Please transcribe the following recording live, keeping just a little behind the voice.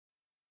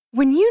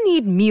When you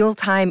need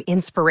mealtime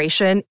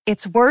inspiration,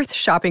 it's worth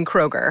shopping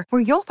Kroger,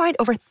 where you'll find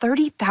over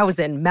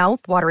 30,000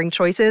 mouth-watering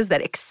choices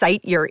that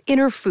excite your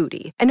inner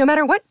foodie. And no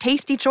matter what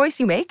tasty choice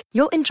you make,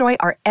 you'll enjoy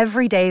our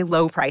everyday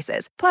low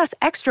prices, plus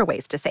extra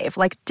ways to save,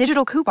 like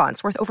digital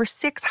coupons worth over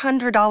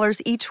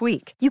 $600 each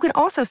week. You can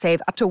also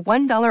save up to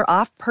 $1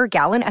 off per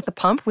gallon at the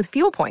pump with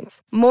fuel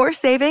points. More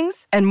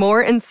savings and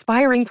more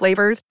inspiring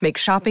flavors make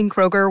shopping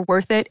Kroger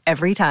worth it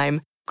every time.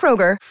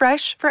 Kroger,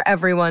 fresh for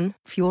everyone.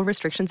 Fuel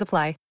restrictions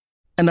apply.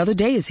 Another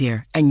day is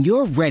here, and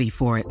you're ready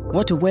for it.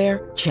 What to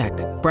wear? Check.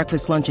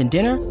 Breakfast, lunch, and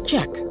dinner?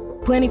 Check.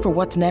 Planning for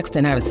what's next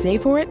and how to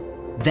save for it?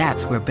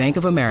 That's where Bank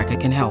of America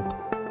can help.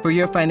 For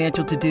your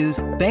financial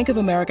to-dos, Bank of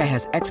America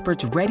has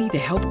experts ready to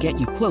help get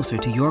you closer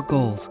to your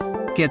goals.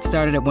 Get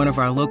started at one of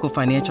our local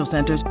financial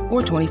centers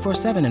or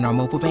 24/7 in our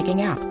mobile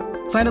banking app.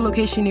 Find a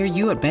location near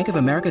you at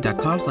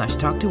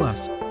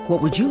bankofamerica.com/talktous.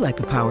 What would you like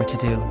the power to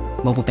do?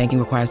 Mobile banking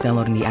requires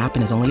downloading the app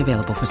and is only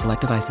available for select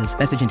devices.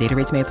 Message and data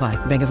rates may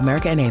apply. Bank of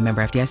America N.A.,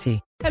 member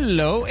FDIC.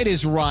 Hello, it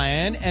is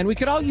Ryan, and we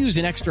could all use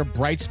an extra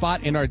bright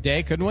spot in our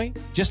day, couldn't we?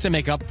 Just to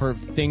make up for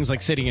things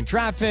like sitting in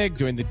traffic,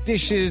 doing the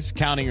dishes,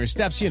 counting your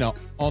steps,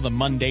 all the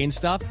mundane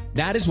stuff.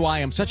 That is why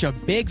I'm such a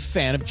big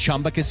fan of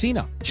Chumba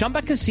Casino.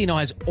 Chumba Casino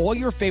has all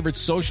your favorite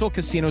social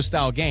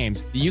casino-style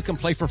games that you can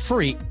play for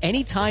free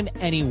anytime,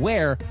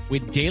 anywhere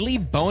with daily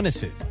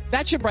bonuses.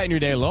 That should brighten your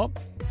day a little.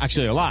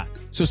 Actually, a lot.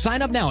 So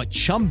sign up now at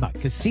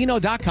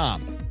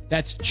ChumbaCasino.com.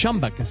 That's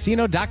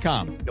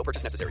ChumbaCasino.com. No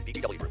purchase necessary.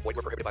 VGW Group. Void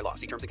where prohibited by law.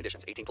 See terms and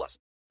conditions. 18+.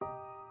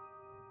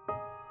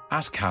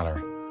 At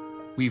Caller,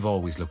 we've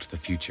always looked to the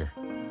future,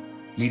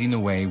 leading the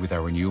way with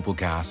our renewable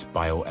gas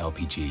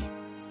bio-LPG.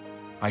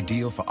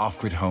 Ideal for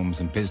off-grid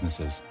homes and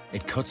businesses,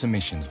 it cuts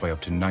emissions by up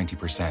to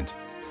 90%.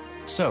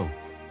 So,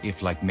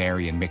 if like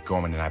Mary and Mick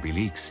Gorman and Abbey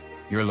Leaks,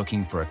 you're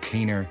looking for a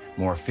cleaner,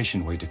 more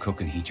efficient way to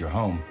cook and heat your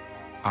home,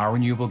 our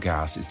renewable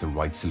gas is the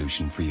right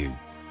solution for you.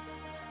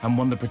 And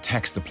one that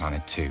protects the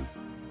planet too.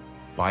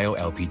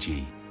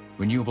 Bio-LPG,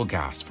 renewable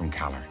gas from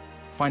Caller.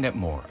 Find out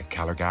more at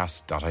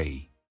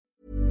calorgas.ie.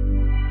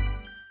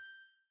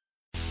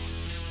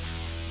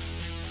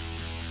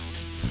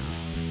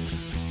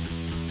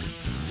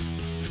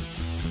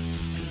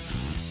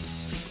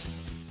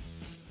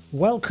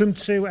 Welcome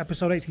to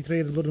episode 83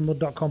 of the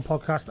bloodandmud.com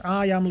podcast.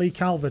 I am Lee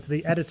Calvert,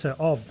 the editor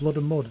of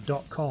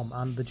bloodandmud.com,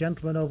 and the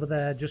gentleman over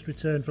there just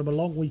returned from a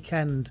long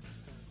weekend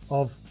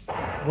of...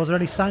 Was there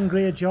any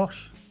sangria,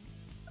 Josh?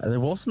 There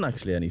wasn't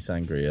actually any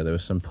sangria. There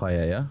was some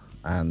paella,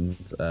 and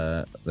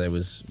there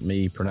was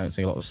me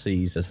pronouncing a lot of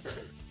C's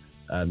as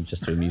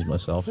just to amuse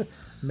myself.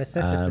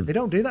 They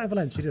don't do that in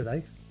Valencia, do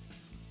they?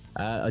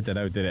 I don't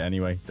know. Did it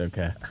anyway. Don't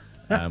care.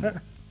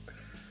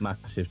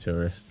 Massive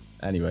tourist.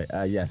 Anyway,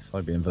 yes,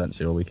 I've been in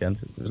Valencia all weekend.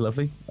 It was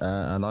lovely.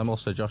 And I'm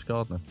also Josh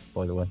Gardner,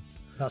 by the way.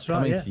 That's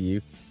right, Coming to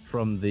you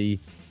from the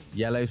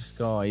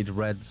yellow-skied,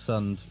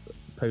 red-sunned,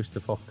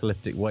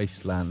 post-apocalyptic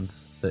wasteland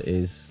that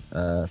is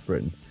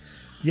Britain.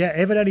 Yeah,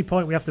 if at any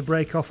point we have to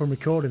break off from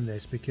recording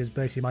this because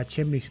basically my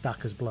chimney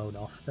stack has blown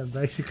off, then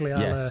basically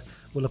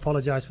we'll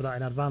apologise for that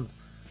in advance.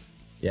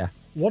 Yeah.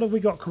 What have we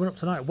got coming up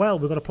tonight? Well,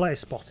 we've got a player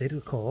spotted,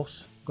 of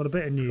course. Got a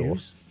bit of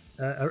news.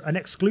 An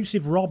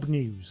exclusive Rob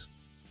news.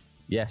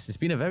 Yes, it's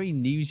been a very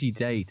newsy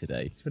day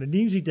today. It's been a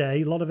newsy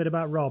day, a lot of it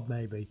about Rob,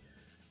 maybe.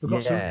 We've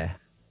got some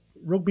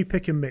rugby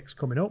pick and mix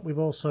coming up. We've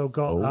also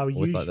got our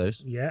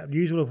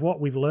usual of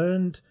what we've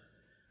learned.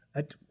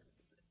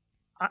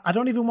 I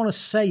don't even want to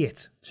say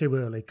it too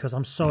early because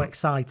I'm so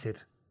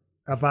excited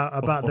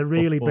about the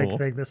really big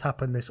thing that's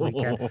happened this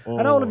weekend.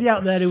 And all of you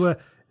out there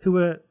who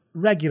are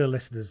regular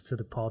listeners to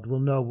the pod will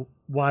know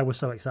why we're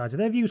so excited.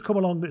 If you've come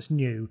along that's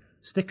new,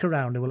 stick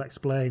around and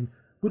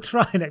we'll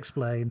try and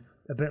explain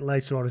a bit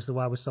later on as to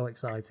why we're so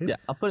excited. Yeah,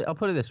 I'll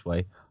put it this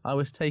way. I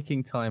was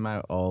taking time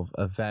out of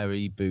a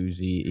very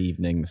boozy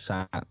evening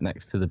sat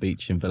next to the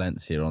beach in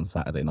Valencia on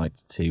Saturday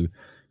night to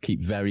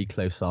keep very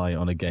close eye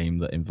on a game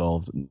that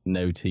involved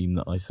no team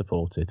that I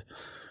supported.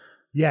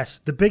 Yes,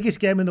 the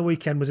biggest game in the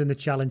weekend was in the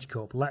Challenge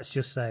Cup. Let's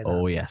just say that.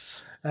 Oh,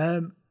 yes.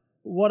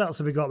 What else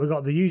have we got? We've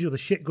got the usual, the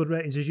shit good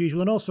ratings as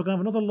usual, and also going to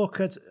have another look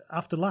at,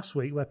 after last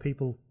week, where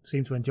people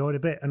seem to enjoy it a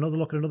bit, another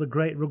look at another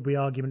great rugby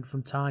argument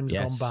from times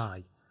gone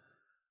by.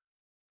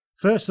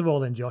 First of all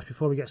then, Josh,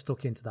 before we get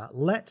stuck into that,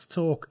 let's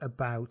talk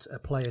about a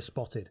player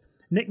spotted.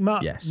 Nick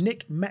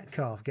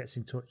Metcalf gets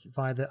in touch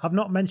via the... I've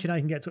not mentioned how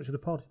you can get in touch with the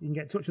pod. You can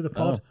get in touch with the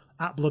pod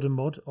at Blood and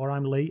Mud, or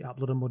I'm Lee at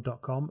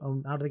bloodandmud.com.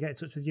 And how do they get in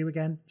touch with you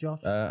again,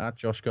 Josh? At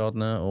Josh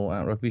Gardner or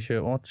at Rugby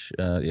Shirt Watch.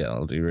 Yeah,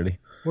 I'll do, really.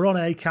 We're on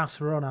Acast,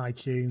 we're on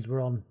iTunes,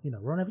 we're on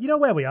every... You know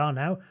where we are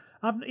now.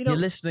 You're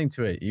listening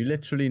to it. You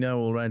literally know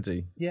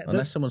already. Yeah,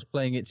 unless someone's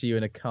playing it to you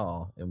in a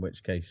car, in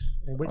which case...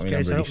 I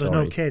hope there's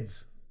no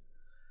kids.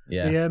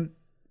 Yeah.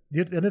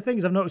 The thing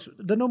is, I've noticed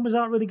the numbers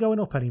aren't really going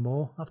up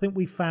anymore. I think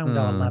we found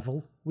our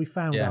level. We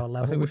found our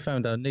level. I think we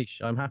found our niche.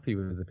 I'm happy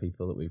with the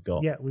people that we've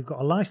got. Yeah, we've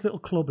got a nice little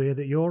club here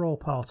that you're all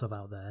part of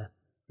out there.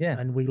 Yeah.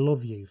 And we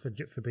love you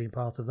for being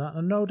part of that.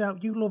 And no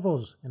doubt you love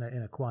us in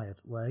a quiet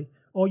way.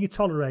 Or you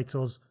tolerate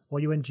us, or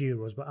you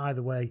endure us. But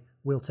either way,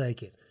 we'll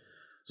take it.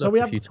 Look,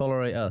 if you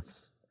tolerate us,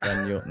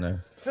 No.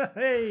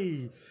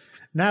 Hey!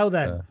 Now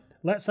then,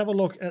 let's have a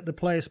look at the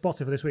player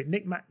spotter for this week.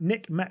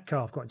 Nick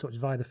Metcalf got in touch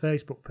via the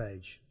Facebook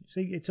page.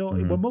 See, it's all,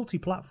 we're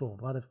multi-platform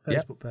via the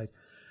Facebook page.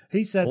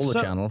 He said, all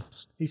the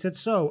channels. He said,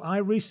 so I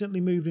recently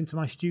moved into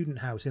my student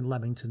house in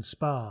Leamington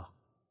Spa.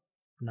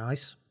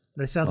 Nice.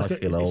 This sounds like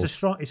it's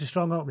a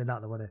strong opening,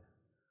 that though, isn't it?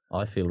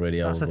 I feel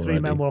really old. That's a 3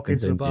 men walking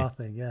into a bar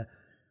thing, yeah.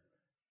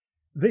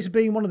 This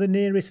being one of the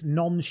nearest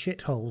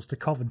non-shitholes to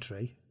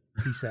Coventry,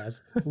 he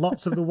says,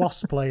 lots of the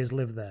Wasps players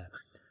live there.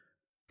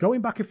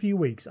 Going back a few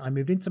weeks, I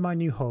moved into my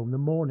new home the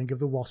morning of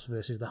the Wasps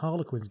versus the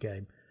Harlequins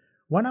game.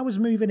 When I was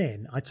moving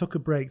in, I took a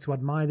break to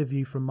admire the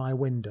view from my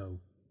window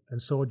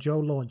and saw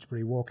Joe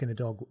Launchbury walking a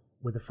dog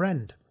with a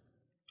friend.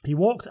 He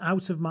walked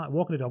out of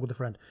walking a dog with a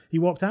friend. He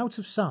walked out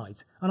of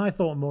sight, and I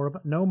thought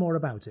no more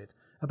about it.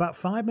 About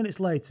 5 minutes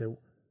later,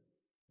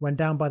 when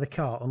down by the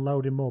car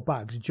unloading more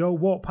bags, Joe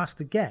walked past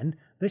again,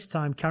 this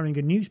time carrying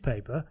a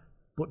newspaper,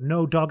 but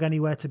no dog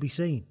anywhere to be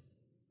seen.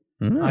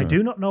 I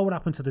do not know what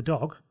happened to the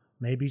dog.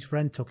 Maybe his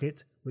friend took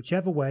it.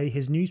 Whichever way,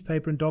 his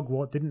newspaper and dog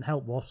walk didn't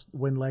help Wasps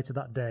win later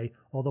that day,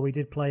 although he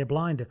did play a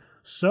blinder.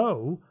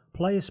 So,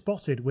 player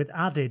spotted with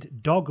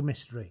added dog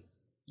mystery.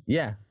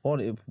 Yeah, what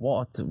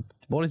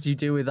did you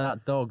do with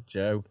that dog,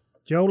 Joe?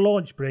 Joe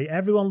Launchbury,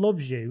 everyone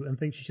loves you and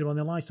thinks you should run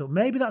the Lions tour.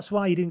 Maybe that's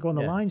why he didn't go on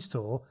the Lions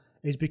tour,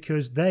 is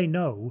because they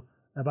know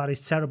about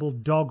his terrible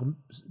dog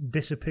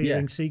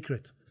disappearing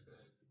secret.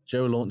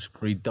 Joe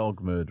Launchbury,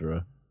 dog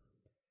murderer.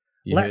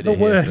 Let the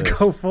word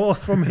go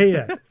forth from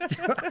here.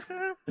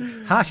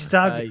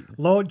 Hashtag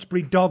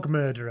Launchbury dog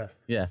murderer.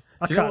 Yeah.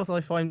 Do you know what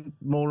I find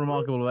more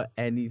remarkable about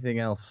anything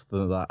else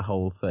than that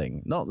whole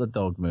thing? Not the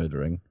dog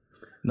murdering.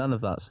 None of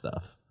that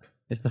stuff.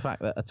 It's the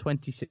fact that a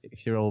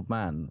 26-year-old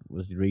man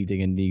was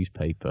reading a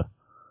newspaper.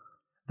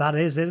 That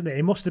is, isn't it?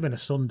 It must have been a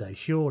Sunday,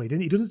 surely.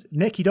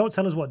 Nick, you don't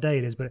tell us what day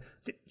it is, but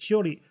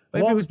surely...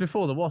 If it was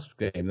before the Wasps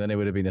game, then it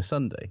would have been a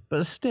Sunday.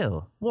 But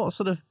still, what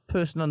sort of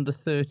person under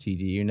 30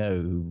 do you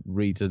know who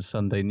reads a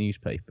Sunday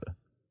newspaper?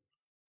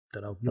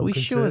 Don't know. Are we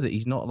sure that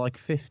he's not like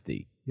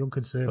 50? Young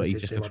Conservatives.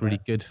 But he just looks really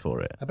good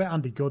for it. I bet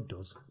Andy Good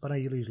does. But I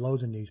know you lose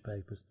loads of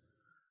newspapers.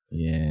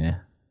 Yeah.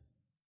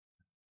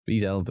 But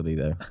he's elderly,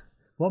 though.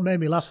 What made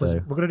me laugh was,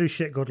 we're going to do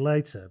shit good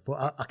later,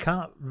 but I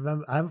can't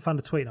remember, I haven't found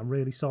a tweet and I'm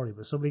really sorry,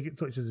 but somebody in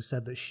touch has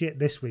said that shit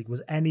this week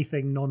was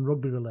anything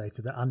non-rugby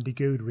related that Andy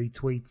Good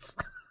retweets.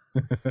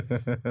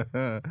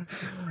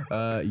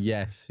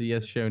 Yes, he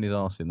has shown his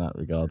arse in that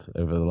regard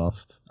over the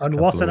last and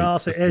what an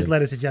arse it is,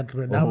 ladies and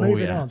gentlemen. Now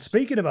moving on.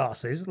 Speaking of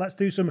arses, let's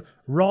do some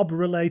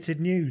Rob-related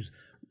news.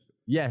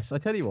 Yes, I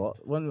tell you what,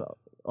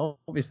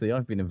 obviously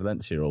I've been in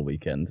Valencia all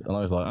weekend and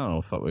I was like, I don't know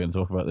what the fuck we're going to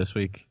talk about this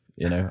week.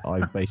 You know,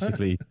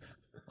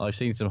 I've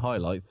seen some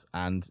highlights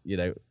and, you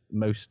know,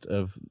 most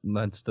of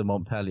Leinster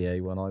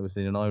Montpellier when I was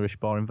in an Irish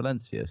bar in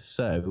Valencia.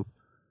 So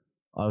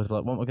I was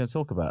like, what am I going to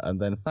talk about? And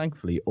then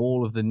thankfully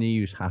all of the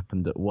news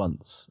happened at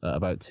once at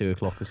about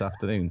 2:00 this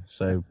afternoon.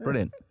 So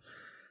brilliant.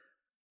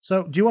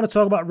 So do you want to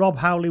talk about Rob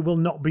Howley will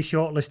not be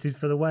shortlisted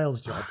for the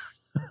Wales job?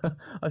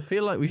 I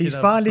feel like he's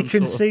finally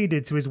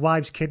conceded to his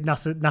wife's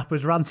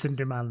kidnapper's ransom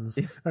demands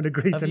and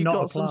agreed to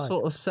not apply. Have you got some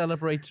sort of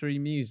celebratory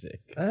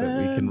music that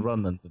we can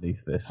run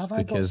underneath this? Have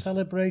I got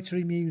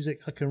celebratory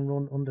music I can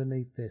run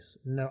underneath this?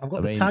 No, I've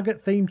got the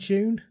Taggart theme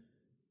tune.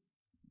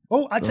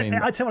 Oh, I tell you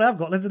what I've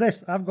got. Listen to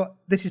this.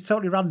 This is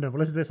totally random, but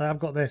listen to this. I have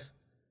got this.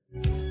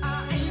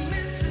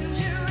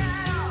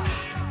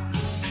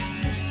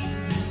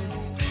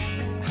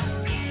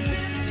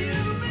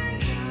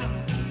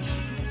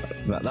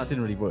 That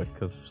didn't really work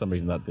because for some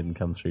reason that didn't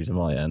come through to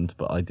my end,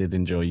 but I did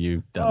enjoy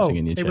you dancing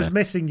in your chair. It was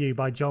Missing You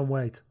by John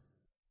Waite.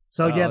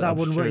 So that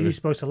wouldn't work. You're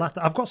supposed to laugh.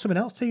 I've got something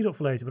else teed up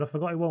for later, but I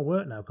forgot it won't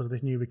work now because of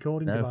this new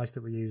recording device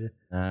that we're using.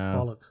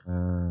 Bollocks.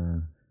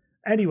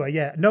 Anyway,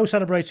 no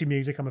celebratory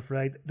music, I'm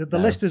afraid. The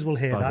listeners will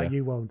hear that,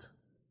 you won't.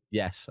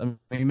 Yes, I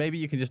mean, maybe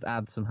you can just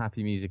add some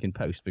happy music in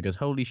post because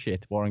holy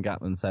shit, Warren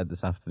Gatland said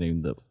this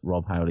afternoon that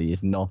Rob Howley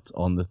is not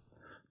on the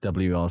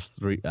WR's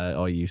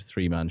RU's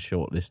 3-man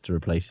shortlist to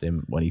replace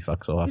him when he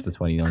fucks off after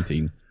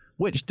 2019,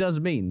 which does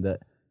mean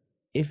that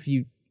if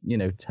you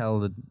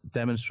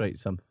demonstrate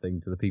something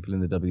to the people in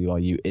the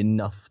WRU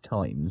enough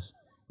times,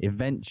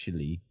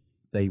 eventually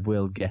they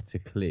will get a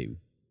clue.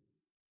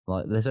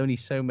 Like, there's only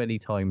so many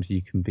times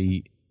you can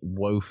be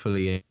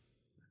woefully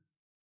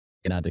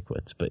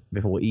inadequate, but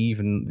before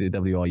even the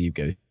WRU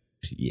goes,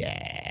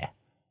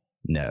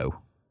 no.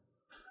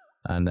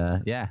 And,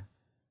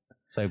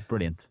 so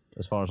brilliant,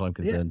 as far as I'm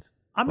concerned.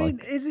 Yeah. I mean,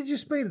 is it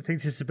just me that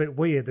thinks it's a bit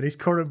weird that his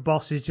current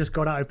boss has just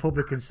gone out in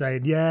public and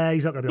saying,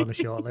 he's not going to be on the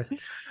shortlist?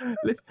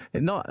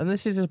 And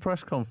this is a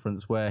press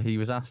conference where he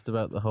was asked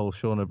about the whole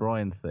Sean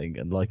O'Brien thing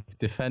and,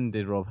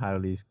 defended Rob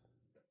Howley's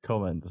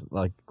comments,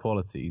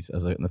 qualities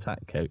as an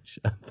attack coach,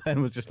 and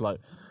then was just like,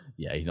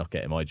 he's not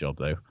getting my job,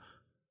 though.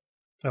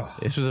 Oh.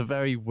 It was a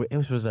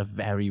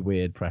very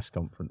weird press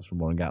conference from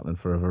Warren Gatland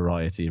for a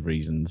variety of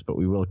reasons, but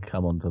we will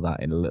come on to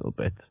that in a little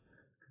bit.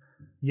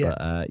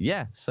 Yeah.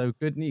 But, so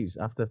good news.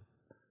 After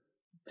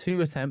 2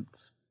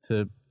 attempts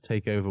to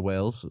take over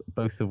Wales,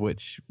 both of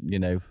which,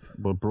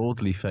 were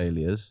broadly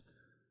failures,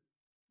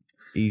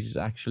 he's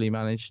actually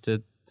managed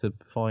to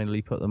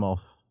finally put them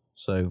off.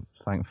 So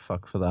thank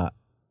fuck for that.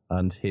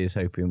 And here's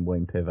hoping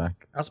Wayne Pivac.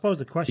 I suppose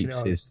the question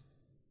is...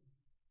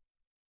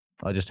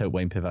 I just hope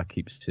Wayne Pivac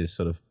keeps his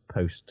sort of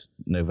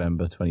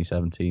post-November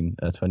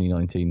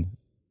 2019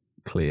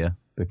 clear,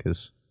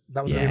 because...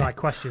 That was going to be my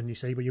question, you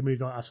see, but you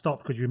moved on. I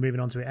stopped because you were moving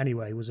on to it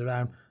anyway. Was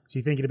around... So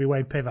you think it'll be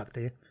Wayne Pivac,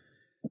 do you?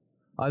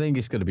 I think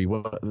it's going to be...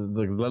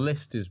 The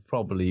list is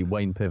probably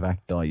Wayne Pivac,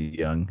 Dai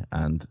Young,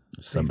 and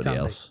somebody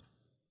else.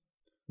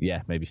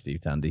 Yeah, maybe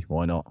Steve Tandy.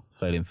 Why not?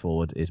 Failing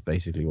forward is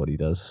basically what he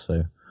does,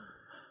 so...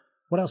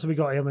 What else have we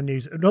got here on the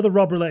news? Another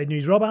Rob-related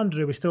news. Rob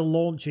Andrew is still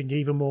launching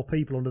even more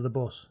people under the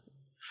bus.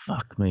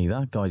 Fuck me,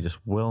 that guy just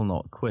will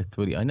not quit,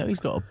 will he? I know he's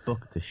got a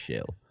book to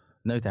shill.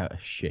 No doubt a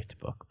shit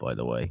book, by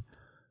the way.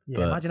 Yeah,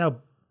 but imagine how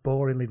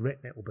boringly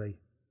written it will be.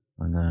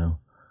 I know.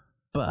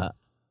 But,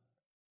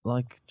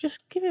 just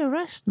give it a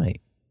rest,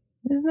 mate.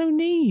 There's no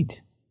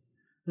need.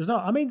 There's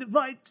not. I mean,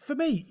 right, for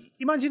me,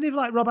 imagine if,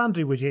 Rob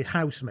Andrew was your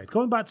housemate.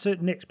 Going back to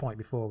Nick's point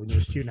before when you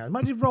were a student,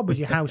 imagine if Rob was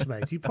your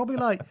housemate. He'd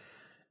probably,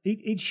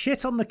 He'd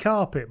shit on the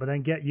carpet, but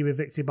then get you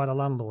evicted by the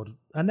landlord.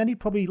 And then he'd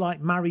probably,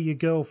 marry your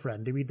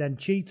girlfriend, who he'd then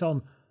cheat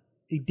on.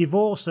 He'd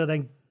divorce her,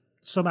 then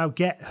somehow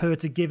get her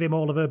to give him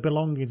all of her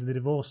belongings in the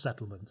divorce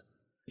settlement.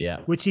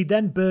 Yeah. Which he'd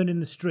then burn in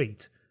the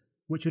street,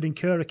 which would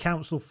incur a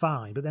council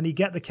fine. But then he'd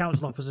get the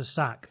council officer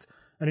sacked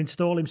and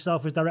install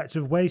himself as director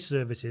of waste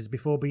services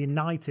before being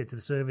knighted to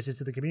the services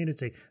to the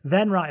community.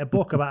 Then write a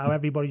book about how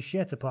everybody's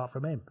shit apart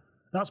from him.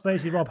 That's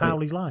basically Rob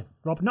Howley's life.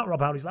 Not Rob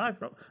Howley's life.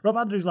 Rob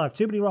Andrews' life.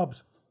 Too many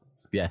Robs.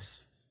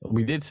 Yes.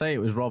 We did say it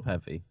was Rob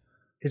Heavy.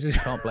 You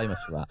can't blame us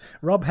for that.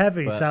 Rob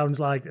Heavy sounds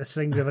like a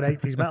singer of an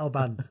 80s metal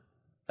band.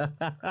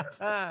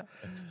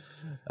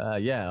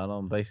 Yeah, and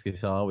on basically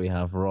so we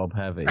have Rob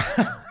Heavy.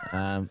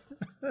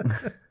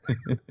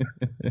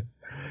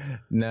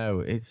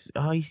 No, he's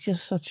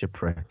just such a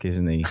prick,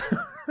 isn't he?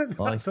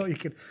 That's all you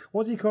can.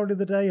 What do you call it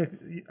the day?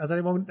 Has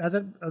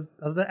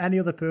there any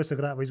other person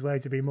got out of his way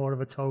to be more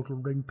of a total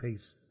ring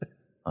piece?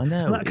 I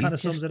know. That kind of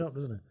sums it up,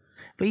 doesn't it?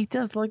 But he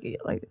does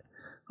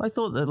I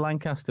thought that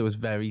Lancaster was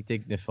very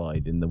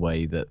dignified in the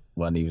way that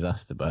when he was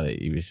asked about it,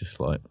 he was just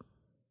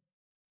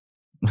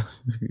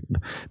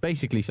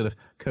basically sort of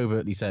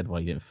covertly said, well,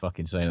 he didn't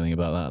fucking say anything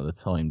about that at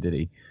the time, did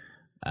he?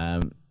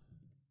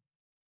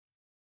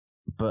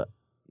 But,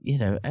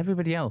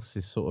 everybody else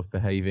is sort of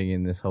behaving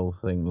in this whole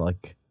thing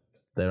like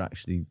they're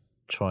actually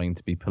trying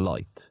to be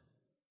polite.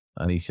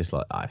 And he's just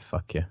like,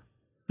 fuck you.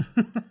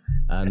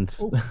 And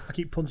I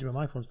keep punching my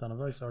microphone stand. I'm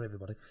very sorry,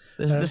 everybody.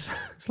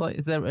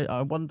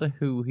 I wonder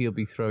who he'll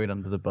be throwing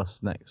under the bus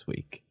next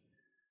week.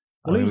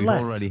 Well, who's we've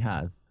left? Already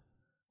had.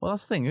 Well,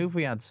 that's the thing. Who have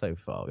we had so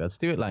far? We had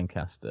Stuart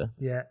Lancaster.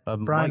 Yeah.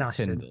 Brian Mike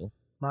Ashton. Tyndall.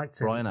 Mike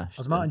Tyndall. Brian Ashton.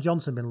 Has Martin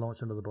Johnson been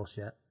launched under the bus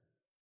yet?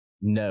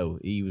 No,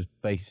 he was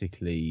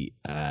basically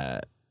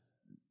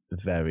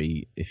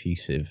very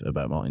effusive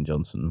about Martin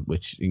Johnson,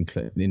 which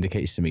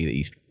indicates to me that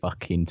he's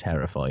fucking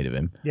terrified of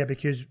him. Yeah,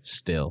 because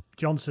still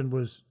Johnson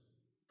was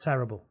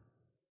terrible.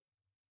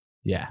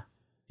 Yeah,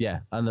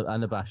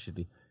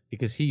 unabashedly,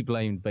 because he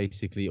blamed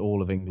basically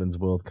all of England's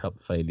World Cup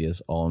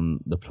failures on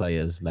the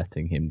players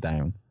letting him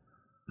down,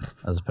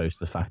 as opposed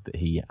to the fact that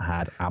he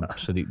had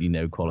absolutely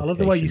no qualification. I love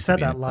the way you said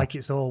that, like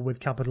it's all with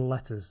capital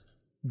letters.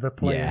 The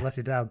players let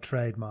it down,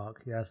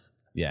 trademark, yes.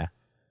 Yeah,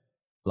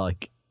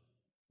 like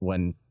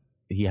when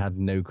he had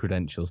no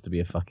credentials to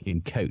be a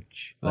fucking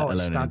coach, let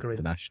alone an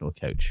international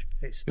coach.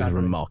 It's staggering. staggering. It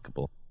was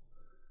remarkable.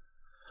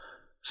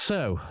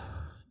 So,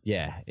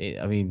 yeah,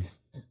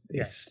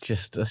 it's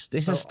just a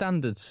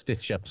standard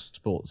stitch-up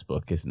sports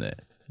book, isn't it?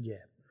 Yeah.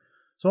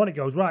 So on it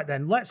goes. Right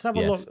then, let's have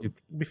a look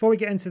before we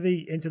get into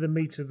the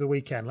meat of the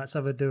weekend. Let's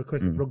do a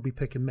quick rugby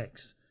pick and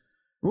mix.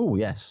 Oh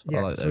yes, yeah.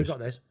 I like so those. We've got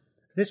this.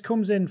 This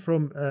comes in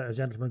from a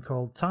gentleman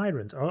called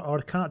Tyrant, or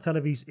I can't tell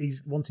if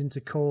he's wanting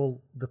to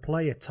call the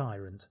player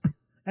Tyrant.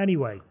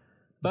 Anyway,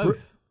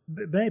 both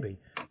maybe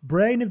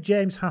brain of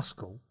James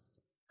Haskell,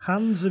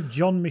 hands of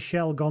John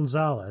Michel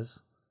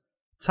Gonzalez,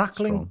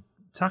 tackling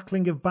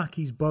of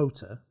Backy's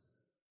Bota,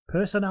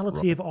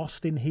 personality of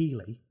Austin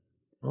Healy.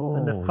 Oh,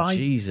 and the fight,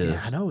 Jesus.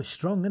 Yeah, I know, it's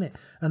strong, isn't it?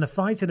 And the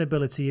fighting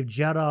ability of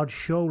Gerard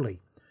Sholey.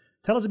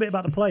 Tell us a bit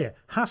about the player.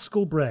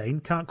 Haskell Brain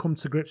can't come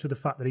to grips with the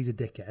fact that he's a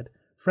dickhead.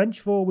 French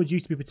forwards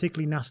used to be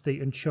particularly nasty,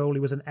 and Sholey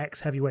was an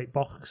ex-heavyweight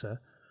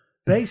boxer.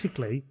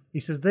 Basically, he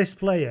says this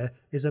player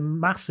is a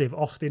massive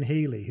Austin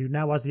Healy who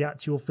now has the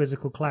actual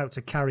physical clout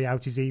to carry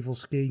out his evil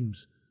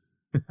schemes.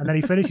 And then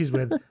he finishes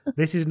with,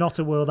 this is not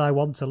a world I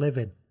want to live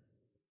in.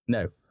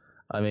 No.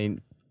 I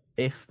mean,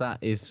 if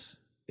that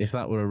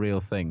were a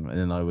real thing,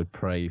 then I would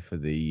pray for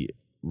the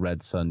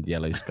red sun,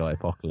 yellow sky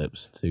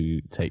apocalypse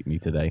to take me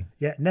today.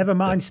 Yeah, never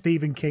mind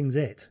Stephen King's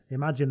It.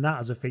 Imagine that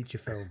as a feature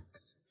film.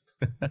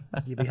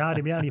 You'd be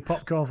hiding behind your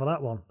popcorn for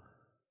that one.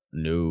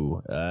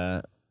 No.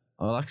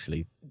 Well,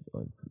 actually,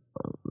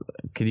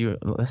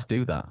 let's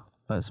do that.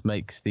 Let's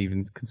make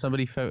Stephen... Can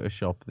somebody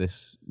Photoshop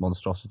this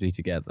monstrosity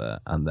together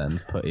and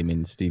then put him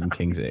in Stephen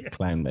King's It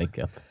clown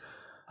makeup?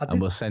 and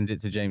we'll send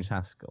it to James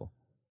Haskell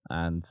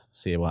and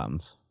see what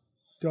happens.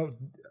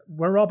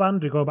 Where Rob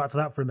Andrew, going back to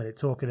that for a minute,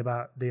 talking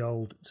about the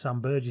old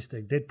Sam Burgess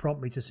thing, did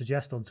prompt me to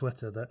suggest on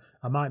Twitter that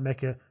I might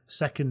make a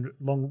second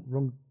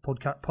long-run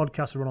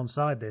podcast run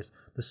alongside this,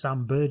 the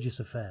Sam Burgess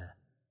affair.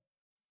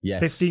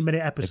 Yes.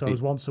 15-minute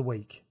episodes once a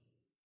week.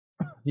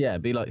 Yeah,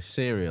 it'd be like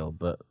Serial,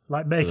 but...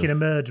 Like Making a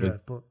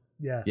Murderer, but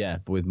yeah. Yeah,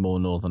 but with more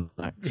northern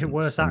accents.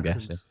 Worse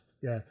accents.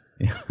 Guessing.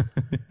 Yeah.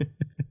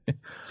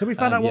 So we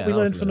found out what we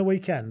learned from the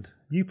weekend.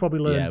 You probably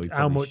learned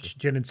how much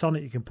gin and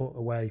tonic you can put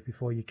away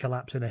before you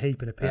collapse in a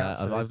heap in a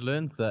piazza. I've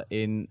learned that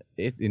in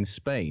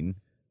Spain,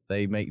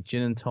 they make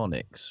gin and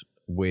tonics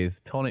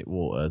with tonic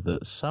water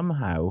that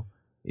somehow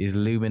is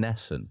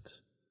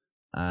luminescent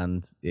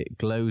and it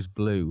glows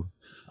blue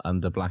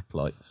under black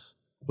lights,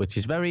 which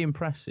is very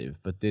impressive,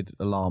 but did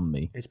alarm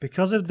me. It's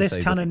because of this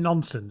kind of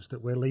nonsense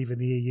that we're leaving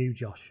the EU,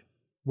 Josh.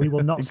 We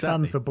will not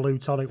stand for blue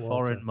tonic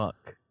water. Foreign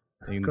muck.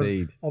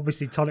 Indeed.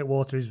 Obviously, tonic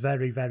water is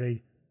very,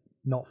 very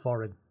not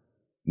foreign.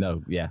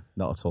 No,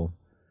 not at all.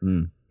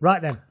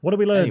 Right then, what did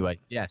we learn? Anyway,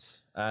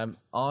 yes.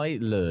 I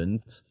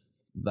learned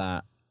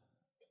that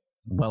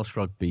Welsh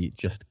rugby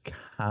just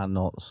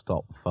cannot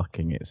stop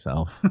fucking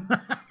itself.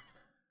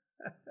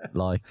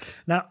 Now,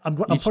 I'm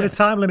putting a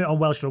time limit on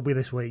Welsh rugby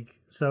this week,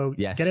 so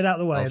get it out of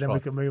the way and then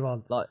we can move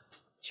on. Like,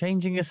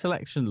 changing a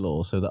selection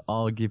law so that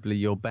arguably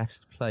your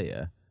best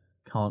player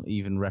can't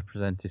even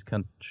represent his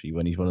country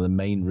when he's one of the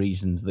main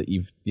reasons that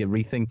you're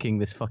rethinking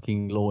this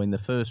fucking law in the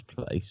first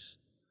place.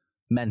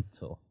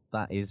 Mental.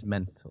 That is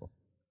mental.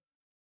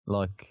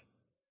 Like,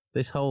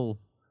 this whole...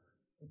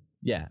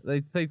 Yeah,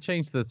 they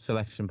changed the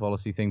selection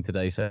policy thing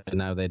today, so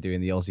now they're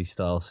doing the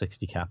Aussie-style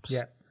 60 caps.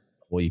 Yeah.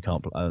 Or you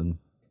can't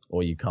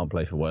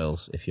play for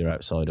Wales if you're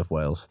outside of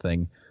Wales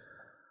thing.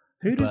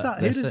 Who does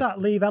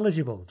that leave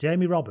eligible?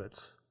 Jamie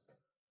Roberts?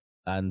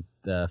 And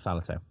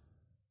Faletau.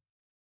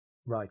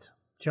 Right.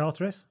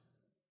 Charteris?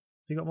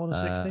 Has he got more than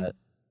 60?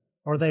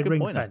 Or are they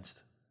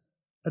ring-fenced?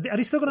 Are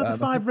they still going to have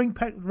the 5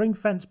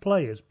 ring-fenced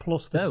players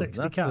plus the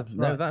 60 caps?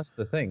 No, that's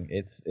the thing.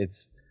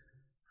 It's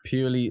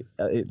purely...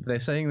 they're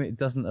saying that it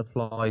doesn't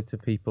apply to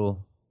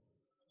people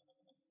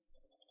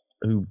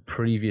who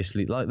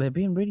previously... Like, they're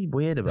being really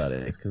weird about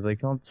it because they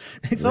can't...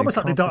 It's almost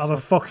like they don't have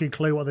a fucking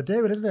clue what they're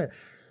doing, isn't it?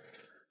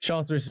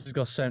 Charteris has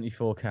got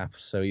 74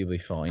 caps, so he'll be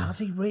fine. Has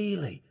he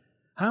really?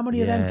 How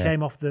many of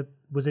them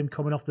was him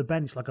coming off the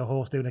bench like a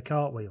horse doing a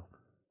cartwheel?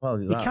 Well,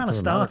 he kind of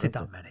started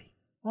that many.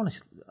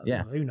 Honestly,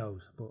 who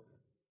knows?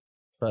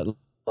 But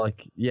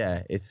like,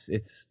 yeah, it's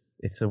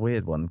a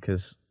weird one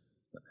because,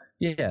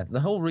 the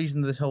whole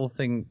reason this whole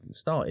thing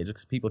started was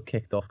because people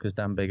kicked off because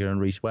Dan Biggar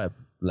and Rhys Webb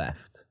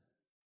left,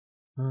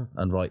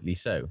 and rightly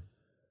so.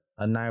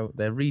 And now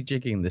they're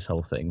rejigging this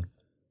whole thing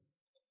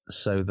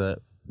so that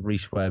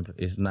Rhys Webb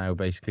is now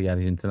basically had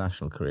his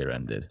international career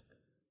ended.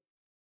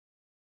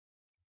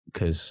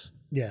 Because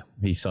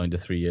he signed a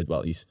 3-year...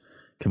 Well, he's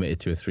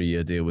committed to a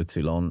 3-year deal with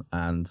Toulon,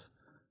 and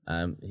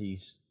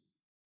he's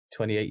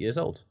 28 years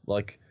old.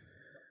 Like,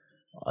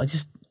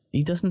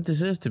 he doesn't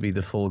deserve to be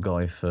the fall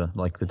guy for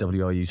like the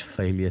WRU's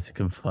failure to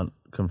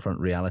confront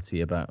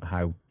reality about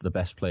how the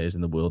best players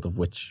in the world, of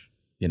which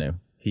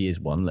he is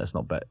one. Let's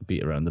not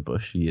beat around the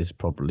bush. He is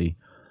probably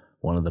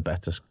one of the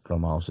better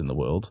scrum halves in the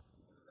world,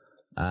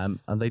 and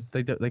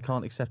they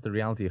can't accept the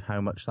reality of how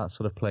much that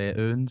sort of player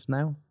earns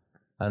now,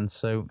 and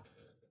so.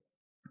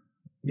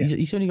 Yeah.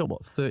 He's only got,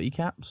 30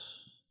 caps?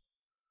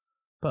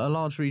 But a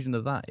large reason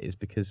of that is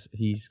because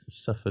he's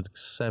suffered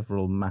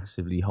several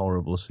massively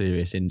horrible,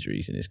 serious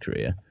injuries in his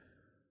career,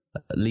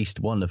 at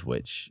least one of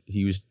which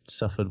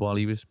suffered while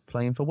he was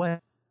playing for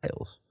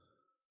Wales.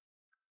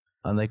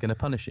 And they're going to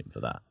punish him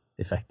for that,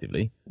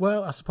 effectively.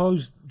 Well, I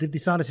suppose they've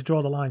decided to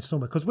draw the line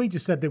somewhere, because we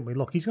just said, didn't we,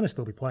 look, he's going to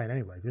still be playing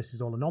anyway. This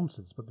is all a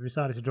nonsense, but they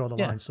decided to draw the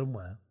line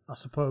somewhere, I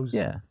suppose.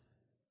 Yeah.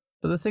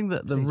 But the thing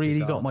that really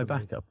got my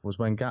back up was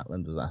when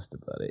Gatland was asked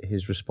about it.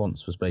 His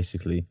response was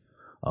basically,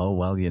 oh,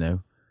 well,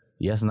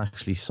 he hasn't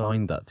actually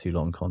signed that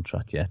Toulon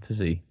contract yet, has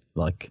he?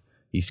 Like,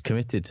 he's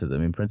committed to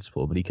them in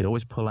principle, but he could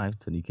always pull out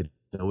and he could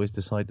always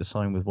decide to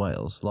sign with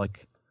Wales.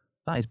 Like,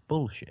 that is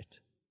bullshit.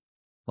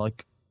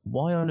 Like,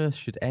 why on earth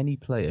should any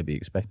player be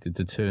expected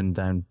to turn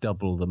down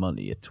double the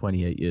money at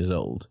 28 years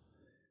old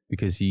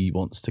because he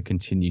wants to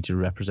continue to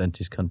represent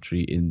his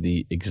country in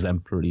the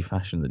exemplary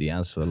fashion that he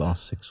has for the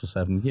last 6 or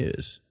 7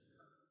 years?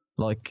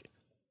 Like,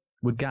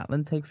 would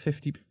Gatland take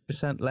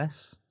 50%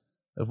 less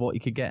of what he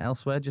could get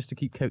elsewhere just to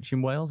keep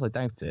coaching Wales? I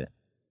doubt it.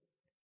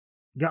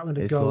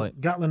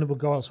 Gatland would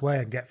go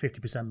elsewhere and get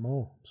 50%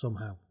 more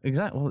somehow.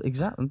 Exactly.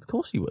 Of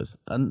course he would.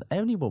 And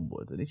anyone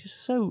would. And it's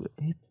just so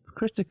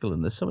hypocritical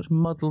and there's so much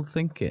muddled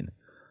thinking.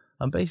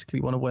 And basically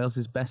one of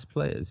Wales's best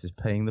players is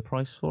paying the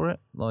price for it.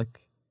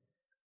 Like,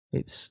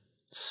 it's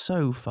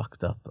so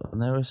fucked up.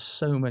 And there are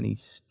so many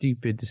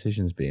stupid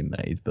decisions being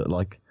made. But,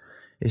 like,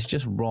 it's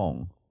just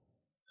wrong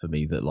for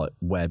me that like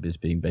Webb is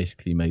being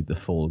basically made the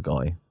fall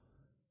guy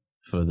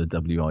for the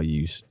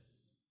WRU's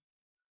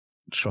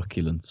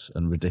truculence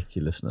and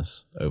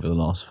ridiculousness over the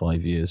last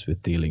 5 years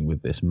with dealing with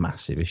this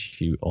massive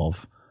issue of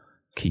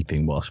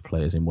keeping Welsh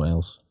players in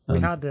Wales. We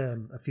had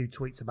a few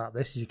tweets about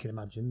this, as you can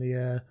imagine.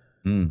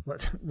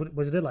 What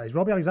it did like is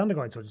Robbie Alexander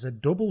got in touch and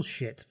said double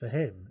shit for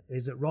him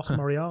is that Ross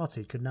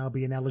Moriarty could now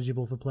be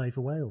ineligible for play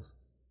for Wales.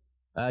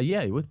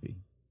 Yeah, he would be,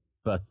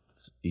 but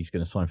he's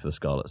going to sign for the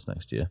Scarlets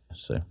next year.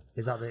 So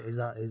is that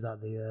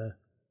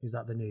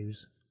the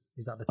news?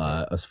 Is that the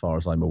tip? As far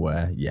as I'm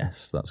aware,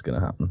 yes, that's going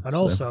to happen. And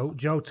also,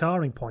 Joe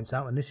Tarring points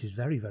out, and this is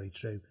very, very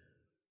true,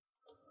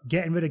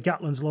 getting rid of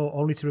Gatland's law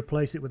only to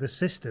replace it with a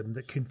system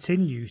that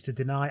continues to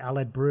deny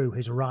Aled Brew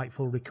his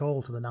rightful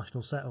recall to the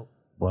national setup.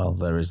 Well,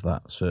 there is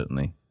that,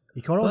 certainly.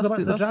 He could always go back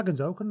to the Dragons,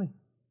 though, couldn't he?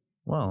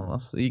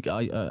 Well,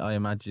 I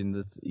imagine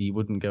that he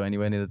wouldn't go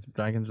anywhere near the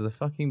Dragons with a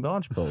fucking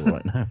barge pole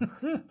right now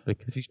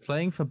because he's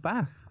playing for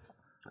Bath.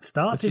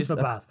 Starting for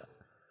Bath.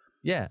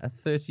 Yeah, at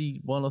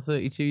 31 or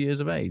 32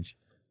 years of age.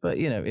 But,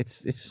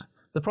 it's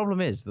the problem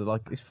is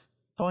that, it's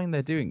fine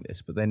they're doing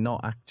this, but they're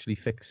not actually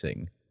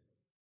fixing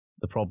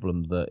the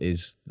problem that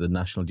is the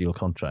national dual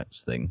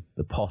contracts thing.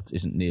 The pot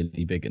isn't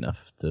nearly big enough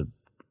to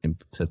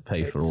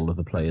pay for all of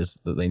the players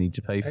that they need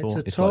to pay for.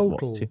 It's a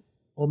total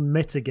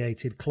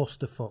unmitigated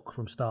clusterfuck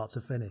from start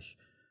to finish.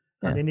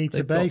 And they need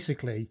to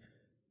basically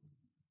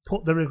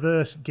put the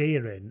reverse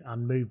gear in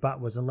and move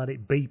backwards and let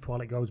it beep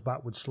while it goes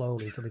backwards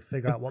slowly until they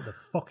figure out what the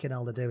fucking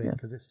hell they're doing,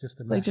 because it's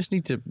just a mess. They just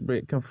need to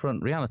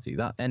confront reality.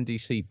 That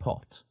NDC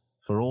pot,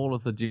 for all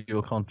of the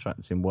dual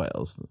contracts in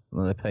Wales,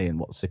 and they're paying,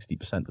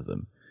 60% of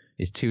them,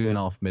 is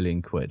 £2.5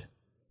 million.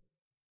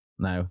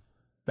 Now,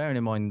 bearing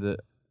in mind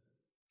that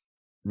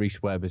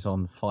Rhys Webb is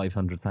on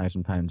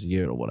 £500,000 a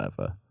year or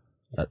whatever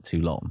at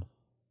Toulon.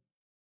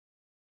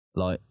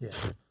 It's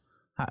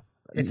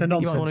a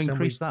nonsense. You might want to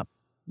increase that.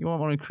 You might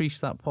want to increase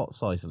that pot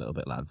size a little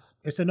bit, lads.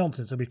 It's a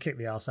nonsense, and we kicked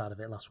the arse out of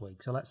it last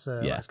week. So let's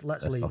leave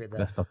it there.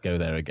 Let's not go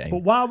there again.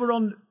 But while we're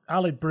on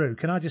Aled Brew,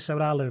 can I just say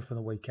what I learned from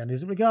the weekend?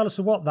 Is that regardless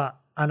of what that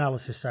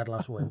analysis said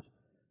last week,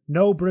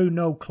 no brew,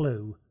 no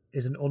clue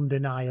is an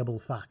undeniable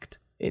fact.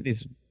 It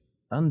is,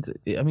 and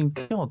I mean,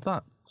 God,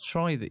 that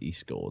try that he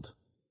scored.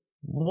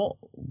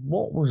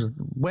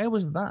 Where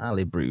was that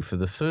Ali Brew for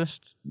the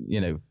first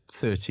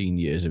 13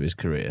 years of his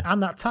career?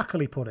 And that tackle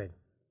he put in,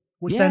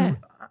 which then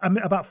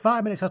about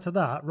 5 minutes after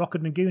that,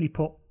 Rocket Naguni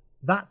put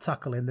that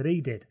tackle in that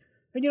he did.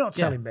 And you're not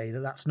telling me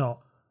that that's not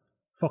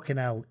fucking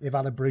hell. If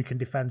Ali Brew can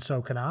defend,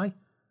 so can I.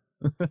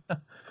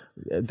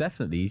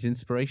 Definitely, he's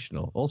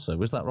inspirational. Also,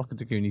 was that Rocket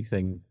Naguni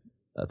thing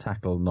a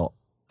tackle, not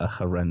a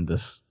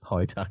horrendous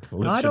high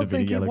tackle? I don't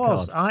think it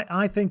was.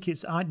 I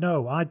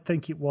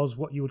think it was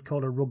what you would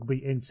call a rugby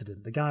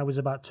incident. The guy was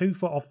about 2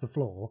 foot off the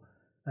floor,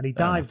 and he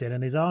dived in,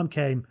 and his arm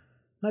came.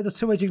 Now, there's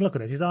two ways you can look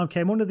at it. His arm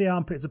came under the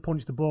armpit to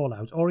punch the ball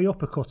out, or he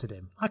uppercutted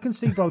him. I can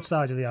see both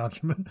sides of the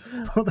argument,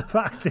 but the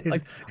fact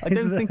is... I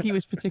don't think he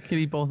was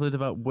particularly bothered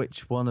about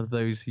which one of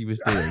those he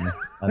was doing.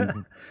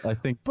 And I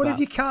think but if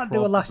you can't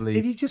do a last...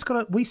 If you just got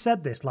to... We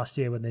said this last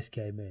year when this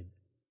came in.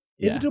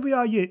 If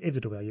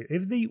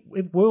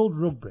World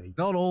Rugby... It's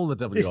not all the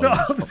WRU. It's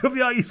not all the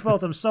WRU's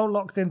fault. I'm so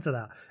locked into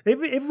that.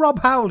 If Rob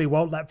Howley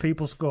won't let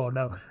people score,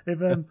 no. If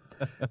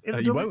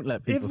you won't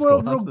let people if score,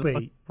 World that's Rugby,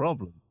 the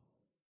problem.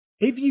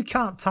 If you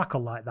can't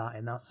tackle like that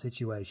in that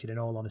situation, in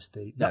all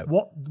honesty,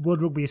 what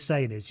World Rugby is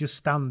saying is just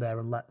stand there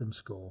and let them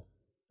score.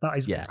 That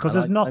is because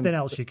there's nothing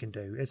else you can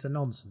do. It's a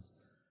nonsense.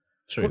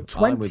 True. But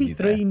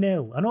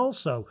 23-0. And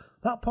also,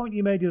 that point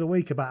you made the other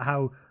week about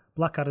how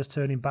Blackadder's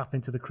turning Bath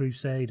into the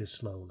Crusaders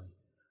slowly.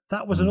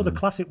 That was another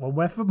classic one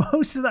where for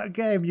most of that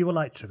game you were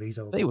like,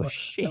 Treviso. They were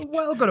shit.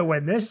 They're well going to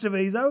win this,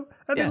 Treviso.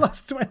 And they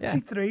lost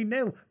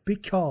 23-0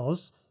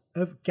 because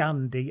of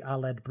Gandhi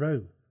Aled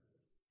Brew.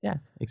 Yeah,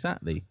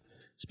 exactly.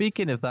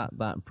 Speaking of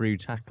that Brew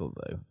tackle,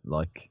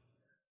 though,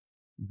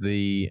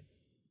 the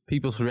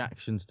people's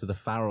reactions to the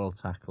Farrell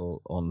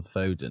tackle on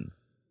Foden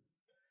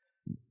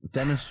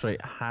demonstrate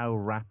how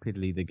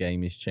rapidly the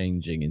game is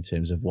changing in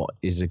terms of what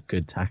is a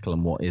good tackle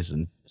and what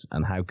isn't,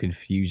 and how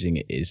confusing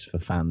it is for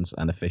fans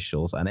and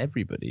officials and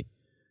everybody.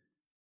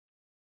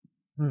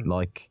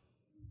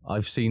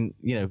 I've seen,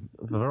 a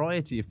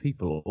variety of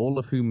people, all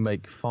of whom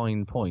make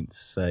fine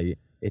points, say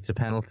it's a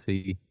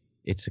penalty,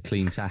 it's a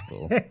clean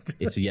tackle,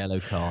 it's a yellow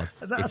card,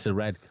 it's a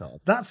red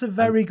card. That's a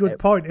very good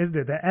point, isn't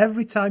it? That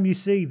every time you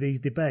see these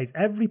debates,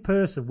 every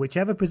person,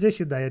 whichever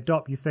position they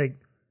adopt, you think,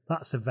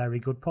 that's a very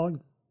good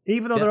point.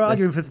 Even though they're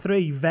arguing for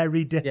three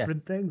very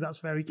different things, that's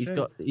very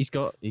true. He's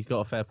got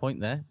a fair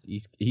point there.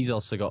 He's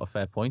also got a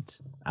fair point,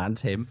 and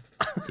him.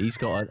 He's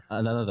got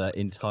another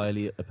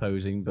entirely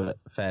opposing but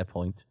fair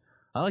point.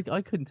 I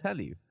couldn't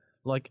tell you.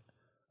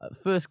 At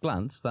first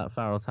glance, that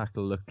Farrell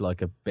tackle looked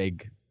like a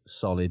big,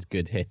 solid,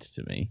 good hit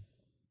to me.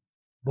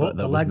 But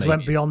the legs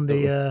went beyond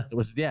the...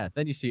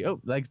 Then you see,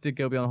 legs did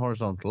go beyond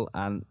horizontal,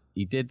 and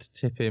he did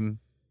tip him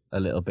a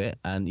little bit,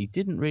 and he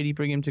didn't really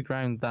bring him to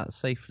ground that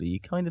safely. He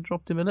kind of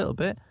dropped him a little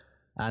bit,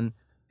 and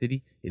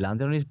he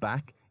landed on his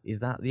back. Is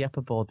that the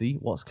upper body?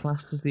 What's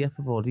classed as the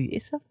upper body?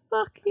 It's a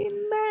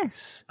fucking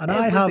mess. And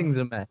everything's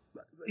a mess.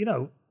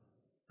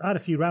 I had a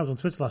few rounds on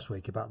Twitter last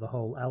week about the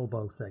whole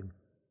elbow thing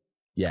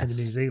in the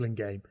New Zealand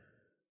game.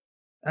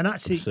 And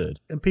actually, absurd.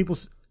 And people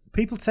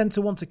people tend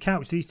to want to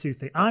couch these two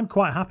things. I'm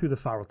quite happy with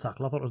the Farrell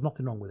tackle. I thought there was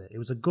nothing wrong with it. It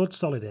was a good,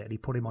 solid hit, and he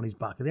put him on his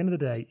back. At the end of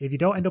the day, if you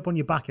don't end up on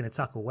your back in a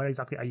tackle, where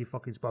exactly are you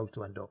fucking supposed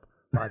to end up,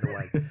 by the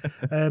way?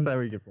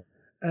 Very good point.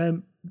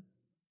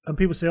 And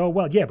people say, oh,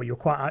 well, yeah, but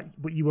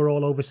but you were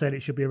all over saying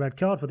it should be a red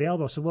card for the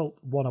elbow. So, well,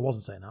 one, I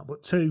wasn't saying that.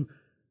 But two,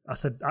 I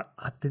said,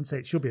 I didn't say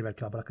it should be a red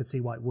card, but I could see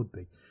why it would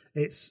be.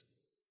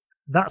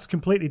 That's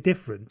completely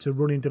different to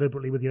running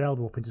deliberately with your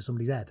elbow up into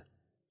somebody's head.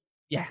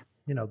 Yeah.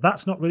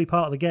 That's not really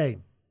part of the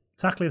game.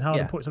 Tackling hard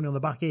and putting somebody on the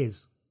back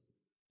is.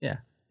 Yeah,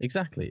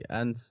 exactly.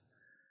 And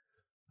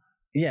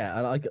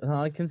I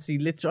can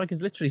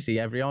literally see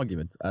every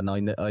argument, and I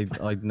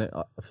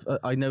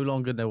no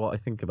longer know what I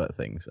think about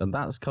things, and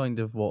that's kind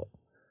of what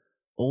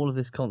all of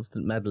this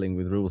constant meddling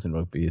with rules in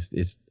rugby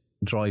is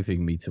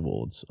driving me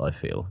towards. I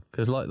feel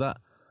because like that,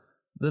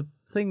 the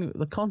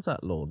new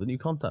contact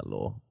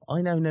law.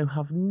 I now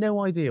have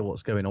no idea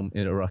what's going on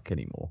in a ruck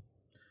anymore.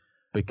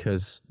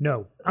 Because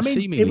no, I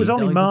mean it was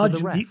only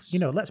marginally.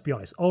 Let's be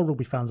honest. All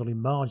rugby fans only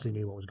marginally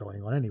knew what was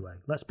going on anyway.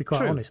 Let's be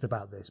quite honest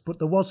about this. But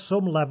there was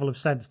some level of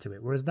sense to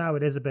it, whereas now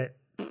it is a bit.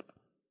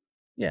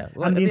 Yeah,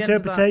 and the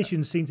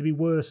interpretations seem to be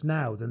worse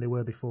now than they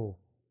were before.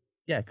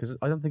 Yeah, because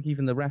I don't think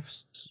even the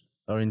refs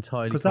are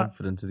entirely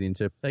confident of the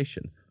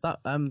interpretation. That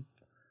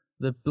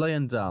the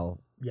Blayandal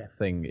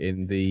thing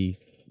in the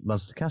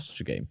Munster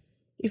Castres game.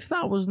 If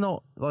that was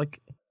not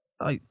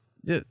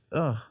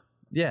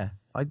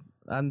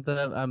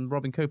And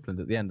Robin Copeland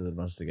at the end of the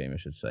Munster game, I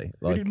should say.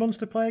 Who did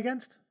Munster play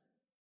against?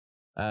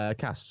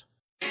 Cast.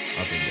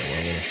 I didn't get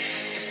well with it.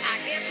 I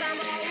guess I'm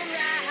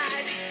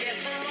alright.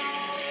 Guess I'm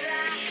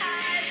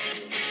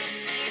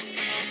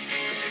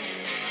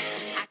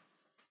alright.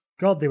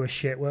 God, they were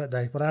shit, weren't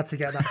they? But I had to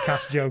get that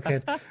Cast joke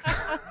in.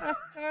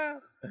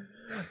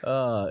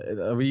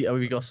 Have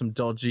we got some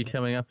dodgy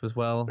coming up as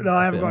well? No,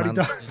 I haven't got any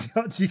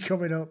dodgy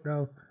coming up.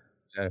 No.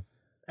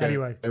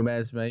 Anyway,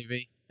 Gomez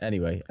maybe.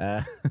 Anyway.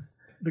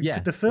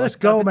 The first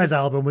Gomez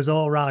album was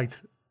all right.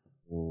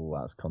 Oh,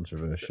 that's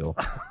controversial.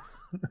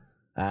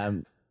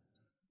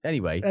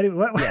 Anyway,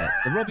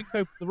 the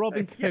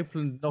Robin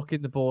Copeland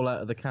knocking the ball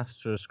out of the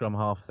Castres scrum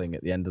half thing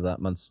at the end of that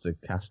Munster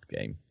Cast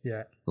game.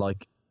 Yeah,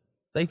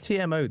 they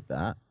TMO'd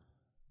that,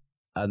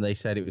 and they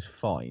said it was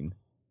fine,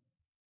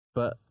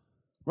 but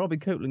Robin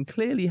Copeland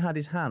clearly had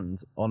his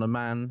hand on a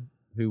man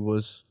who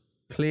was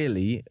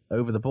clearly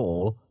over the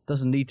ball.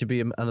 Doesn't need to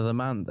be another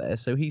man there,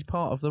 so he's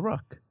part of the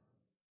ruck.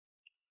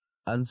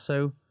 And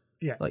so,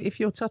 if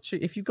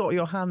you've got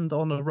your hand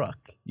on a ruck,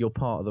 you're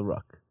part of the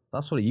ruck.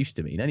 That's what it used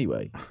to mean,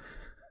 anyway.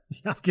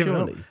 I've given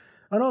up.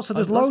 And also,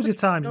 there's loads of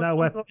times now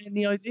where not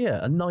any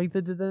idea, and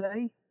neither do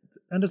they.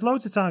 And there's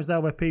loads of times now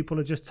where people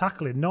are just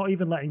tackling, not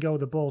even letting go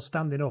of the ball,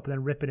 standing up and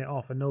then ripping it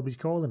off, and nobody's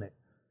calling it.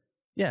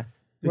 Yeah.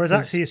 Whereas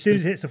actually, as soon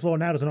as it hits the floor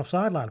now, there's an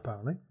offside line.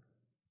 Apparently.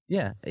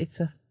 Yeah, it's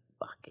a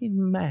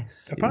fucking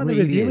mess. Apparently,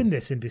 they're reviewing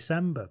this in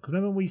December because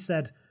remember we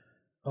said.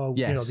 Oh,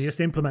 they just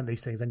implement these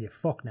things and you're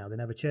fucked now. They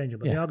never change them.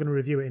 But they are going to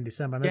review it in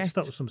December. And I just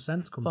thought some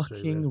sense comes through.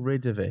 Fucking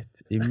rid of it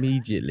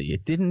immediately.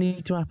 It didn't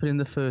need to happen in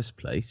the first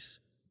place.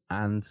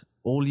 And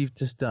all you've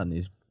just done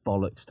is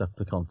bollocksed up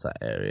the contact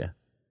area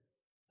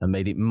and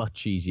made it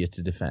much easier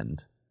to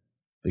defend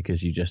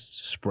because you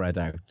just spread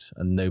out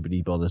and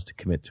nobody bothers to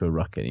commit to a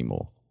ruck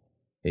anymore.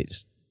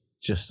 It's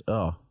just,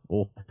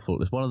 awful.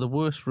 It's one of the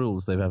worst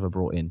rules they've ever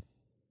brought in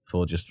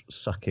for just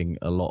sucking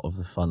a lot of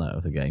the fun out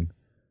of the game.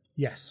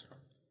 Yes.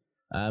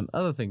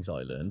 Other things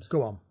I learned.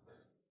 Go on.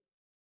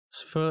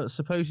 For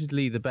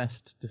supposedly the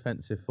best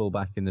defensive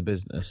fullback in the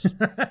business,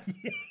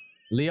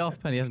 Lee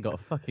Halfpenny hasn't got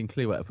a fucking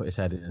clue where to put his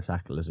head in a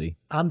tackle, has he?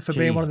 And for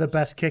being one of the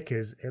best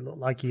kickers, it looked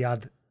like he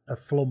had a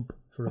flump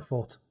for a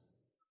foot.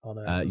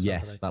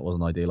 Yes, that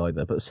wasn't ideal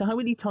either. But so how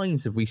many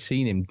times have we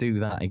seen him do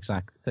that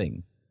exact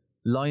thing?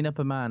 Line up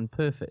a man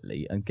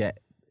perfectly and get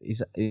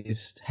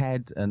his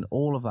head and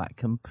all of that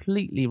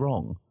completely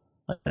wrong.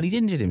 And he's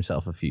injured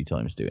himself a few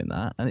times doing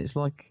that. And it's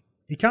like...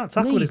 He can't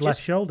tackle with his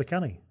left shoulder,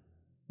 can he?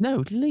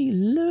 No, Lee,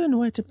 learn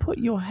where to put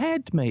your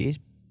head, mate. It's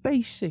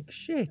basic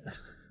shit.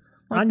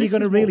 And you're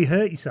going to really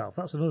hurt yourself.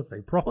 That's another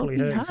thing. Properly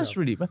hurt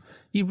yourself.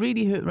 He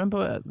really hurt.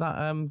 Remember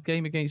that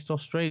game against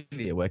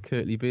Australia where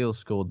Curtly Beale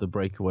scored the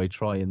breakaway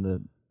try in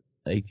the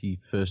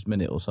 81st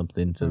minute or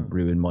something to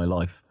ruin my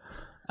life?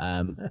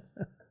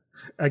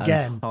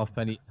 Again.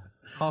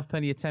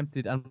 Halfpenny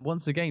attempted and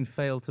once again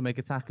failed to make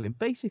a tackle in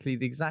basically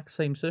the exact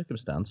same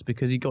circumstance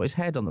because he got his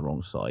head on the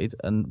wrong side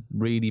and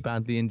really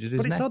badly injured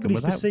his neck. But it's odd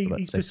that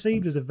he's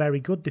perceived as a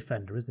very good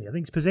defender, isn't he? I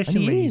think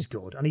positionally he's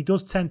good and he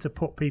does tend to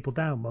put people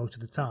down most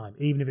of the time,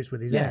 even if it's with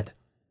his head.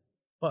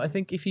 But I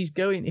think if he's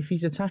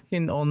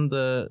attacking on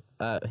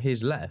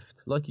his left,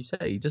 like you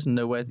say, he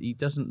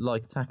doesn't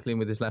like tackling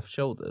with his left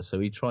shoulder, so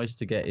he tries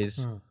to get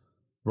his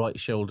right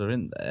shoulder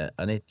in there,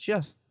 and it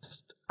just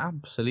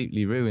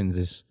absolutely ruins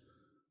his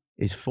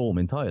form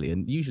entirely.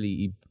 And usually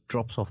he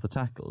drops off the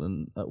tackle,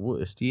 and at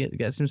worst he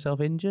gets himself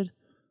injured.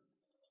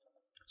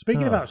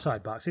 Speaking of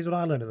outside backs, here's what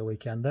I learned at the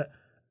weekend: that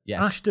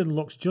Ashton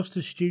looks just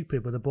as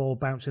stupid with the ball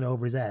bouncing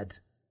over his head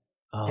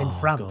in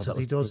France as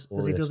he does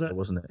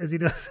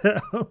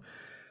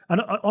at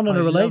And on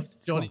a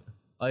related...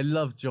 I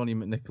love Johnny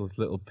McNichol's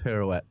little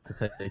pirouette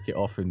to take it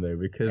off him, though,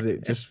 because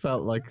it just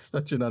felt like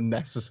such an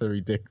unnecessary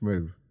dick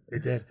move.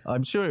 It did.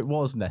 I'm sure it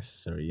was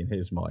necessary in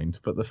his mind,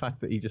 but the fact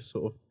that he just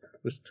sort of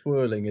was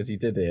twirling as he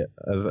did it,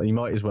 as he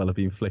might as well have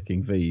been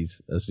flicking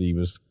V's as he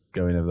was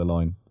going over the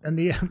line. And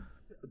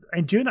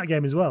and during that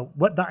game as well,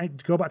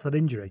 go back to that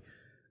injury.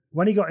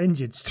 When he got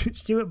injured,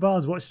 Stuart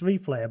Barnes watched the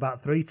replay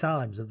about 3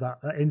 times of that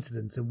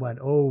incident and went,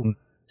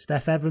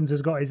 Steph Evans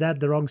has got his head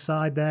the wrong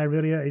side there,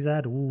 really hurt his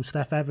head. Oh,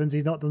 Steph Evans,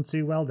 he's not done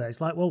too well there.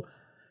 It's like, well,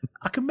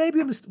 I can maybe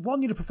understand.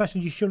 One, you're a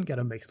professional, you shouldn't get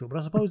them mixed up, but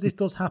I suppose this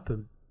does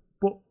happen.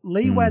 But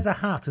Lee wears a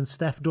hat and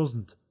Steph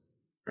doesn't.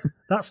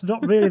 That's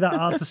not really that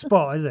hard to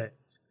spot, is it?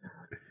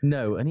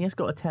 No, and he has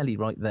got a telly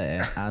right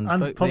there. And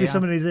probably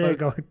someone in his ear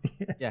going...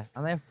 Yeah,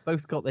 and they have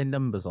both got their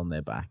numbers on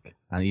their back,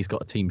 and he's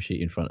got a team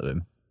sheet in front of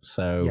him.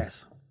 So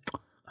yes.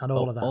 And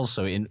all of that.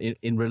 Also,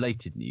 in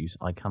related news,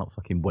 I cannot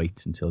fucking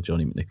wait until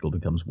Johnny McNichol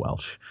becomes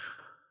Welsh.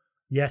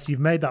 Yes, you've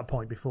made that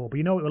point before, but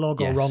you know it will all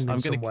go wrong in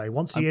some way.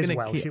 Once he is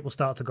Welsh, it will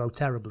start to go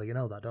terribly. You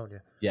know that, don't you?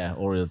 Yeah,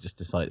 or he'll just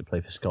decide to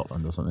play for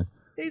Scotland or something.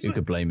 Who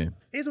could blame him?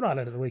 Here's what I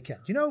learned at the weekend.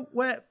 Do you know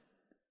where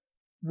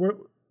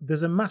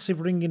there's a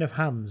massive wringing of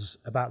hands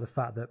about the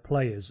fact that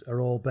players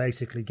are all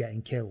basically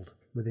getting killed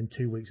within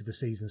 2 weeks of the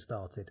season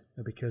started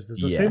because there's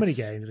too many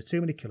games, there's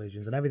too many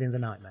collisions, and everything's a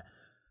nightmare.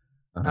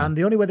 And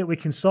the only way that we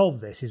can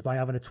solve this is by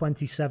having a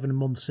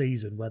 27-month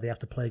season where they have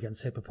to play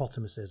against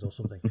hippopotamuses or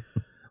something.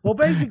 Well,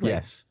 basically,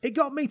 it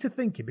got me to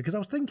thinking, because I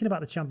was thinking about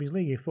the Champions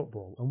League in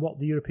football and what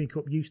the European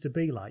Cup used to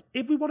be like.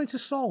 If we wanted to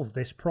solve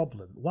this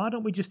problem, why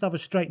don't we just have a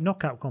straight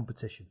knockout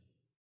competition?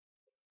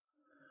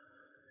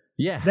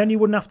 Yeah. Then you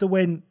wouldn't have to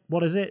win,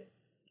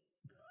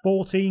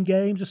 14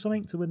 games or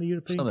something to win the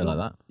European Cup? Something like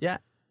that, yeah.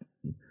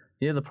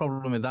 Yeah, the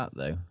problem with that,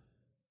 though,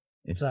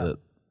 is that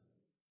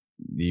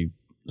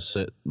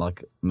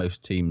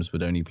most teams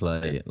would only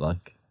play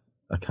like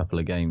a couple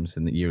of games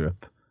in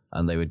Europe,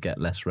 and they would get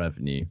less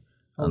revenue.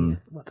 Of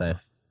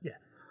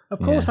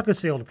course, I can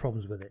see all the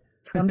problems with it.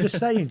 I'm just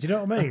saying. Do you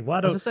know what I mean?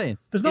 Why don't?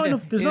 There's not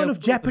enough. There's not enough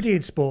jeopardy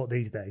in sport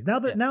these days. Now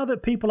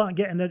that people aren't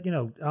getting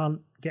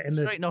aren't getting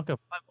the straight knockout.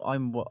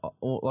 I'm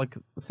like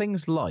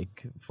things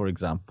like, for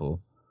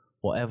example,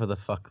 whatever the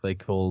fuck they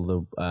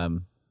call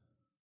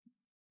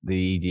the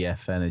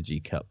EDF Energy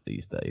Cup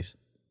these days.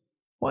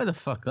 Why the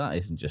fuck that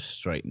isn't just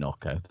straight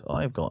knockout?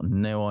 I've got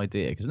no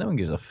idea, because no one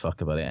gives a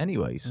fuck about it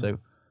anyway. So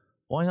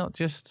why not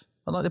just,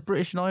 like the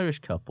British and Irish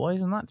Cup, why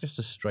isn't that just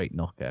a straight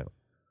knockout?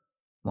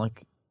 But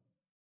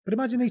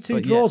imagine these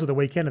two draws of the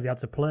weekend if they had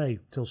to play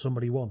till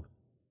somebody won.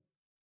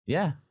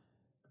 Yeah.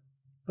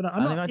 But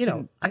I'm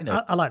not,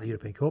 I like the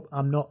European Cup.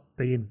 I'm not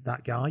being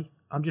that guy.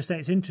 I'm just saying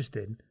it's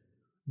interesting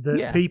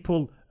that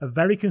people are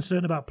very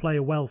concerned about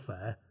player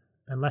welfare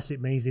unless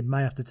it means they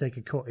may have to take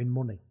a cut in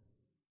money.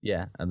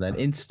 Yeah, and then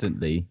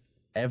instantly,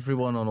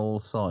 everyone on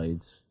all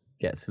sides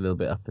gets a little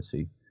bit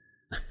uppity.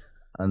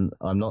 And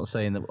I'm not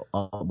saying that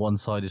one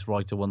side is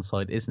right or one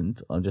side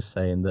isn't. I'm just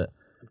saying that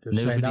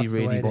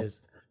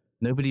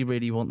nobody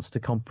really wants to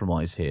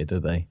compromise here, do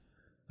they?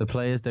 The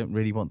players don't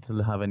really want to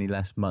have any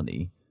less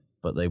money,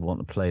 but they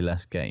want to play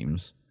less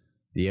games.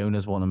 The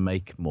owners want to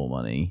make more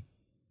money,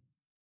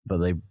 but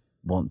they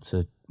want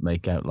to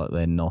make out like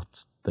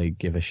they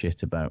give a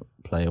shit about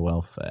player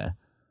welfare,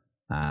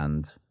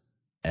 and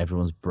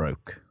everyone's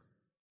broke.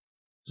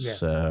 Yeah.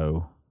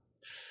 So,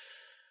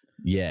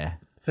 yeah.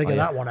 Figure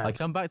that one out. I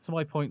come back to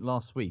my point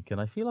last week, and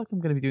I feel like I'm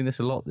going to be doing this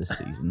a lot this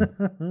season.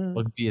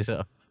 Rugby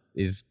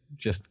is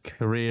just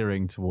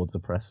careering towards the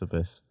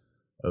precipice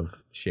of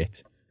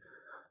shit.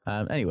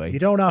 Anyway. You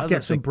don't have to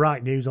get some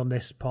bright news on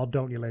this pod,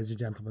 don't you, ladies and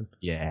gentlemen?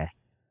 Yeah.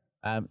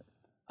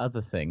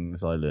 Other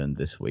things I learned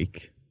this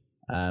week.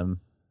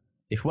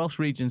 If Welsh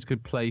Regions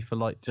could play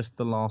for just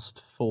the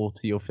last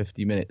 40 or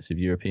 50 minutes of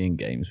European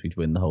games, we'd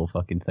win the whole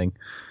fucking thing.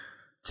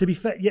 To be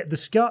fair, the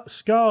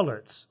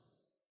Scarlets,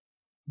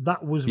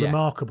 that was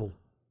remarkable.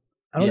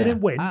 I know they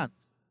didn't win,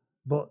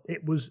 but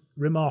it was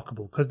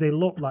remarkable because they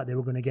looked like they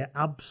were going to get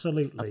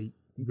absolutely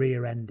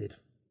rear-ended.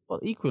 Well,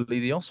 equally,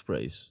 the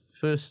Ospreys,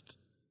 first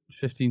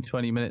 15,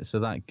 20 minutes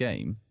of that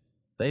game,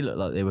 they looked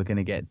like they were going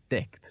to get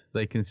dicked.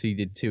 They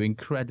conceded 2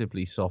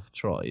 incredibly soft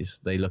tries.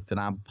 They looked an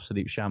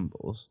absolute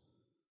shambles,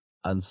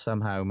 and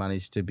somehow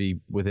managed to be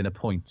within a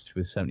point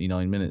with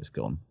 79 minutes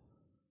gone,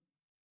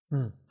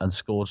 and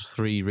scored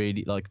 2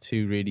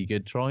 really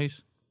good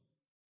tries,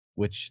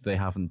 which they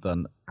haven't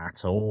done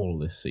at all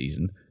this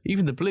season.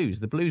 Even the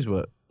Blues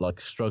were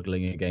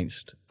struggling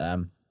against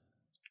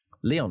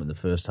Lyon in the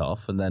first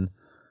half, and then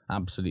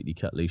absolutely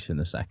cut loose in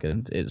the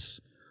second.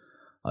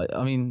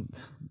 I mean,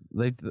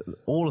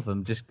 all of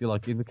them just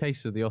in the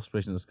case of the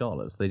Ospreys and the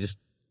Scarlets, they just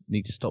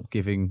need to stop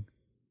giving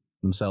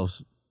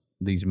themselves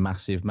these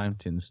massive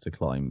mountains to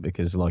climb,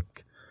 because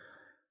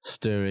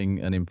stirring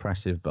an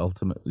impressive but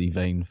ultimately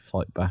vain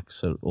fight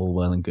backs are all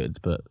well and good,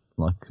 but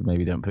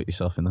maybe don't put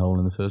yourself in the hole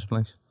in the first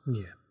place.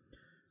 Yeah.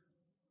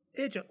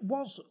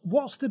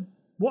 What's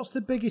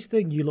the biggest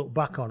thing you look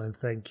back on and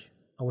think,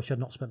 I wish I'd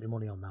not spent my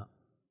money on that?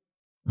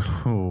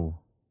 Oh,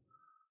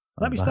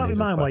 Let me start with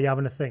mine while you're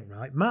having a think,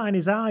 right? Mine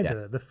is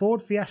either the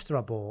Ford Fiesta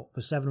I bought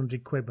for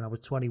 700 quid when I was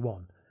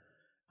 21,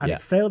 and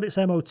it failed its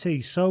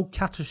MOT so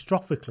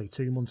catastrophically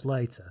 2 months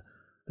later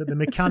that the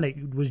mechanic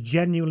was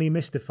genuinely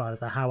mystified as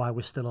to how I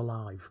was still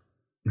alive,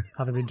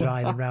 having been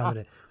driving around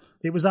in it.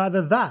 It was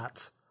either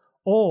that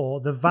or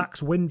the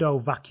Vax window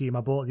vacuum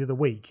I bought the other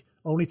week,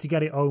 only to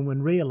get it home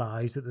and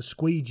realise that the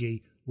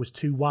squeegee was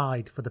too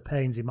wide for the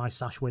panes in my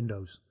sash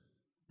windows.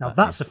 Now,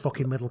 that's a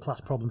fucking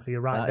middle-class problem for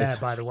you there,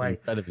 by the way.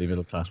 Incredibly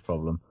middle-class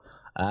problem.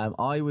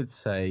 I would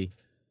say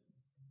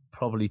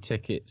probably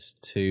tickets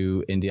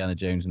to Indiana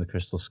Jones and the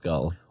Crystal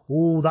Skull.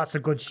 Ooh, that's a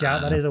good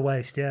shout. That is a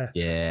waste, yeah.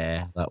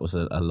 Yeah, that was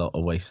a lot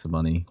of waste of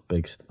money,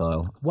 big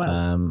style.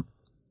 Well,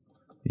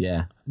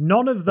 yeah.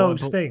 None of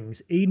those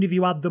things, even if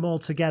you add them all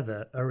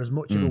together, are as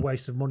much of a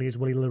waste of money as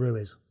Willie LaRue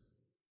is.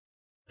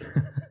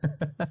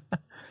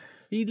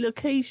 He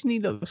occasionally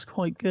looks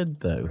quite good,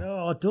 though.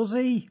 Oh, does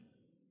he?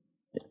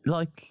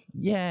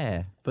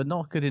 Yeah, but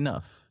not good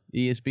enough.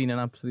 He has been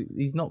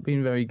he's not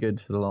been very good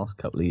for the last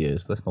couple of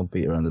years. Let's not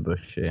beat around the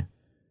bush here.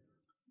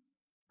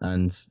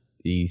 And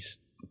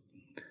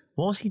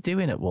what's he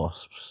doing at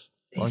Wasps?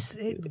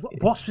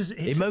 Wasps is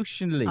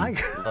emotionally.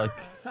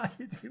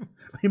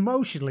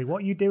 Emotionally,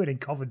 what are you doing in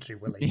Coventry,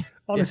 Willie?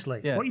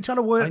 Honestly, what are you trying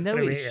to work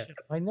through here?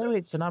 I know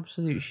it's an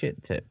absolute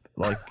shit tip.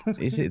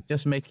 Is it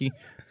just making...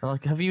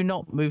 have you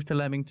not moved to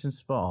Leamington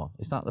Spa?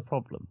 Is that the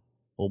problem?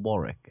 Or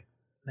Warwick?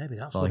 Maybe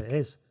that's what it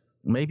is.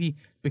 Maybe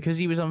because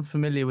he was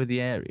unfamiliar with the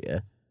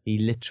area, he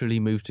literally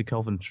moved to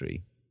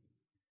Coventry.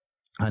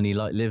 And he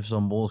lives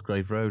on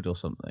Walsgrave Road or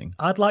something.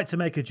 I'd like to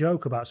make a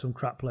joke about some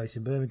crap place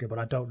in Birmingham, but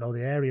I don't know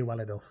the area well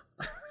enough.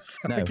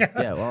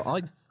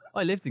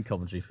 I lived in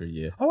Coventry for a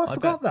year. Oh, I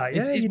forgot that.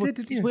 Yeah, you did,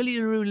 didn't you? Is Willie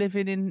LaRue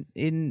living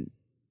in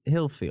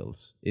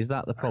Hillfields? Is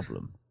that the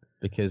problem?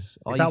 Because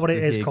is that what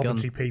it is,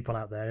 Coventry people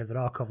out there? If there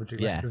are Coventry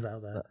listeners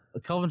out there. The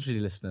Coventry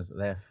listeners,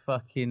 they're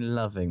fucking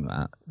loving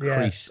that. Yeah.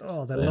 Priest,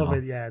 oh, they love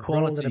it, yeah.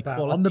 Quality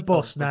on the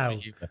bus now.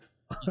 Humor.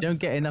 You don't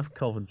get enough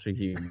Coventry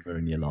humour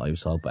in your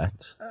lives, I'll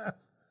bet.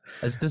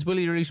 Does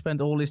Willie LaRue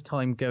spend all his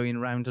time going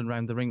round and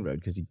round the ring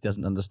road because he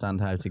doesn't understand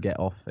how to get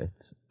off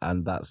it,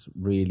 and that's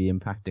really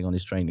impacting on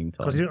his training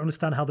time? Because he doesn't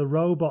understand how the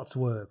robots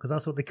work, because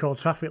that's what they call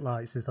traffic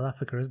lights in South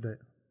Africa, isn't it?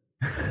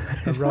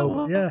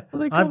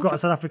 I've got a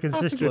South African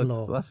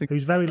sister-in-law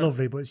who's very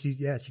lovely, but she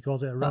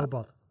calls it a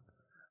robot.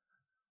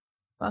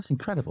 That's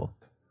incredible.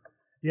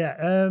 Yeah,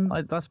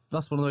 that's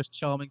one of the most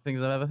charming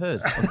things I've ever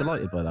heard. I'm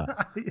delighted by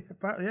that.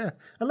 Yeah,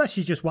 unless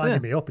she's just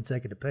winding me up and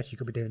taking a piss, she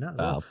could be doing that.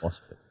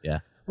 Possibly.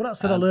 Yeah. What else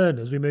did I learn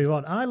as we move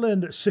on? I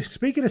learned that,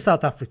 speaking of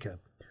South Africa,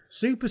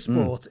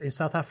 Supersport in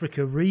South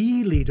Africa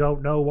really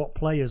don't know what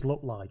players look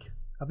like.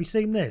 Have you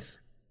seen this?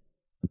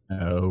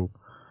 No.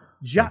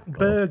 Jack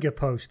Berger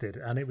posted,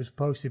 and it was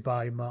posted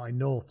by Martin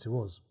North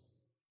to us,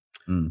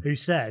 who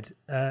said,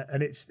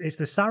 and it's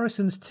the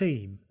Saracens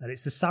team, and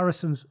it's the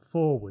Saracens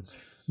forwards.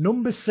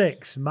 Number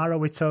 6, Maro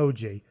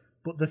Itoje,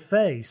 but the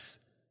face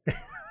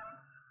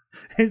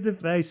is the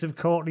face of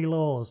Courtney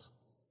Laws.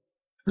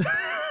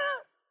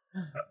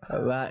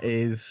 That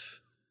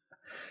is...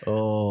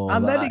 Oh,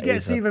 and then it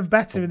gets even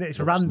better in its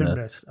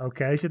randomness,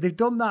 okay? So they've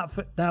done that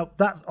now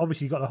that's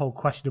obviously got the whole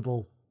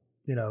questionable,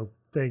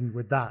 thing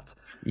with that.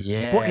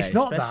 Yeah, but it's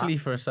not especially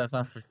that. For a South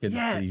African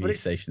TV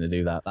station to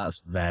do that.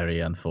 That's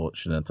very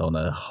unfortunate on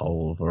a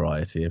whole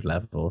variety of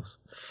levels.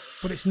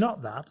 But it's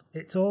not that.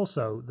 It's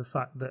also the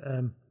fact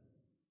that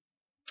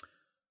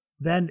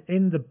then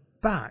in the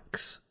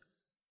backs,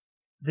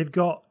 they've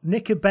got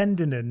Nico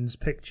Bendenen's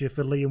picture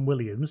for Liam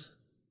Williams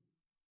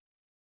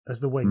as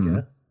the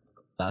winger.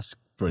 That's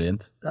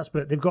brilliant.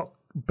 They've got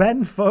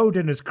Ben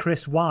Foden as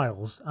Chris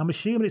Wiles. I'm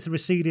assuming it's a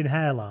receding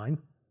hairline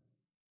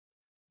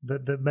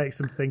that makes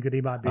them think that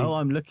he might be... Oh,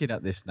 I'm looking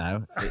at this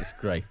now. It's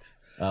great.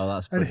 Oh,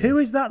 that's brilliant. And who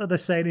is that they're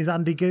saying is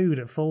Andy Good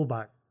at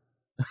fullback?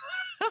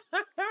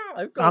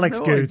 I've got Alex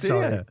no Good, idea.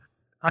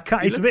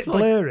 sorry. It's a bit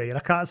blurry and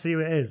I can't see who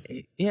it is.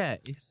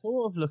 It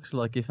sort of looks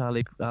like if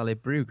Ali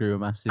Brew grew a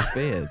massive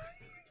beard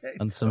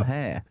and some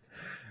hair.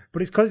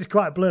 But it's because it's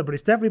quite blurred. But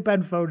it's definitely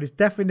Ben Foden. It's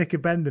definitely Nico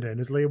Bendenen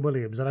as Liam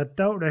Williams. And I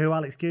don't know who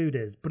Alex Good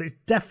is. But it's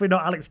definitely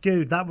not Alex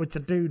Good. That much I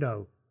do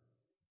know.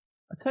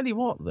 I tell you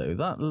what, though,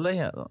 that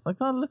layout,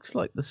 that looks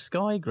like the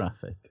Sky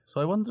graphic.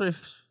 So I wonder if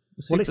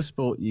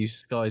Supersport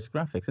used Sky's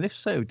graphics. And if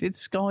so, did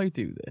Sky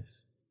do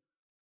this?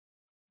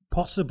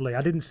 Possibly.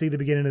 I didn't see the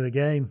beginning of the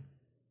game.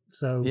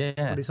 So,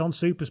 but it's on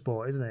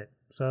Supersport, isn't it?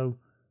 So,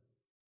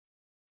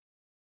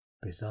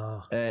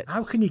 bizarre.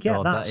 How can you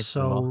get that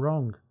so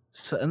wrong?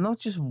 So, not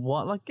just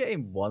one,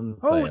 getting one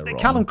player wrong.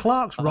 Callum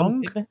Clark's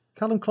wrong.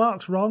 Callum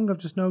Clark's wrong, I've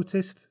just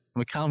noticed.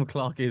 Callum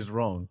Clark is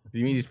wrong.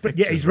 You mean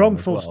he's wrong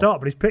full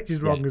stop, but his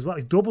picture's wrong as well.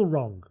 He's double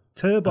wrong.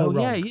 Turbo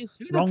wrong. Yeah, he is.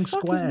 Who wrong the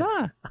fuck square. Is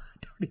that? I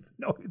don't even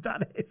know who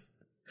that is.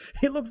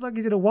 It looks like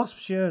he's in a Wasp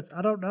shirt.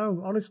 I don't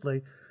know,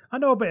 honestly. I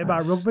know a bit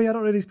about rugby. I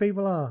don't know who these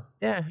people are.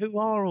 Yeah, who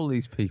are all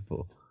these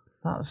people?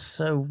 That's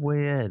so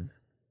weird.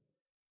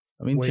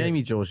 I mean,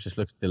 Jamie George just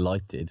looks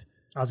delighted.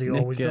 As he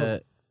always does.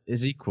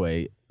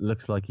 Ezekwe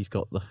looks like he's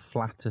got the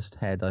flattest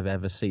head I've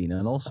ever seen,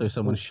 and also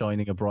someone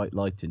shining a bright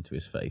light into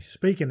his face.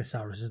 Speaking of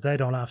Saracens, they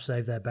don't have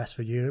saved their best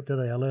for Europe, do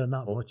they? I learned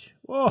that much.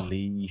 Whoa.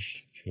 Holy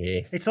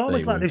shit. It's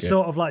almost like they've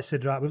sort of like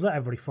said, right, we've let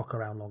everybody fuck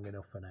around long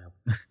enough for now.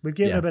 We've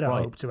given a bit of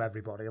hope to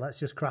everybody. Let's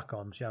just crack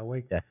on, shall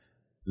we? Yeah.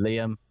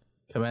 Liam,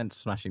 commence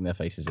smashing their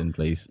faces in,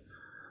 please.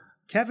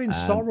 Kevin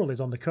Sorrell is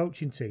on the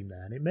coaching team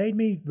there, and it made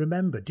me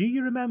remember. Do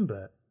you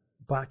remember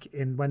back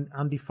in when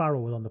Andy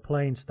Farrell was on the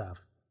playing staff?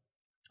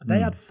 They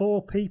had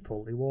 4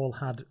 people who all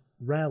had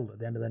Rel at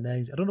the end of their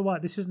names. I don't know why.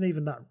 This isn't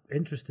even that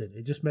interesting.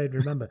 It just made me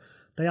remember.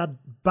 They had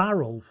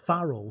Barrel,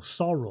 Farrell,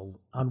 Sorrell,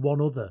 and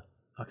one other.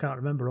 I can't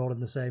remember, all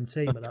in the same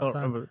team at that time.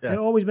 Remember, yeah. It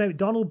always made me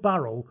Donald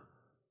Barrel,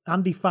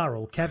 Andy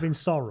Farrell, Kevin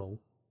Sorrell.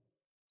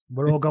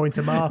 We're all going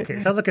to market.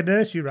 It sounds like a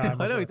nursery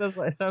rhyme. I know, it does.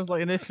 It sounds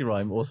like a nursery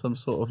rhyme or some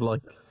sort of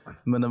like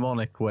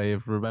mnemonic way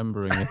of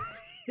remembering it.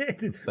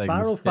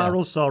 Barrel,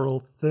 Farrell,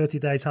 Sorrell, 30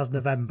 Days Has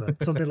November,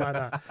 something like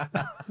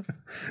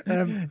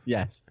that.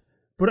 Yes.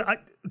 But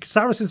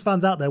Saracens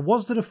fans out there,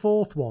 was there a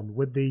 4th one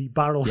with the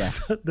Barrel,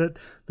 the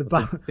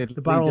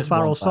Barrel,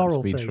 Farrell,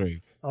 Sorrell thing? True.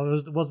 Or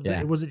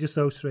was it just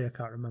those 3? I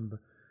can't remember.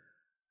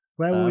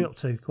 Where were we up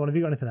to? Come on, have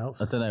you got anything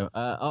else? I don't know.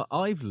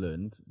 I've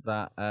learned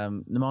that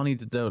Nemani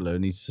Dodolo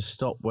needs to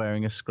stop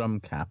wearing a scrum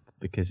cap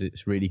because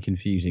it's really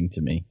confusing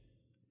to me.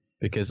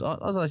 Because,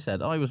 as I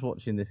said, I was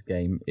watching this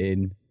game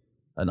in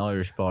an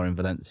Irish bar in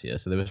Valencia,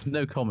 so there was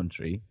no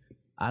commentary,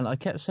 and I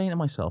kept saying to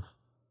myself,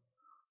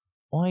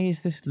 why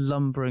is this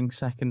lumbering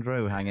second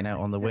row hanging out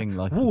on the wing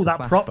like ooh, that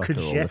prop could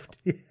shift.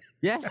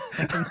 Yeah,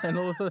 and then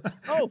all of a sudden,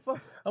 oh,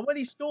 fuck. And when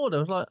he scored, I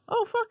was like,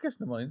 oh, fuck, it's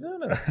Nemani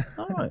Dodolo.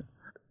 All right.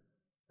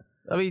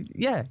 I mean,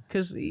 yeah,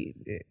 because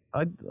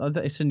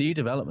it's a new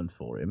development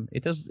for him.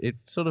 It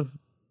sort of,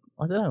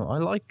 I don't know, I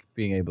like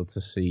being able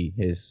to see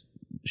his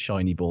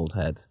shiny bald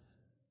head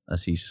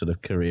as he's sort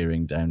of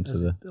careering down to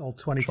the all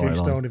 22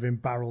 stone of him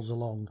barrels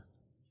along.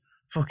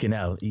 Fucking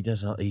hell, he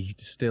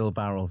still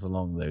barrels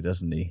along though,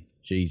 doesn't he?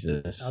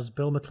 Jesus. As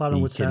Bill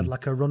McLaren would say,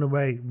 like a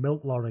runaway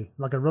milk lorry,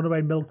 like a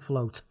runaway milk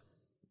float.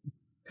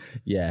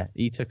 Yeah,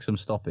 he took some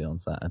stopping on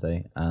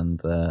Saturday, and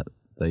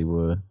they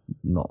were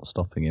not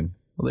stopping him.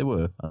 Well, they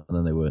were, and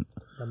then they weren't.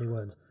 And they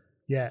weren't.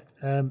 Yeah.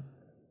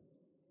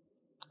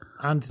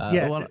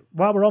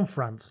 While we're on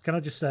France, can I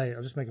just say,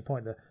 I'll just make a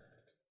point there.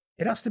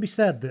 It has to be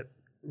said that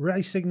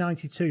Racing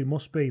 92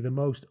 must be the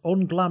most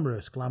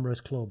glamorous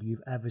club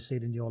you've ever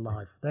seen in your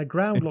life. Their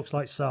ground looks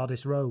like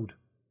Sardis Road.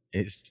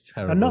 It's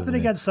terrible. And nothing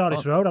against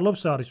Sardis Road. I love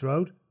Sardis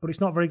Road, but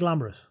it's not very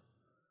glamorous.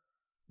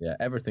 Yeah,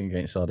 everything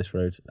against Sardis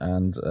Road.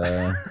 And,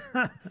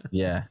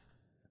 yeah.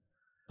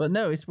 But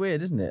no, it's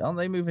weird, isn't it? Aren't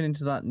they moving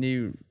into that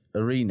new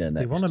arena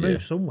next year? They want to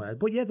move somewhere.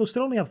 But yeah, they'll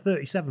still only have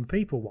 37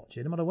 people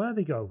watching, no matter where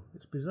they go.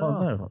 It's bizarre.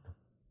 Oh, no.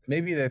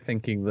 Maybe they're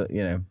thinking that,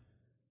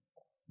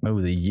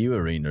 the U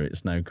Arena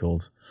it's now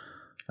called.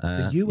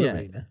 The U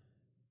Arena?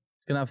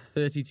 It's going to have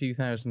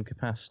 32,000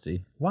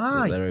 capacity.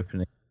 Why? They're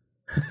opening.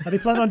 Are they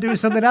planning on doing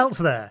something else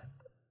there?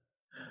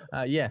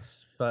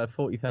 Yes, for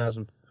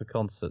 40,000 for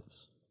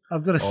concerts.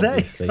 I've got to say,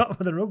 it's not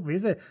for the rugby,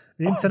 is it?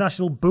 The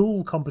International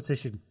Bull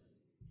Competition.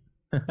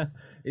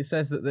 It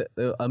says that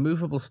a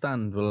movable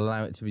stand will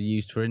allow it to be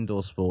used for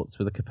indoor sports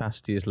with a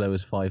capacity as low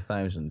as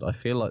 5,000. I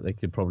feel like they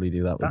could probably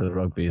do that with the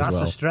rugby as well.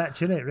 That's a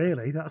stretch, isn't it,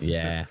 really? That's a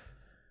stretch.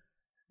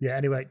 Yeah,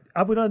 anyway,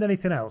 have we learned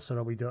anything else, or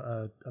have you got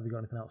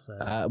anything else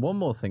there? One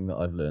more thing that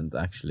I've learned,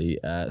 actually,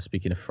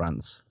 speaking of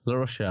France, La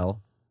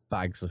Rochelle,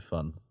 bags of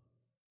fun.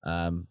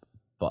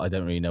 But I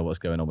don't really know what's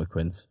going on with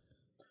Quins.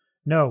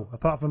 No,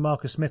 apart from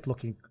Marcus Smith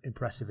looking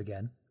impressive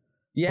again.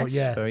 Yes,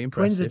 very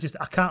impressive. Quins are just,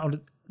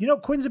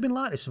 Quins have been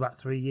like this for about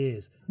 3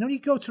 years. When you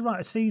go to write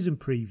a season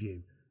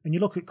preview, and you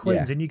look at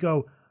Quins, and you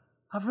go,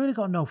 I've really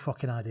got no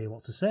fucking idea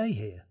what to say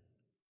here.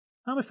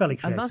 I'm a fairly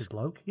creative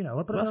bloke,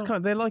 But that's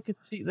they're like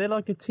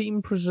a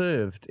team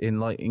preserved in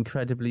like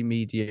incredibly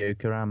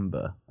mediocre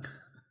amber.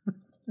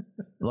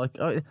 Like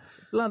the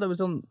lad I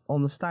was on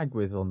the stag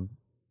with on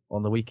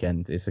the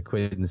weekend is a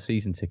Quinn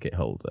season ticket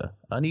holder,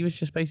 and he was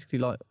just basically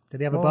like,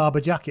 did he have a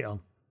Barber jacket on?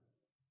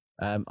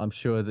 I'm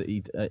sure that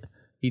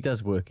he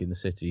does work in the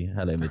city.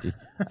 Hello, Middy.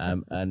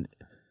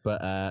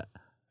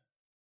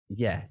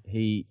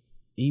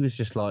 He was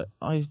just like,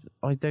 I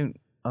don't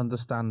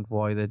understand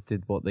why they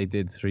did what they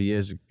did 3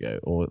 years ago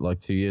or like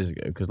 2 years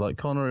ago, because like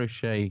Conor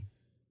O'Shea,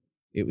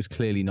 it was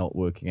clearly not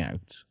working out.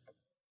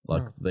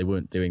 Like they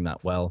weren't doing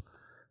that well.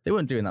 They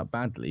weren't doing that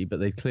badly, but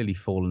they'd clearly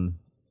fallen,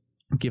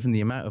 given the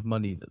amount of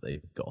money that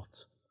they've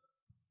got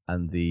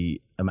and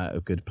the amount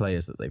of good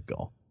players that they've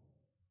got.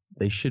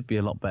 They should be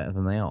a lot better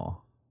than they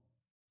are.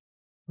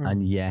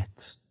 And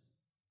yet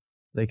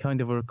they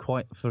kind of were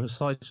quite, for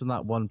aside from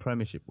that one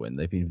Premiership win,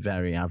 they've been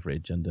very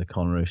average under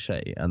Conor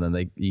O'Shea, and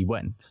then he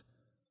went.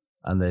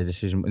 And their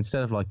decision,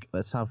 instead of like,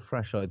 let's have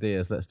fresh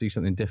ideas, let's do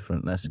something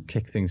different, let's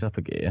kick things up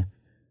a gear,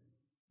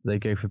 they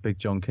go for Big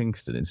John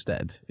Kingston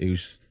instead,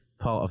 who's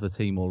part of the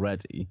team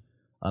already.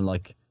 And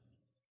like,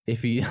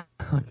 if he,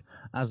 like,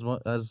 as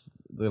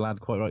the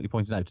lad quite rightly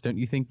pointed out, don't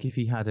you think if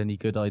he had any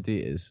good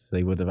ideas,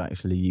 they would have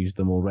actually used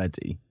them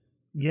already?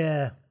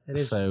 Yeah, it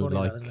is. So funny,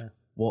 like, that, isn't it?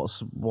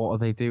 what are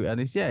they doing? And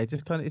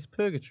it's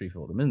purgatory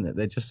for them, isn't it?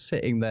 They're just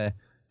sitting there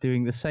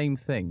doing the same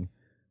thing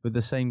with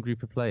the same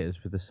group of players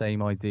with the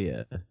same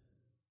idea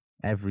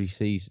every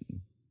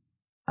season,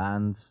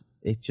 and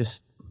they've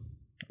just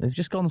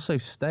gone so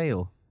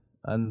stale,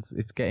 and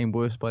it's getting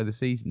worse by the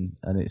season,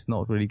 and it's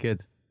not really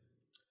good.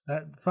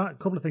 A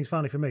couple of things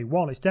finally for me.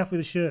 One, it's definitely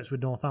the shirts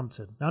with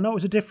Northampton. Now, I know it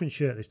was a different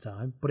shirt this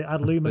time, but it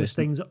had luminous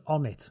things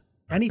on it.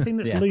 Anything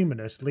that's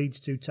luminous leads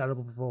to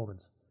terrible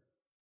performance.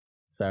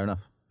 Fair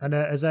enough. And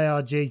as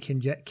ARG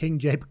King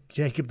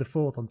Jacob IV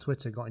on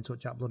Twitter got in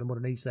touch at Blood and Mud,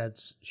 and he said,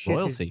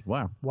 royalty,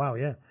 wow,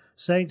 yeah.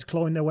 Saints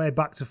clawing their way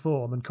back to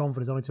form and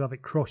confidence, only to have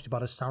it crushed by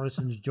a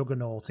Saracens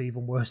juggernaut,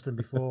 even worse than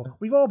before.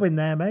 We've all been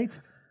there, mate.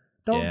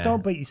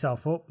 Don't beat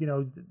yourself up.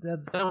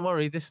 Don't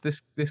worry.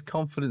 This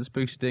confidence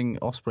boosting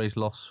Ospreys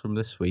loss from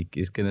this week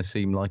is going to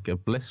seem like a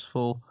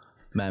blissful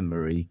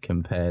memory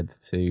compared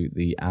to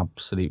the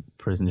absolute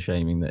prison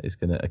shaming that is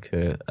going to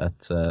occur at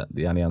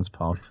the Allianz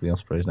Park for the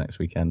Ospreys next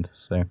weekend.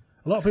 So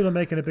a lot of people are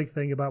making a big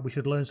thing about we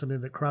should learn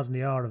something that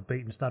Krasnodar have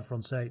beaten Stade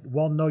Francais.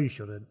 One, no, you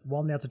shouldn't.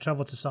 One, they had to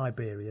travel to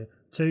Siberia.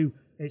 Two,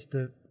 it's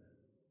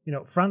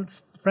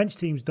French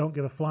teams don't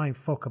give a flying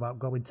fuck about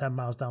going 10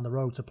 miles down the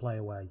road to play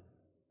away.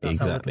 That's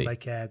how little they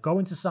care.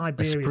 Going to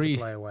Siberia to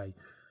play away.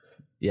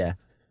 Yeah,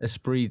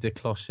 Esprit de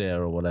Clocher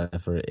or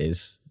whatever it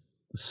is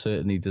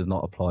certainly does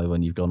not apply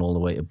when you've gone all the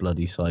way to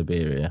bloody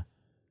Siberia.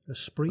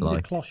 Esprit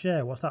de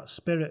Clocher? What's that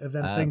spirit of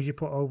them things you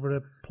put over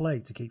a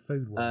plate to keep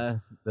food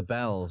warm? The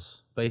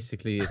bells.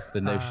 Basically, it's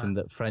the notion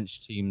that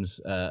French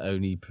teams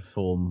only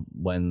perform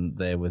when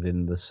they're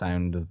within the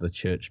sound of the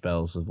church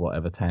bells of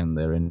whatever town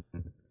they're in.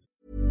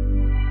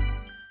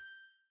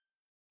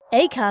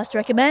 Acast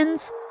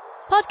recommends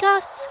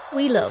podcasts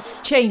we love.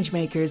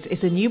 Changemakers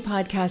is a new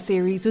podcast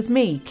series with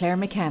me, Claire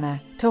McKenna,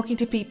 talking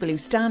to people who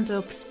stand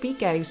up,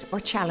 speak out, or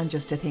challenge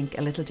us to think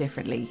a little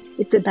differently.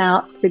 It's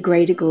about the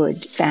greater good,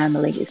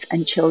 families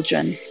and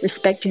children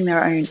respecting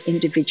their own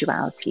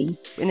individuality.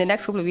 In the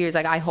next couple of years,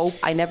 I hope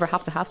I never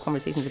have to have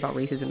conversations about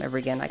racism ever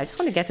again. I just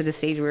want to get to the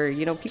stage where,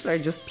 people are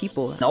just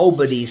people.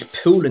 Nobody's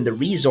pooling the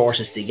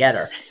resources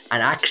together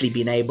and actually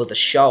being able to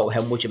show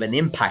how much of an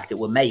impact it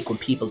will make when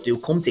people do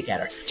come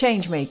together.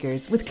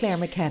 Changemakers with Claire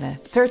McKenna.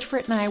 Search for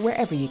it now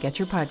wherever you get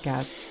your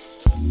podcasts.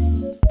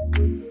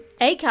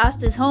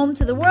 Acast is home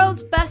to the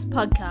world's best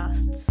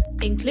podcasts,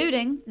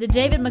 including the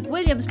David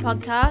McWilliams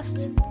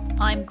podcast,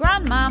 I'm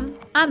Grandmam,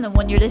 and the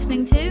one you're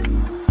listening to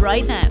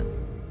right now.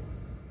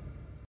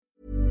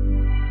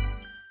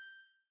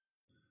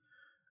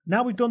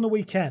 Now we've done the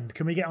weekend,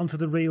 can we get onto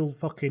the real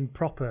fucking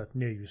proper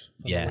news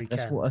from the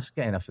weekend? That's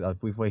getting off.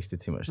 We've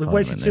wasted too much time. We've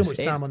wasted too much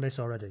time on this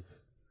already.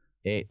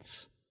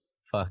 It's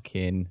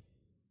fucking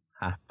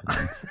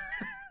happened.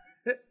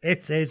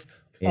 It is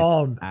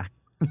on.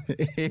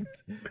 It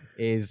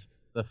is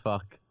the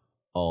fuck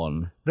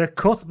on. The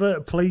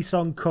Cuthbert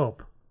Plisson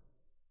Cup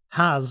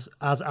has,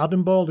 as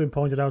Adam Baldwin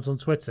pointed out on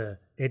Twitter,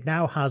 it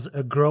now has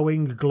a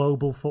growing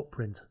global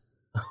footprint.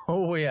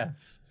 Oh,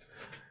 yes.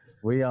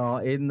 We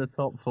are in the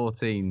top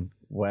 14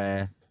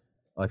 where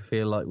I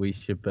feel like we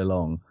should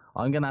belong.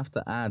 I'm going to have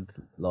to add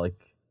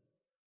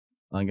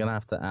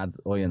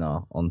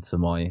Oyonnax onto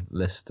my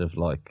list of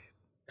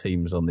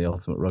teams on the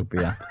Ultimate Rugby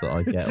app that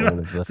I get all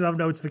of the... To have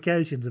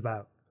notifications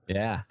about.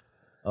 Yeah.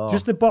 Oh,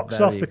 just to box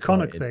off the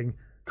Connacht thing,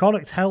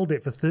 Connacht's held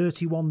it for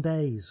 31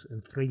 days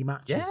and 3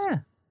 matches. Yeah.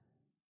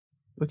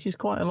 Which is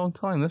quite a long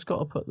time. That's got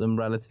to put them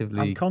relatively...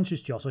 I'm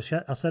conscious, Joss.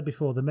 I said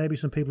before, there may be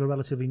some people who are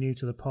relatively new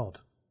to the pod.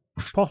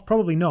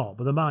 Probably not,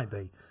 but there might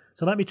be.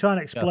 So let me try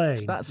and explain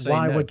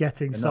why we're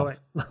getting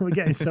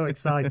so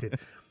excited.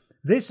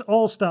 This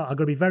all started, I'm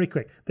going to be very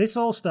quick. This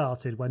all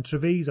started when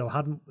Treviso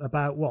hadn't,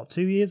 about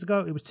 2 years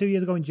ago? It was 2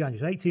 years ago in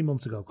January, 18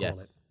 months ago, call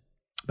it.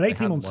 But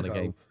 18 months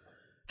ago,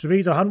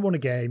 Treviso hadn't won a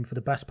game for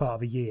the best part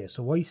of a year.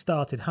 So we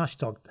started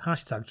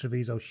hashtag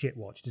Treviso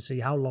Shitwatch to see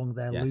how long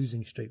their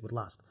losing streak would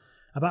last.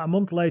 About a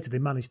month later, they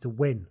managed to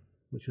win,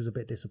 which was a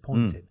bit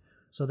disappointing.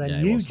 So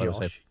then you,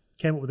 Josh,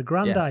 came up with a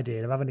grand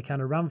idea of having a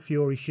kind of Ram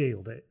Fury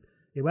shield.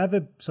 Whoever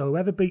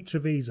beat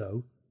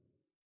Treviso,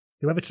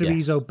 whoever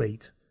Treviso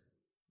beat,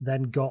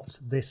 then got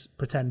this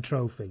pretend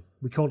trophy.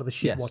 We called it the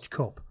Shitwatch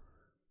Cup.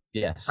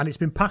 Yes. And it's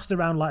been passed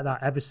around like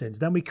that ever since.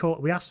 Then we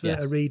asked for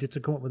a reader to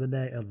come up with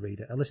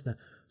a listener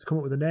to come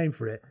up with a name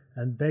for it,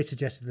 and they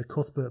suggested the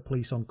Cuthbert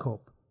Plisson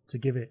Cup to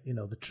give it,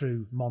 the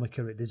true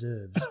moniker it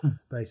deserves,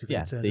 basically,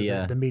 in terms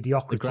of the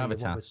mediocrity. The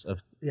gravitas of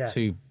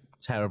two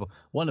terrible,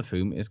 one of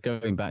whom is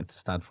going back to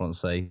Stade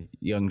Francais.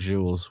 Young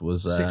Jules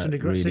was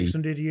 600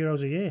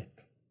 euros a year.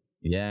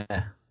 Yeah.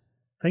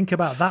 Think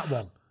about that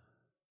one.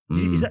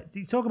 You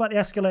talk about the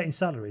escalating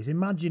salaries.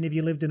 Imagine if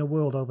you lived in a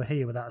world over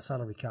here without a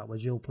salary cap where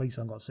Jules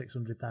Plisson got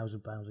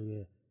 £600,000 a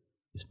year.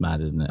 It's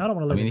mad, isn't it? I don't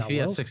want to live in that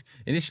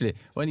world.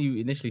 When you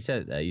initially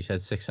said it there, you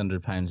said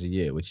 £600 a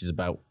year, which is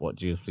about what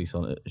Jules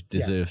Plisson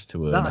deserves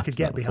to earn. That I could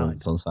get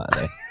behind on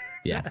Saturday.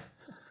 Yeah.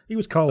 He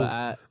was cold.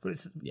 But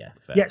it's,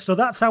 fair. So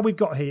that's how we've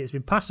got here. It's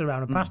been passed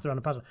around and passed around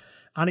and passed around.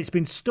 And it's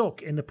been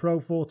stuck in the Pro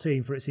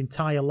 14 for its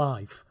entire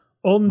life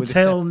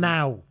until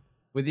now.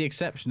 with the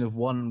exception of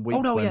 1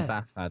 week when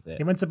Bath had it.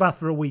 He went to Bath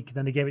for a week,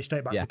 then he gave it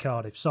straight back to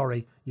Cardiff.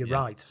 Sorry, you're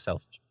right.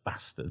 Selfish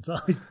bastards.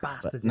 Selfish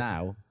bastards. But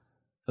now,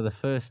 for the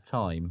first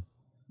time,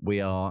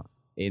 we are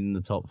in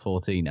the top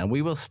 14, and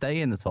we will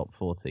stay in the top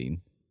 14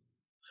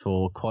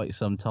 for quite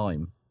some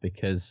time,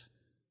 because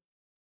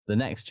the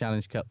next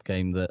Challenge Cup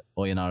game that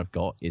Oyonnax have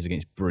got is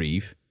against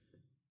Brive,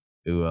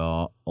 who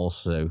are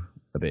also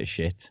a bit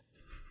shit.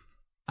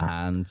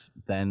 And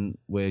then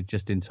we're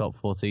just in top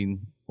 14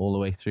 all the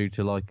way through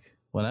to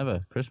whenever,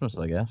 Christmas,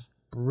 I guess.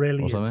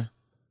 Brilliant.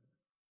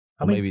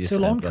 I mean,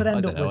 Toulon could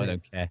end up with it. I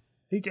don't care.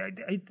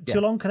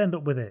 Toulon could end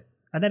up with it.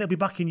 And then it'll be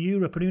back in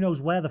Europe, and who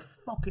knows where the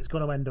fuck it's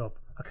going to end up.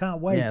 I can't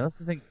wait. Yeah, that's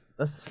the thing.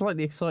 That's the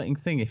slightly exciting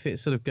thing. If it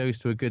sort of goes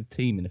to a good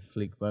team in a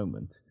fluke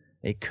moment,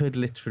 it could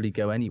literally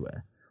go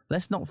anywhere.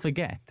 Let's not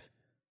forget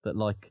that,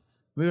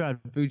 Murad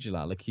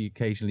Boudjelal, he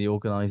occasionally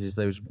organises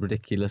those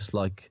ridiculous,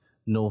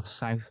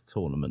 North-South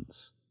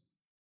tournaments.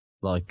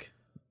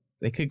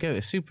 They could go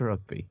to Super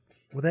Rugby.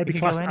 Would they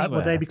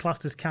be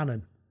classed as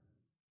canon?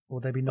 Or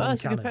would they be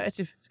non-canon? It's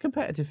a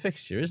competitive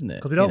fixture, isn't it?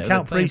 Because we don't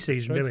count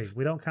pre-season, do we?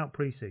 We don't count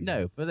pre-season.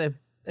 No, but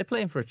they're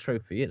playing for a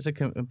trophy. It's a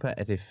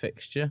competitive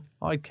fixture.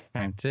 I'd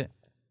count it,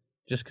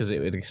 just because it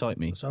would excite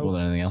me more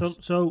than anything else.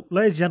 So,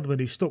 ladies and gentlemen,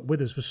 who stuck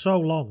with us for so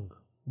long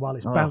while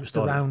it's bounced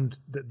around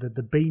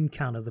the bean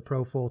can of the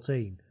Pro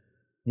 14.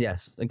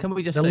 Yes, and can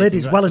we just the lid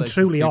is well and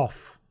truly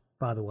off,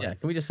 by the way. Yeah,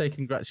 can we just say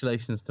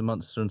congratulations to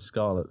Munster and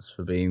Scarlets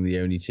for being the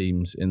only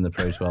teams in the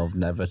Pro 12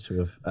 never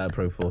to have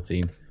Pro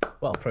 14.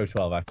 Well, Pro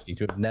 12 actually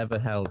to have never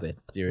held it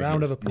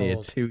during its near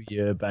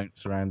 2-year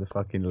bounce around the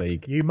fucking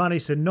league. You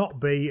managed to not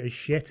be as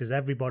shit as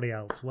everybody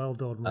else. Well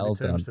done when it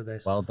comes to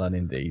this. Well done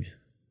indeed.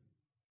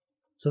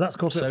 So that's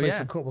Cup.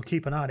 We'll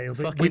keep an eye on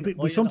it.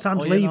 We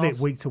sometimes leave it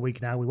week to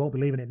week now. We won't be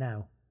leaving it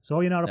now. So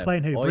Oyonnax are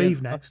playing who?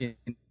 Brive next.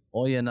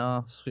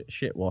 Oyonnax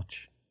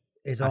Shitwatch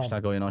is on.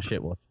 Hashtag Oyonnax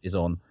Shitwatch is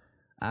on.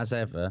 As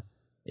ever,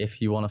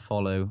 if you want to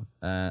follow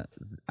at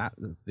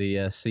the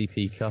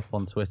CP Cup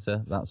on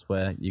Twitter, that's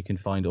where you can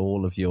find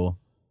all of your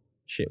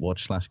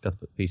Shitwatch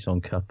 / Piece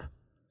on Cup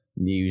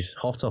news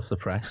hot off the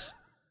press.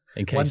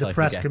 In case when the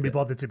press can be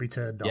bothered to be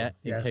turned on.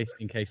 Yeah,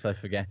 in case I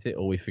forget it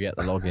or we forget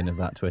the login of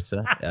that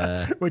Twitter.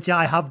 Which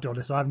I have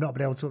done, so I've not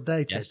been able to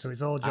update it, so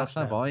it's all just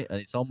have I,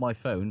 and it's on my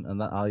phone, and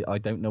that I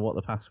don't know what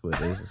the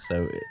password is,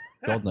 so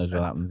God knows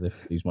what happens if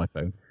I use my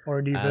phone. Or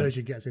a new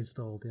version gets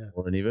installed, yeah.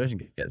 Or a new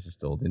version gets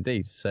installed,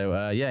 indeed. So,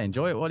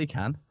 enjoy it while you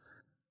can.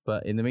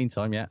 But in the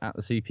meantime, at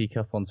the CP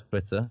Cup on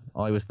Twitter,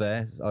 I was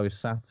there. I was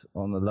sat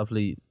on the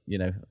lovely,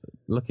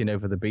 looking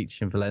over the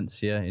beach in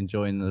Valencia,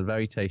 enjoying a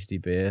very tasty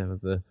beer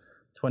with the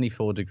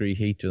 24-degree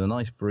heat with a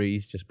nice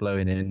breeze just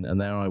blowing in,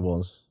 and there I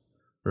was,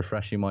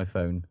 refreshing my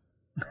phone,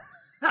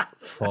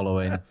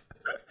 following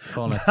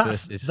Connacht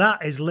versus...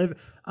 That is live.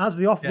 As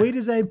the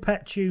Off-Wiedersehen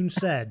pet tune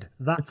said,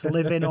 that's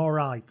living all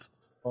right.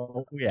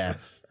 Oh,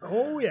 yes.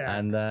 Oh, yeah.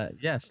 And,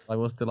 yes, I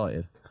was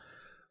delighted.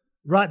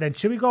 Right then,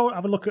 should we go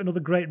have a look at another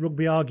great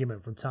rugby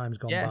argument from times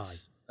gone by?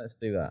 Yes, let's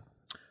do that.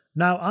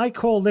 Now, I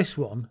call this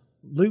one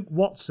Luke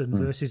Watson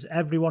versus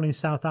everyone in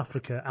South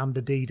Africa and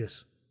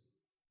Adidas.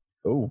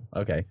 Oh,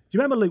 okay. Do you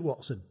remember Luke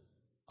Watson?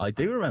 I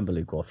do remember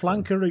Luke Watson.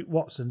 Flanker Luke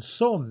Watson,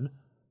 son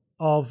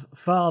of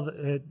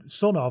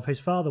his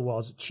father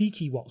was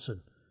Cheeky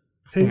Watson,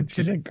 which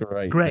is a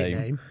great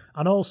name.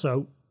 And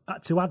also,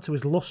 to add to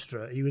his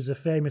lustre, he was a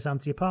famous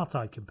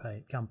anti-apartheid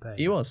campaign.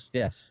 He was,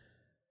 yes.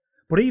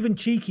 But even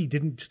Cheeky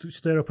didn't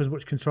stir up as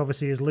much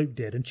controversy as Luke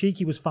did, and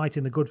Cheeky was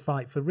fighting the good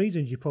fight for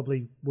reasons you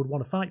probably would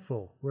want to fight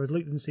for, whereas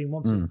Luke didn't seem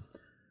want to.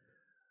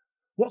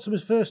 Watson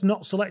was first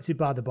not selected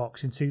by the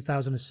Box in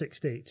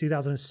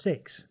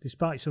 2006,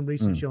 despite some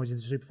recent showings in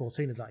the Super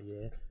 14 of that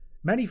year.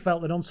 Many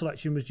felt the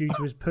non-selection was due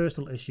to his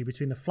personal issue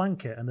between the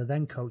flanker and the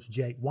then-coach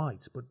Jake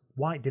White, but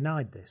White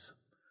denied this,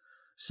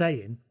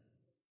 saying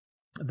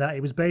that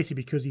it was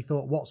basically because he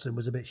thought Watson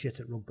was a bit shit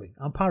at rugby.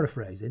 I'm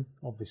paraphrasing,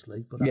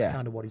 obviously, but that's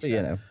kind of what he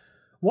said.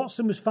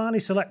 Watson was finally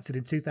selected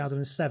in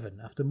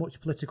 2007 after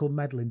much political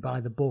meddling by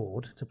the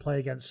board to play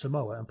against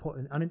Samoa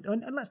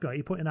and let's go,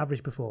 he put in an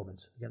average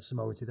performance against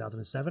Samoa in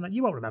 2007.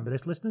 You won't remember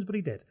this, listeners, but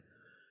he did.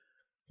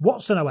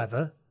 Watson,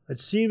 however, had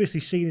seriously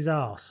seen his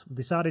arse and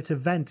decided to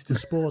vent to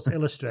Sports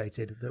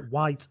Illustrated that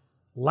White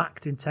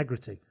lacked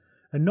integrity.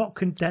 And not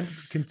content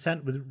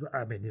with,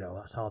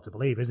 that's hard to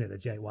believe, isn't it, that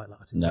Jake White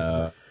lacks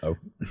integrity? No.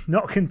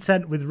 Not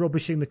content with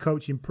rubbishing the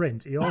coach in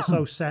print, he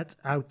also set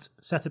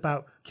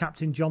about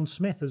Captain John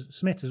Smith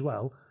as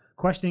well,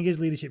 questioning his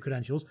leadership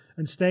credentials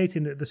and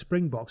stating that the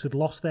Springboks had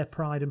lost their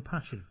pride and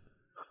passion.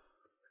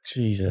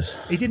 Jesus.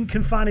 He didn't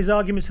confine his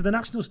arguments to the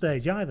national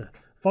stage either.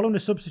 Following a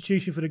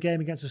substitution for the game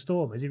against the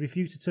Stormers, he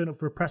refused to turn up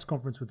for a press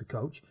conference with the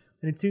coach,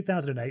 and in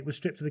 2008 was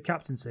stripped of the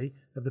captaincy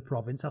of the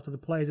province after the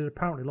players had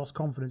apparently lost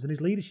confidence in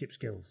his leadership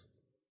skills.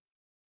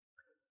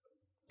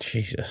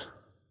 Jesus.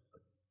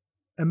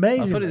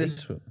 Amazingly,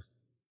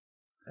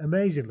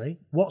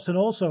 Watson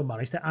also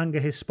managed to anger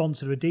his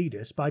sponsor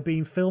Adidas by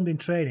being filmed in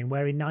training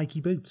wearing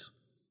Nike boots.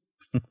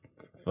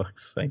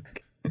 Fuck's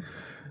sake.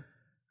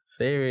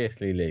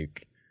 Seriously,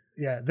 Luke.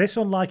 Yeah, this,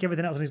 unlike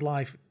everything else in his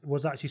life,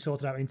 was actually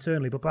sorted out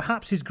internally. But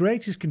perhaps his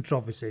greatest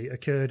controversy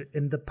occurred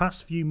in the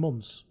past few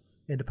months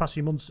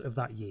of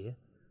that year,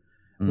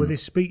 with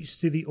his speech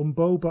to the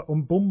Ubumbo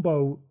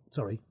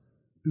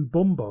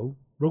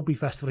Rugby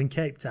Festival in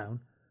Cape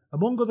Town.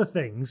 Among other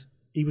things,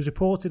 he was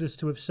reported as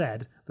to have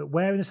said that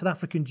wearing a South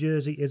African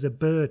jersey is a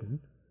burden,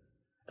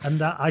 and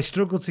that I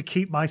struggle to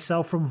keep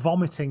myself from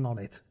vomiting on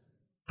it.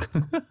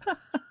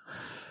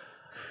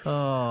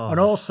 And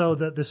also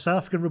that the South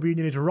African Rugby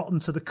Union is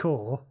rotten to the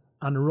core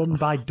and run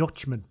by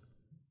Dutchmen.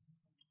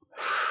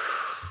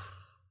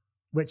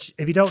 Which,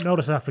 if you don't know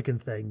the South African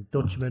thing,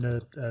 Dutchmen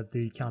are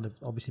the kind of,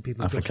 obviously,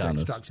 people of Dutch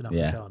extraction,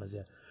 Afrikaners,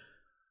 yeah.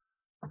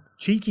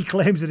 Cheeky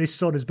claims that his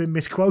son has been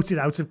misquoted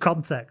out of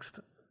context.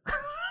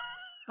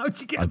 How'd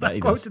you get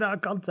that quoted out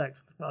of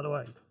context, by the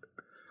way?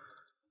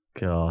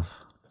 God.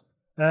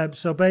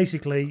 So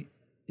basically,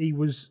 he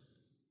was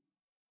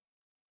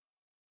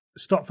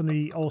stopped from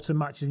the autumn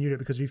matches in Europe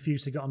because he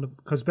refused to get on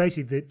because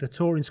basically the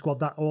touring squad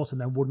that autumn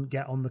then wouldn't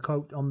get on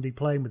the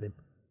plane with him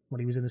when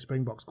he was in the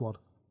Springbok squad.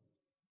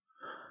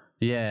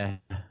 Yeah,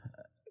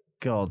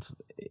 God,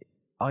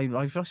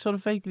 I sort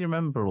of vaguely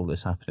remember all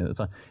this happening at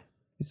the time.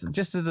 It's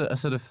just as a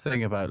sort of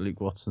thing about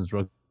Luke Watson's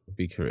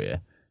rugby career.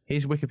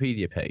 His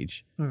Wikipedia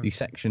page, the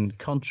section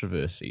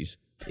controversies,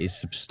 is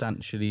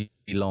substantially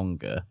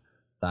longer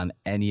than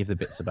any of the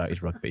bits about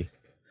his rugby.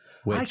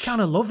 I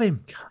kind of love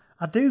him.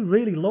 I do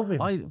really love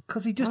him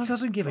because he just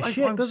doesn't give a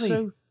shit, does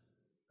he?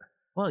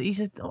 Well, he's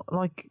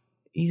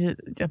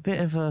a bit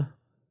of a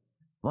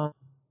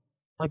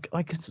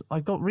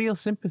I've got real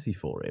sympathy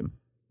for him,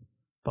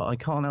 but I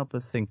can't help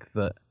but think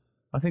that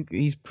I think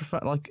he's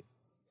like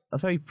a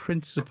very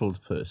principled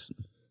person,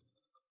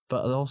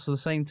 but also at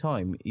the same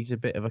time he's a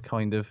bit of a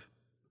kind of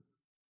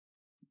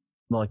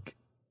like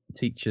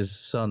teacher's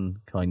son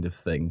kind of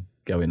thing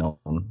going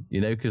on, you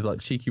know, because like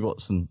Cheeky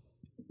Watson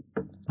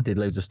did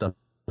loads of stuff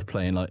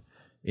playing like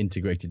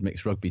integrated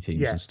mixed rugby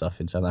teams and stuff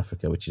in South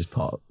Africa, which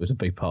was a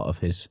big part of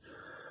his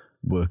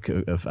work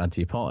of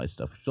anti-apartheid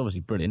stuff, which is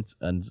obviously brilliant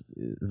and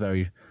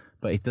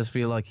but it does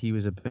feel like he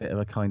was a bit of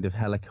a kind of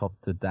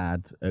helicopter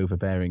dad,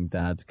 overbearing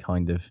dad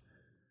kind of.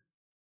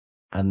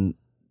 And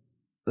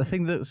the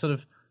thing that sort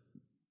of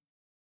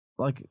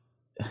like,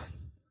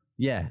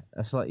 yeah,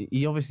 it's like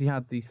he obviously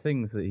had these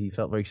things that he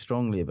felt very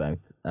strongly about,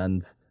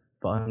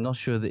 but I'm not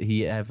sure that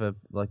he ever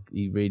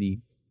he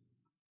really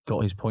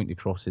got his point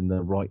across in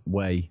the right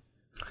way.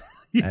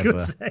 You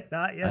could say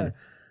that, yeah.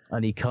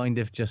 And he kind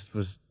of just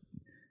was.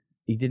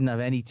 He didn't have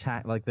any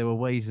tact. Like there were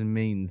ways and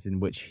means in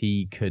which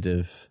he could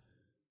have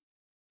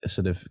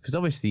sort of, because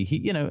obviously he,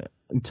 you know,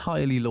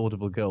 entirely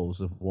laudable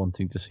goals of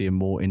wanting to see a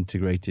more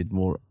integrated,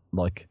 more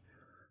like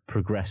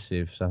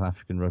progressive South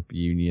African rugby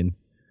union,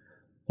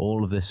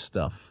 all of this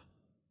stuff.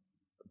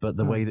 But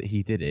the way that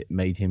he did it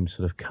made him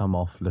sort of come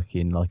off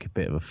looking like a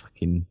bit of a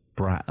fucking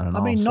brat.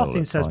 And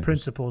nothing says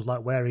principles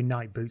like wearing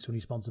night boots when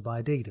you're sponsored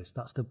by Adidas.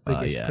 That's the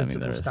biggest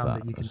principle stand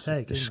that you can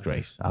take.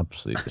 Disgrace,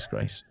 absolute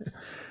disgrace.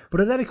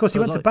 But then, of course, he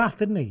went to Bath,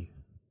 didn't he?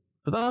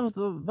 But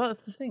that's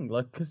the thing,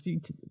 like,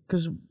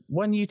 because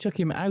when you took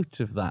him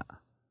out of that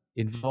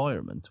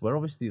environment, where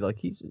obviously, like,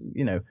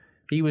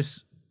 he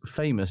was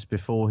famous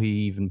before he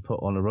even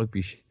put on a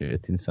rugby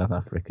shirt in South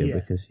Africa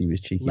because he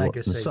was Cheeky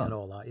Watson's son and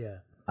all that, yeah.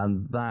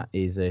 And that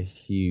is a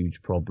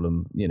huge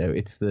problem. You know,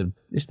 it's the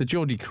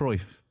Jordi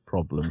Cruyff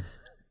problem,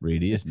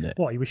 really, isn't it?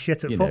 What, he was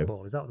shit at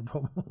football? Is that the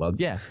problem? Well,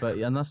 yeah,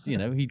 and that's, you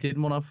know, he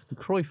didn't want to have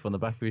Cruyff on the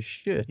back of his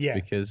shirt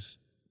because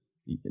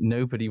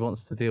nobody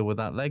wants to deal with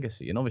that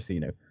legacy. And obviously,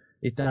 you know,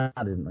 his dad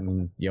isn't, I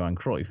mean, Johan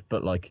Cruyff,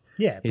 but like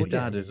his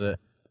dad is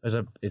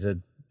a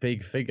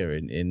big figure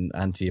in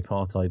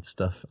anti-apartheid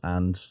stuff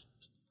and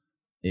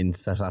in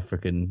South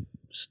African,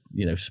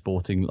 you know,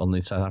 sporting on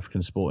the South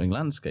African sporting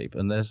landscape.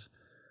 And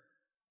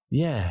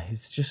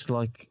it's just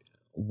like,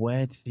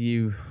 where do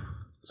you?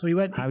 So he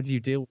went. How do you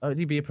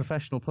be a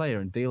professional player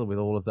and deal with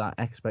all of that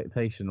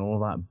expectation, all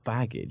of that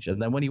baggage? And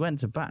then when he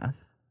went to Bath,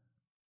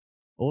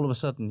 all of a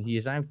sudden he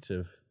is out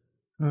of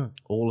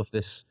all of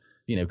this,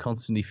 you know,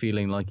 constantly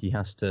feeling like he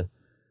has to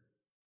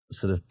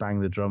sort of bang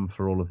the drum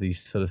for all of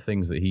these sort of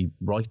things that he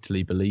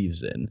rightly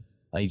believes in.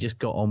 And he just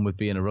got on with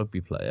being a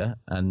rugby player,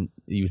 and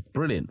he was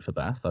brilliant for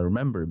Bath. I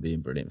remember him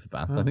being brilliant for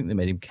Bath. I think they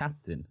made him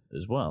captain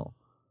as well.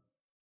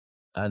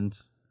 And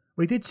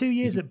he did 2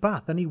 years at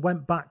Bath, and he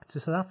went back to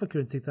South Africa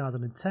in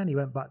 2010. He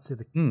went back to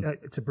the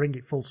to bring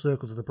it full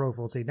circle to the Pro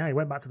 14. Now he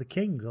went back to the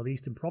Kings, or the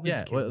Eastern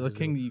Province Kings.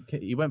 Yeah,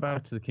 well, he went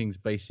back to the Kings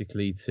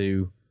basically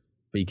to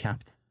be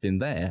captain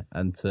there,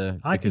 and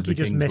I think he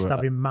just missed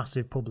having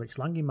massive public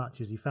slanging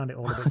matches. He found it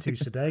all a bit too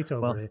sedate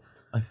over here.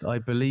 I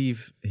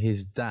believe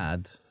his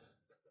dad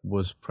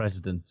was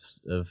president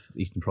of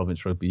Eastern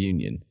Province Rugby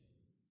Union,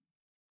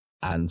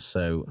 and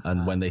so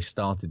when they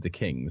started the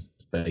Kings,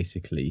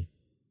 basically,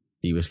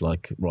 he was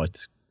like, right,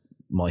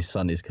 my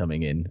son is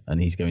coming in, and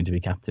he's going to be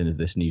captain of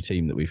this new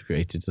team that we've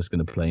created that's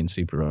going to play in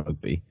Super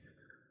Rugby.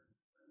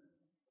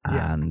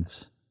 And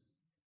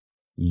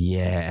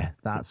Yeah,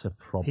 that's a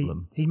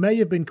problem. He may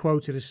have been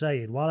quoted as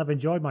saying, "While I've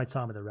enjoyed my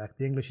time at the Rec,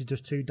 the English is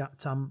just too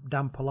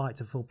damn polite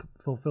to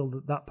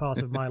fulfil that part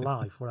of my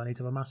life where I need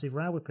to have a massive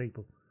row with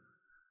people."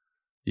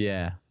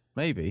 Yeah,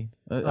 maybe.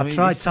 I've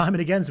tried time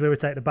and again to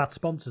irritate the bad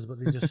sponsors, but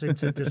they just seem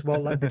to just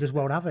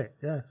won't have it.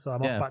 Yeah, so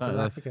I'm off back to South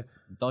Africa.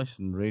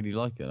 Dyson really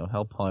like it, or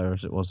Helpire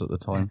as it was at the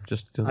time.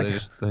 Just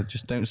because they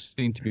just don't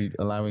seem to be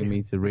allowing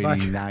me to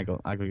really nag on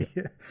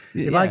aggregate.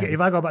 If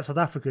I go back to South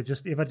Africa,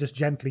 if I just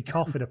gently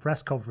cough in a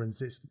press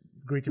conference, it's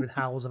greeted with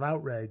howls of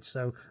outrage.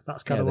 So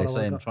that's kind of what they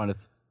say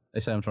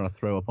I'm trying to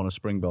throw up on a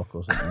Springbok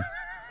or something.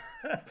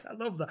 I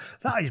love that.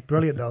 That is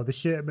brilliant, though. The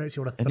shirt makes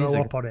you want to throw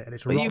up on it, and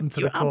it's rotten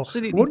to the core.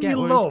 Wouldn't you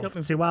love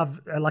to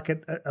have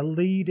a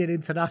leading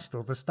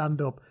international to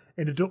stand up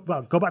in a go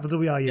back to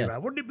WRU?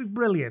 Right? Wouldn't it be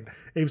brilliant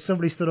if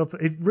somebody stood up?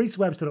 If Reece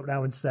Webb stood up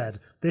now and said,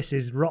 "This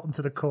is rotten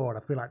to the core,"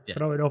 I feel like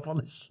throwing up on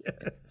the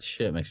shirt. The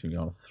shirt makes me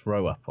want to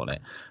throw up on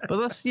it.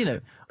 But that's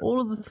all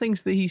of the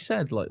things that he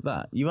said like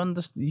that. You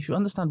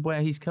understand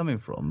where he's coming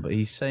from, but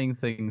he's saying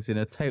things in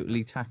a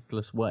totally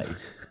tactless way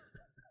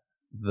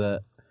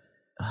that.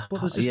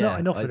 But there's just not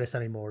enough of this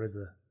anymore, is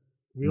there?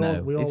 We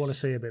all want to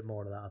see a bit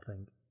more of that,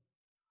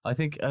 I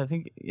think. I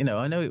think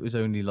I know it was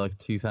only like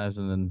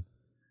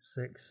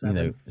 2006,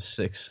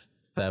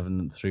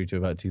 7 through to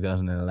about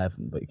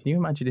 2011, but can you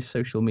imagine if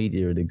social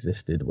media had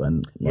existed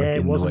when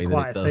it wasn't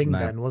quite a thing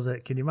then, was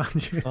it? Can you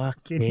imagine?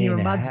 Can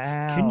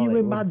you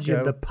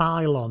imagine the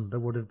pylon there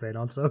would have been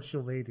on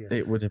social media?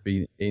 It would have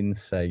been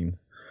insane.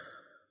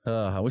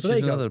 Which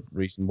is another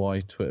reason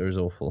why Twitter is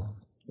awful.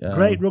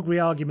 Great rugby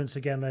arguments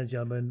again, ladies and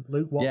gentlemen.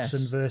 Luke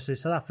Watson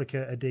versus South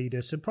Africa,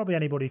 Adidas, and probably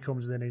anybody who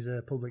comes in is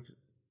a public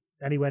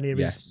anywhere near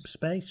his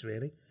space,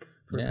 really,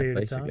 for a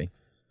period of time.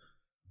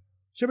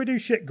 Shall we do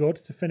shit good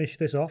to finish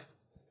this off?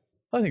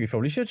 I think we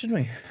probably should, shouldn't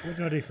we? What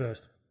do you want to do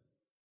first?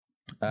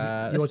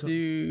 Let's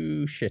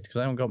do shit, because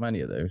I haven't got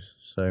many of those.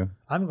 So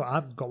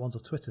I've got ones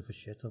on Twitter for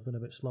shit. I've been a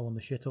bit slow on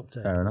the shit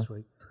uptake this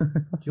week. Do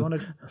you want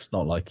to? It's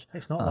not like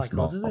us,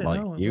 is it?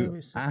 Like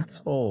you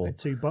at all. A bit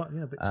too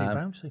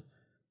bouncy.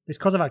 It's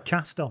because I've had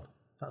Cast on.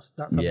 That's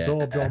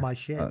absorbed all my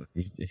shit.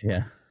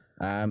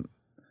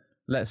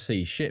 Let's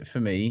see. Shit for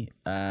me.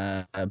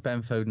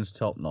 Ben Foden's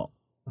top knot.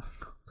 Oh,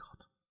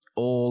 God.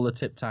 All the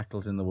tip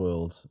tackles in the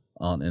world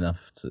aren't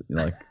enough to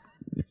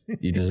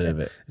you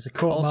deserve it. It's a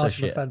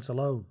court-martial offence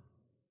alone.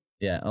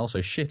 Yeah.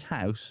 Also, shit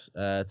house.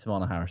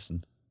 Tamana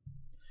Harrison.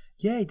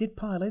 Yeah, he did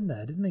pile in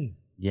there, didn't he?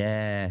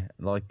 Yeah,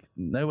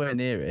 nowhere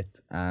near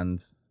it,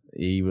 and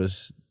he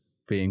was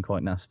being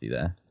quite nasty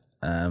there.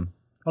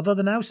 Although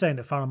they're now saying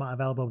that Farrell might have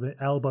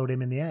elbowed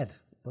him in the head,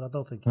 but I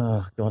don't think.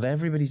 Oh God!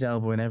 Everybody's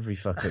elbowing every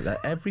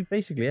fucker.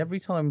 Basically every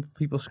time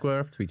people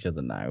square up to each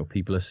other now,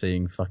 people are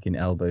seeing fucking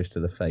elbows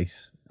to the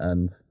face,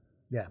 and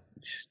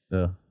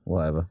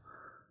whatever.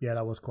 Yeah,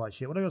 that was quite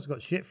shit. What else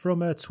got shit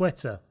from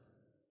Twitter?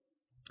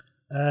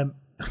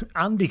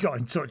 Andy got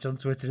in touch on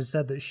Twitter and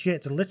said that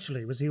shit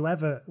literally was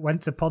whoever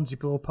went to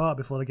Pontypool Park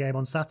before the game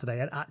on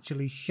Saturday and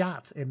actually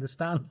shat in the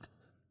stand.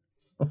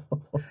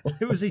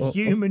 It was a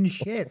human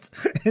shit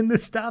in the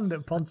stand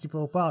at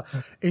Pontypool Park.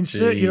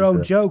 Insert your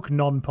own joke,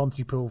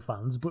 non-Pontypool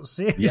fans, but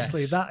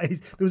seriously, there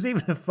was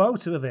even a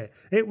photo of it.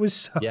 It was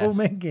so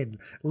minging.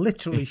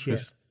 Literally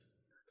shit.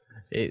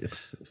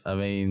 It's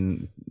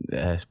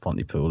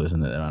Pontypool,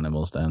 isn't it? They're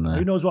animals down there.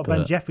 Who knows what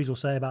Ben Jeffries will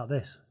say about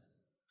this?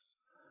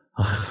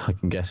 I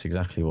can guess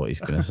exactly what he's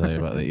going to say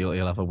about it.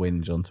 He'll have a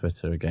whinge on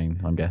Twitter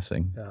again, I'm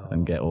guessing,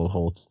 and get all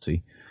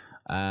haughty.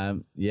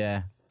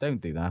 Don't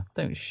do that.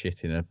 Don't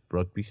shit in a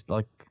rugby.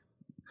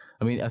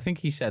 I think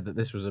he said that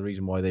this was the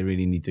reason why they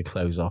really need to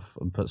close off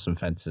and put some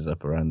fences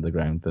up around the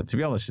ground. To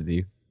be honest with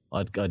you,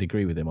 I'd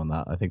agree with him on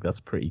that. I think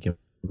that's pretty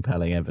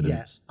compelling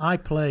evidence. Yeah, I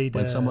played...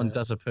 When someone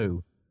does a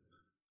poo...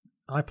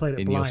 I played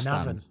at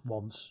Blaenavon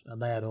once,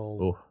 and they had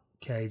all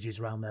cages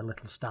around their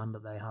little stand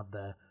that they had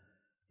there.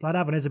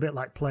 Blaenavon is a bit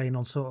like playing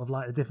on sort of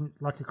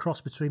like a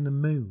cross between the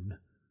Moon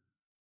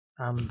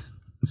and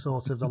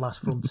sort of the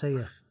Last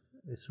Frontier.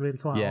 It's really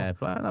quite odd.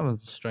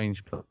 Blaenavon's a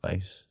strange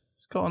place.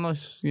 It's got a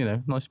nice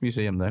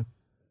museum though.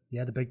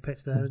 Yeah, the big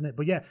pit's there, isn't it?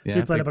 But so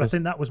we played it, but I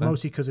think that was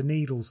mostly because of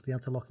needles. They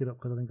had to lock it up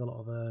because I think a lot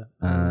of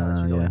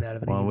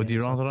Well, would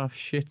you rather have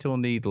shit or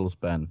needles,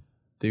 Ben?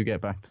 Do get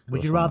back to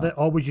Would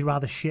you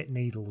rather shit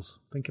needles?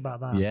 Think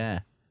about that. Yeah.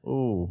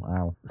 Oh,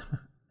 wow.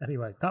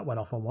 Anyway, that went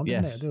off on one,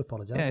 didn't it? I do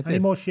apologise. Yeah, any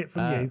more shit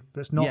from you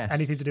that's not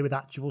anything to do with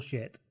actual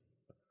shit?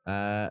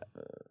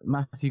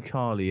 Matthew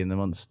Carley in the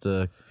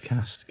Munster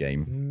Cast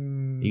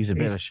game. He's a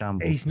bit of a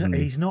shambles.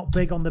 He's not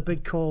big on the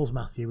big calls,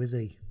 Matthew, is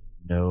he?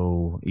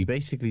 No, he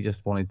basically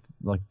just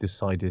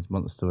decided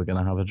Munster were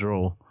going to have a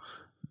draw.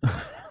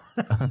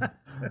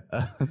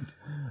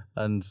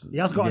 and he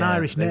has got an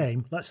Irish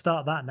name. Let's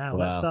start that now.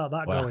 Let's start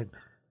that going.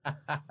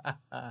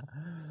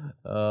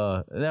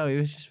 No, it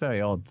was just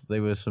very odd.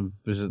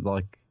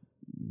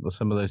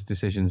 Some of those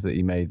decisions that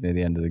he made near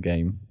the end of the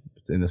game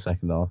in the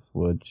second half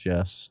were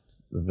just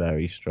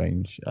very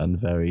strange and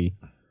very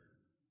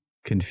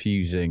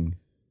confusing,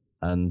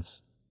 and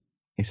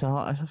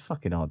It's a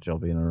fucking hard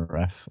job being a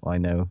ref, I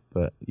know,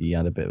 but he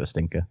had a bit of a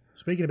stinker.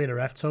 Speaking of being a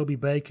ref, Toby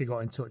Baker got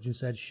in touch and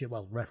said,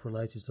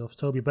 ref-related stuff.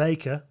 Toby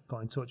Baker got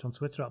in touch on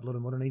Twitter at Blood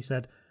and Mud, and he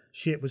said,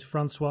 shit was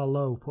Francois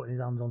Lowe putting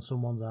his hands on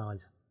someone's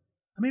eyes.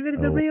 I mean, really,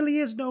 there really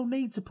is no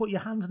need to put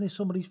your hands in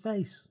somebody's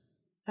face.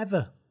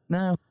 Ever.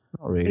 No,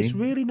 not really. It's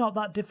really not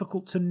that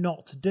difficult to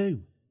not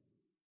do.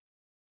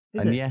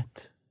 Is it?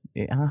 Yet,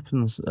 it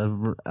happens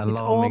It's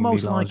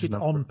almost like it's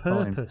on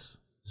purpose.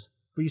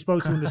 But you're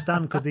supposed to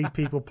understand because these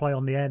people play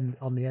on the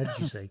edge,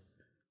 you see.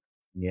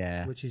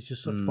 Yeah. Which is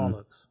just such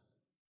bollocks.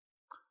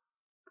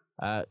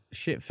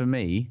 Shit for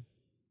me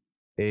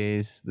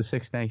is the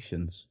Six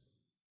Nations.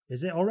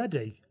 Is it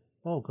already?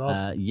 Oh,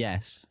 God.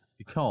 Yes,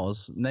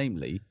 because,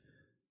 namely,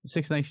 the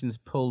Six Nations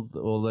pulled,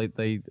 or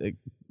they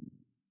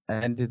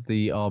ended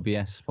the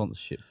RBS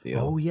sponsorship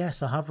deal. Oh,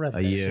 yes, I have read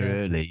a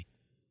year early,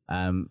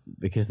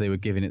 because they were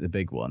giving it the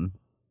big one.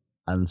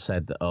 And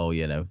said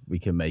that, we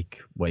can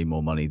make way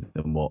more money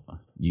than what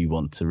you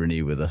want to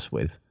renew with us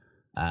with.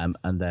 And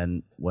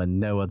then when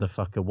no other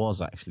fucker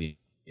was actually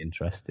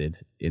interested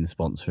in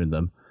sponsoring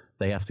them,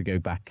 they have to go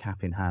back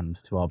cap in hand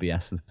to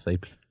RBS and say,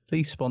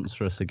 please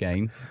sponsor us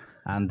again.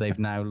 And they've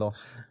now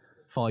lost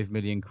 5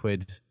 million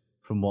quid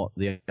from what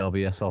the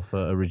RBS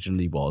offer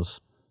originally was.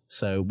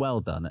 So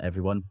well done,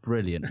 everyone.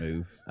 Brilliant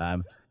move.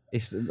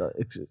 It's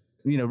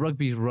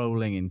rugby's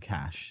rolling in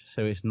cash,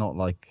 so it's not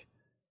like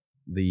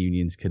the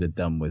unions could have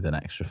done with an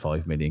extra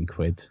 5 million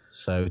quid.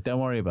 So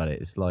don't worry about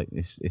it.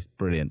 It's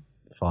brilliant.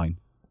 Fine.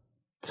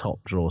 Top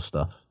draw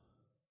stuff.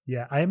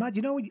 Yeah, I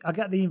imagine, I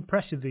get the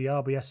impression the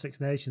RBS Six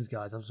Nations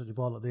guys have such a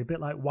ball. They're a bit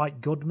like White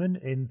Goodman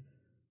in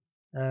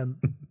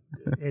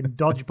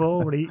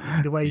Dodgeball,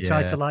 where the way he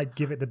tries to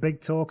give it the big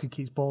talk and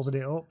keeps ballsing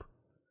it up.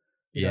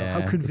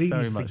 How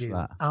convenient for you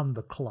and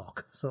the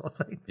clock sort of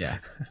thing. Yeah.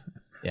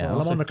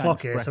 Well, I'm on the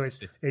clock here, so it's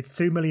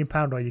 £2 million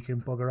or you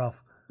can bugger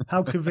off.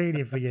 How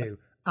convenient for you.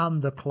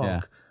 And the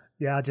clock.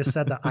 Yeah, I just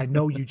said that. I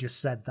know you just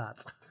said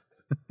that.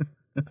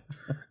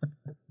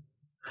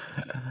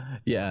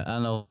 Yeah,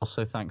 and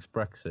also thanks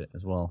Brexit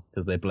as well,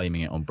 because they're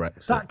blaming it on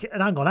Brexit.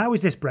 Hang on, how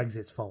is this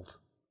Brexit's fault?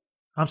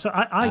 I'm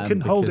sorry, I can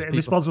hold it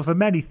responsible for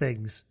many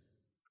things.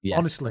 Yes,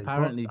 honestly,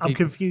 apparently I'm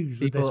confused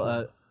with this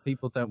one.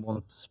 People don't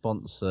want to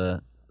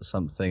sponsor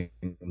something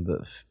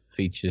that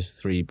features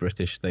 3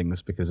 British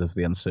things because of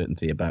the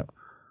uncertainty about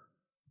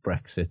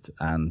Brexit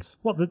and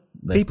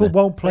people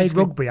won't play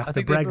rugby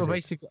after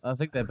Brexit. I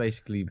think they're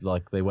basically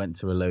like they went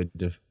to a load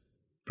of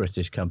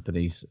British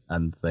companies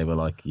and they were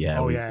like, we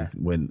can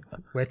win.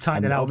 We're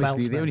tightening our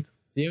belts.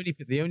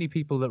 The only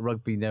people that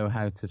rugby know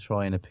how to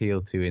try and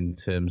appeal to in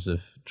terms of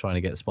trying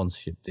to get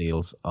sponsorship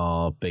deals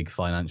are big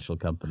financial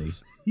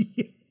companies.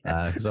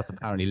 Because that's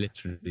apparently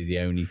literally the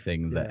only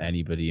thing that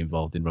anybody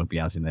involved in rugby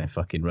has in their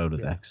fucking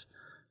Rolodex. Yeah.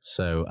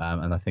 So,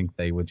 and I think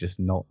they were just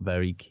not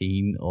very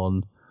keen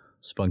on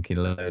spunking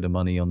a load of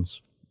money on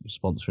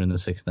sponsoring the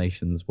Six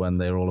Nations when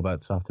they're all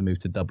about to have to move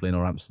to Dublin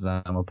or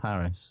Amsterdam or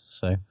Paris.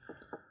 So,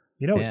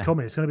 it's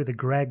coming. It's going to be the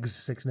Greg's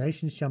Six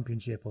Nations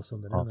Championship or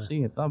something. I'll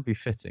see it. That'd be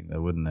fitting,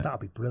 though, wouldn't it? That'd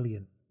be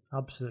brilliant.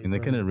 Absolutely. And they're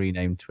going to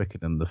rename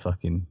Twickenham the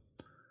fucking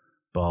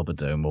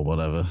Barbadome or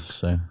whatever.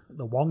 So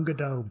the Wonga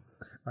Dome,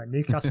 like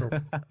Newcastle.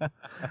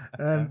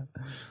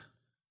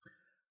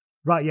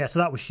 Right, yeah, so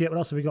that was shit. What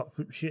else have we got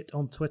for shit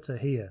on Twitter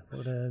here?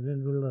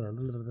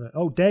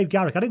 Oh, Dave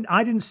Garrick.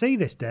 I didn't see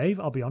this, Dave,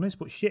 I'll be honest,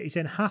 but shit, he's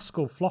saying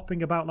Haskell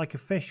flopping about like a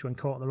fish when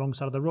caught on the wrong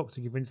side of the ruck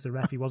to convince the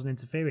ref he wasn't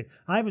interfering.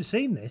 I haven't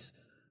seen this,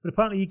 but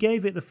apparently he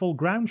gave it the full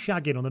ground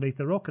shagging underneath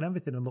the ruck and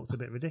everything and looked a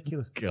bit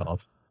ridiculous.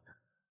 God.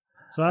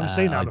 So I haven't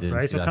seen that, I'm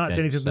afraid, so I can't say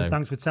anything.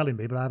 Thanks for telling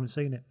me, but I haven't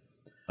seen it.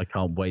 I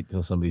can't wait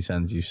till somebody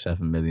sends you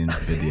 7 million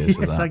videos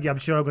of that. Thank you. I'm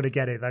sure I'm going to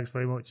get it. Thanks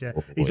very much. Yeah.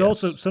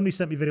 Also, somebody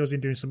sent me videos been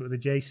doing something with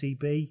the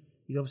JCB.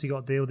 He's obviously got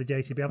a deal with the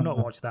JCB. I've not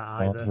watched that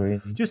either.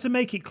 Really. Just to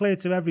make it clear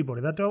to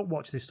everybody that I don't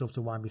watch this stuff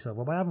to wind myself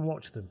up. I haven't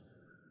watched them.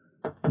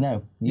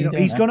 No,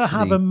 he's going to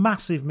have a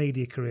massive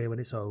media career when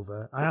it's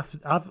over.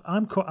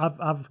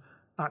 I've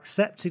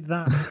accepted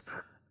that.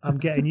 I'm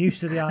getting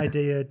used to the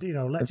idea.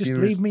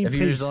 Leave me in peace.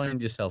 Have you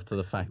resigned yourself to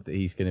the fact that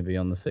he's going to be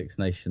on the Six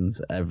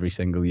Nations every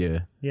single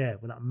year? Yeah,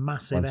 with that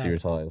massive. Once he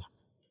retires.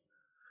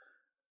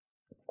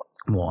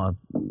 What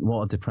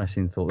a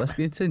depressing thought.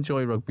 Let's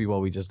enjoy rugby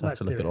while we just have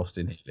to look at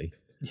Austin Healey.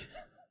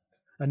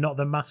 And not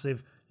the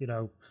massive,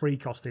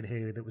 freak Austin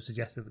Healey that was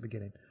suggested at the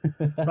beginning.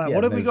 Right,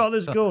 what have we got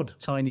that's good?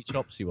 Tiny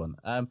chopsy one.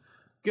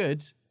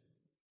 Good.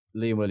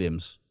 Liam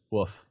Williams.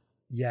 Woof.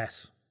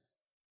 Yes.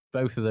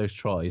 Both of those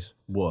tries.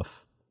 Woof.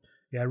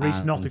 Yeah,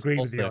 Reece not agreed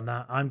with you on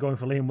that. I'm going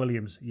for Liam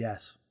Williams.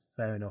 Yes,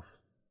 fair enough.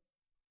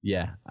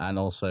 Yeah, and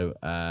also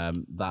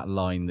that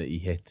line that he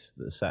hit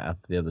that set up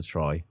the other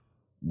try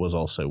was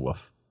also woof.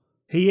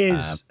 He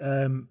is.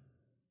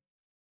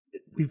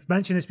 We've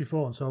mentioned this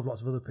before, and so have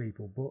lots of other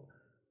people, but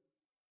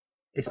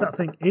it's that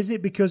thing. Is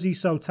it because he's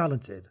so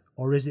talented,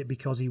 or is it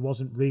because he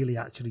wasn't really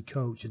actually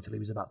coached until he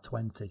was about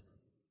 20?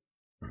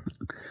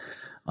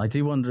 I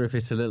do wonder if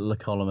it's a little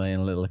column A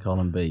and a little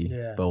column B,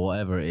 yeah. But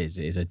whatever it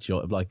is a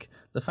joy. Like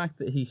the fact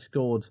that he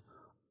scored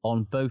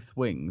on both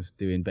wings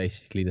doing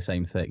basically the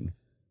same thing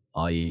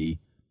i.e.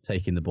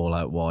 taking the ball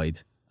out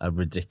wide, a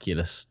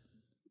ridiculous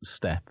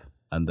step,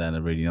 and then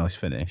a really nice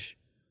finish.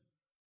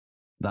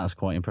 That's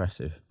quite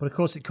impressive. But of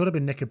course, it could have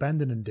been Nick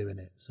Abendinen doing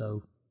it,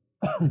 so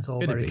it's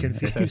all very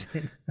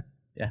confusing.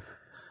 Yeah.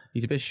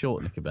 He's a bit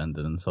short, Nick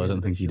Abendinen, so I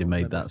don't think he'd have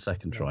made that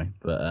second try.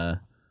 But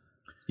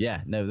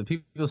the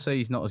people say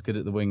he's not as good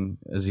at the wing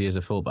as he is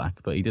a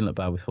fullback, but he didn't look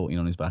bad with 14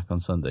 on his back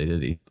on Sunday,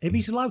 did he? If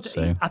he's allowed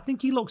to, I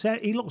think he looks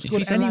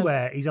good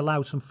anywhere. He's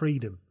allowed some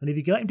freedom, and if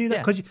you let him do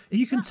that, because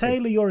you can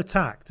tailor your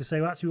attack to say,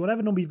 well, actually,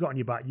 whatever number you've got on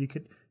your back,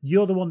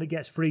 you're the one that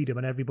gets freedom,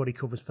 and everybody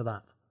covers for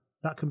that.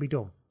 That can be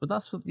done. But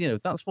that's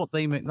what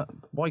they make.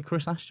 Why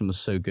Chris Ashton was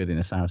so good in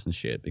a Saracen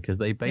shirt, because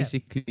they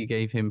basically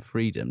gave him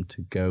freedom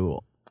to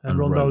go and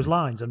run those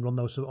lines and run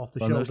those off the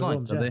shoulder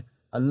runs. So they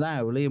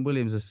allow Liam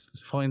Williams has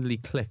finally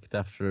clicked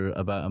after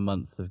about a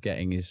month of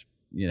getting his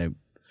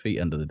feet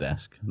under the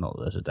desk. Not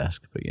that there's a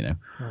desk, but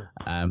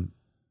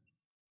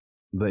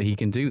that he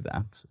can do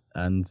that,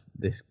 and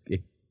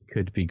it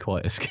could be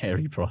quite a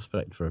scary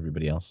prospect for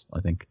everybody else,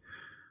 I think.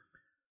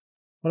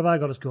 What have I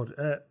got as good?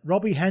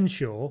 Robbie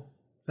Henshaw,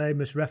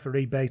 famous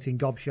referee baiting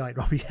gobshite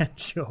Robbie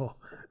Henshaw.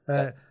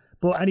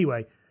 But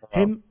anyway,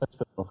 him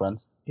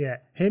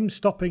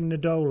stopping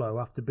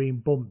Nadolo after being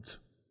bumped.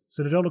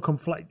 So Nadolo come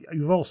flying.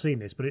 You've all seen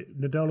this, but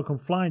Nadolo come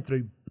flying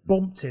through,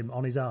 bumped him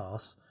on his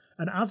arse,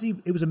 and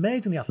it was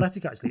amazingly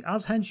athletic actually.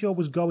 As Henshaw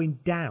was going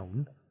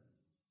down,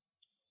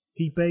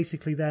 he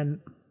basically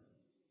then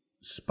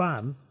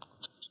span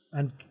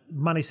and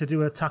managed to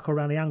do a tackle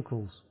around the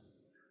ankles.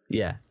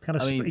 Yeah,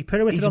 he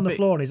pirouetted on the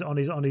floor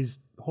on his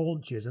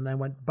haunches and then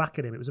went back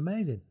at him. It was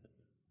amazing,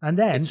 and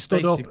then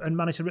stood up and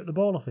managed to rip the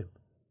ball off him.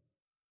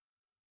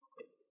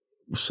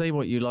 Say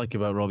what you like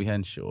about Robbie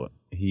Henshaw,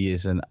 he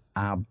is an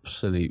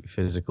absolute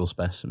physical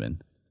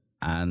specimen,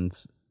 and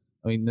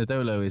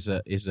Nadolo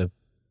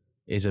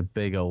is a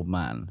big old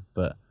man,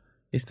 but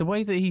it's the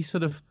way that he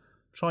sort of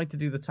tried to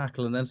do the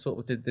tackle and then sort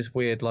of did this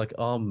weird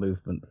arm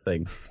movement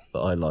thing that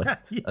I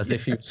liked, as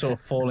if he was sort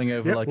of falling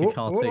over like a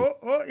cartoon.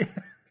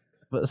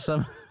 But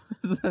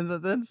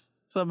then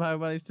somehow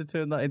managed to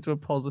turn that into a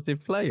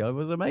positive play. I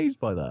was amazed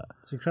by that.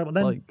 It's incredible.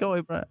 Then, go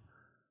on, Brett.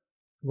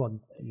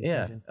 One.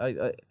 Yeah.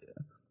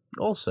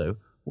 Also,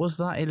 was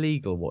that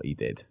illegal what he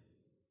did?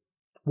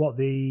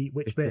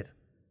 Which bit?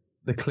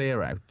 The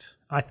clear out.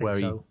 I think where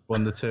so. He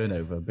won the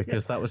turnover,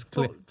 because that was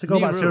clear. To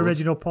go back to the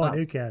original point,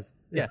 who cares?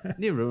 Yeah,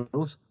 new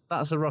rules.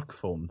 That's a ruck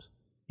formed.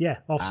 Yeah,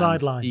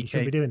 offside line. You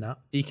shouldn't be doing that.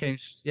 He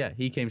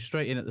came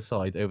straight in at the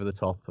side, over the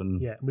top,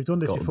 and we've done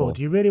this before.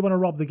 Do you really want to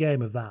rob the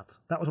game of that?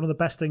 That was one of the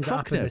best things that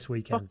happened this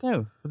weekend. Fuck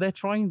no, but they're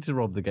trying to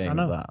rob the game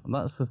of that, and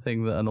that's the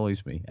thing that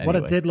annoys me. Anyway.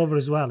 What I did love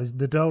as well is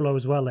Nadolo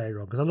as well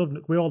later on,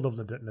 because we all love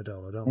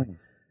Nadolo, don't we?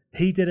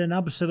 He did an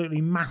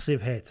absolutely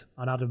massive hit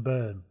on Adam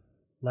Byrne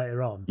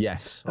later on.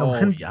 Yes.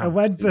 And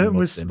when Byrne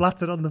was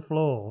splattered on the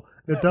floor,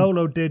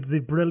 Nadolo did the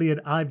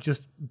brilliant "I've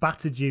just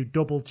battered you"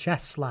 double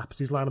chest slaps.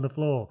 He's lying on the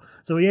floor,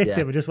 so he hit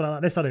him and just went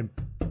like this on him.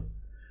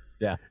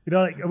 Yeah,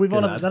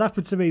 that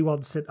happened to me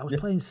once. I was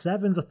playing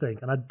sevens, I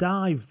think, and I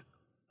dived.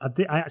 I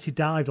actually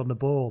dived on the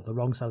ball, the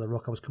wrong side of the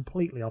ruck. I was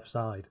completely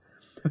offside.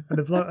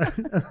 And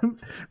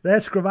their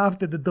scrum half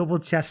did the double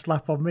chest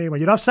slap on me and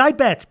went, "You're offside,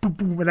 bet!" Boom,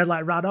 boom, and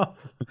then ran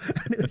off.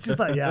 And it was just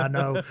like, yeah, I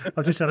know.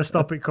 I'm just trying to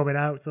stop it coming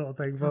out, sort of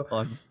thing. But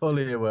I'm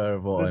fully aware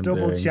of what I'm doing.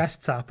 The double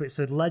chest tap, it's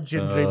a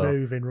legendary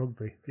move in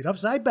rugby. You're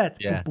offside, bet!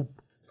 Yeah. Boom,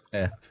 boom.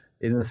 Yeah.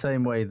 In the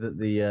same way that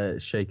the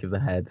shake of the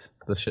head,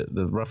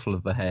 the ruffle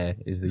of the hair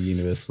is the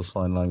universal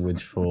sign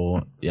language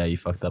for, you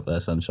fucked up there,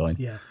 sunshine.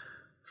 Yeah.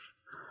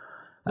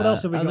 What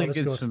else have we got? I think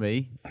it's for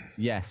me.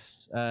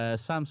 Yes.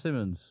 Sam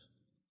Simmons.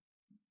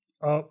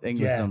 Oh,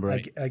 England's number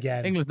 8.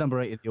 Again. England's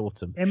number 8 in the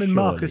autumn. Him and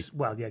Marcus,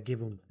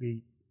 given the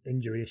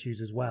injury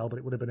issues as well, but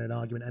it would have been an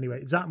argument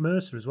anyway. Zach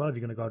Mercer as well, if you're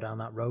going to go down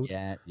that road.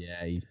 Yeah,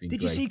 he's been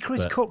Did you see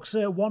Chris Cook's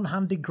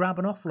one-handed grab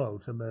and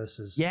offload for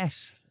Mercer's?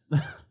 Yes.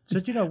 So,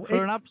 do you know...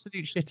 For an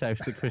absolute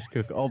shithouse that Chris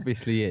Cook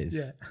obviously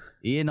is,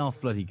 he ain't off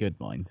bloody good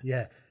mind.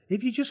 Yeah.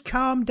 If you just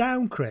calm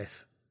down,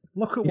 Chris...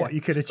 Look at what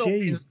you could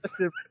achieve. Such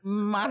a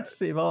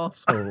massive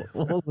arsehole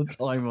all the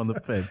time on the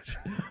pitch.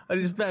 And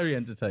it's very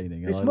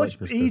entertaining. It's much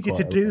easier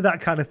to do that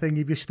kind of thing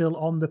if you're still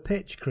on the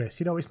pitch, Chris.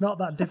 It's not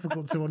that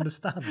difficult to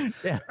understand.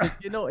 Yeah, if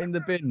you're not in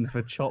the bin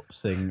for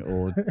chopsing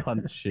or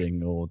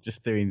punching or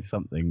just doing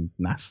something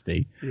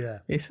nasty. Yeah.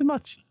 It's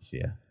much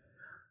easier.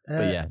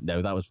 But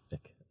that was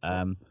thick.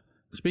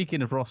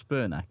 Speaking of Ross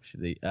Byrne,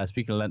 actually,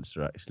 speaking of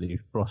Leinster,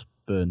 actually, Ross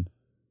Byrne,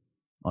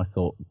 I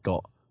thought,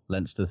 got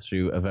Leinster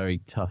through a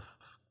very tough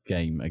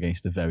game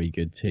against a very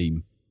good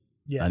team,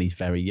 and he's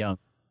very young,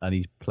 and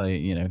he's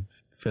playing.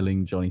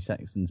 Filling Johnny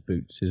Sexton's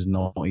boots is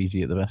not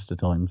easy at the best of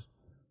times,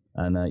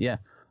 and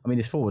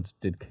his forwards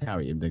did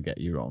carry him. Don't get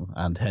you wrong,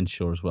 and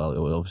Henshaw as well. It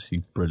was obviously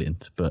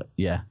brilliant, but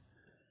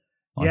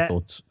I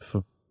thought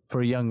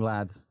for a young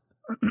lad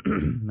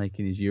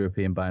making his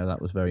European bow,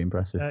 that was very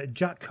impressive.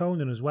 Jack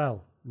Conan as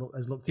well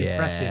has looked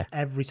impressive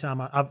every time.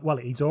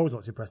 He's always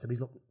looked impressive. He's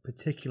looked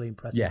particularly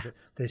impressive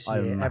this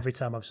year. Every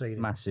time I've seen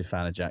him, massive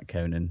fan of Jack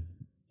Conan.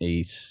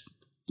 Is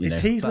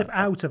Heaslip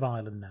out of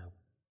Ireland now?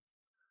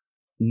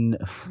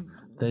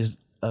 There's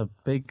a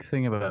big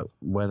thing about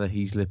whether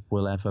Heaslip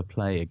will ever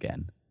play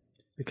again.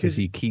 Because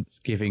he keeps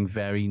giving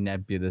very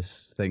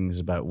nebulous things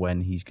about when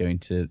he's going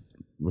to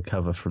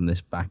recover from this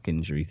back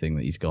injury thing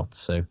that he's got.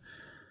 So,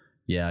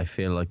 yeah, I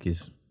feel like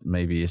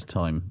maybe his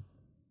time.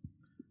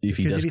 If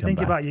he does if you come think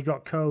back. about it, you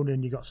got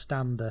Conan, you got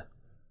Stander,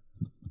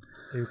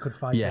 who could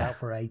fight it out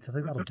for 8. I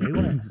think that'll do,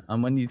 won't it?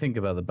 And when you think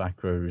about the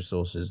back row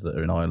resources that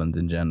are in Ireland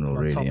in general, On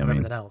really, top of I mean,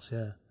 everything else,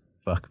 yeah.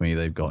 Fuck me,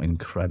 they've got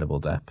incredible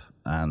depth.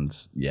 And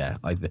yeah,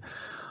 I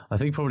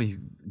think probably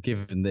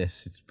given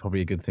this, it's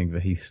probably a good thing for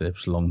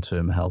Heaslip's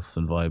long-term health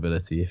and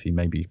viability if he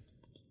maybe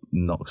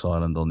knocks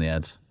Ireland on the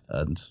head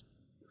and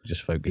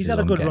just focuses. He's had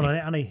a good on run on it,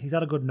 hasn't he? He's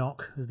had a good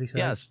knock, as they say.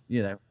 Yes,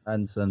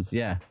 and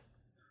yeah.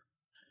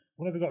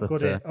 What have we got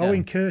good here?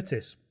 Owen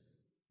Curtis.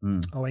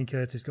 Owen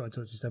Curtis got in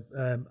touch. He said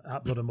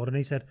at Blood and Mud, and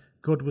he said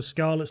good was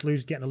Scarlets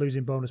getting a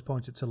losing bonus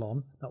point at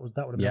Toulon. That would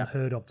have been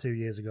heard of 2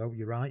 years ago.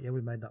 You're right. Yeah,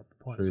 we made that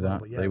point. Through as well, that,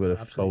 but yeah, they would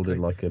have folded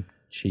agree. like a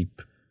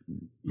cheap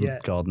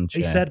garden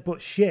chair. He said,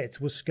 but shit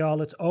was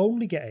Scarlets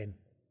only getting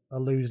a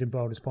losing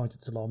bonus point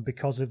at Toulon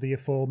because of the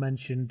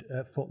aforementioned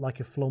foot like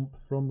a flump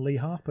from Lee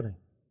Harpenny.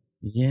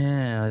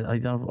 Yeah, I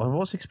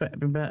was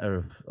expecting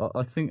better.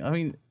 I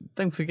mean,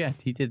 don't forget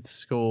he did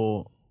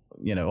score.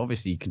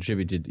 Obviously he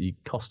contributed. He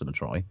cost them a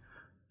try,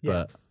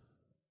 but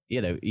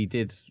he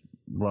did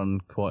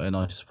run quite a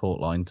nice support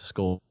line to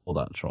score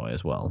that try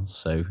as well.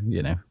 So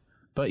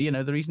but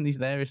the reason he's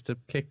there is to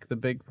kick the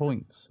big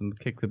points and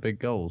kick the big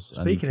goals.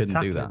 Speaking and of he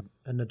couldn't do that.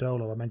 and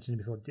Nadolo, I mentioned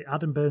before,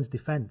 Adam Burns'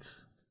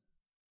 defence.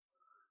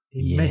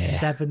 He missed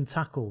 7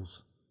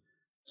 tackles,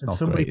 and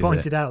somebody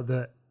pointed out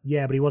that.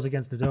 Yeah, but he was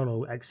against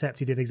Nadolo, except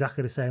he did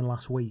exactly the same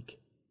last week.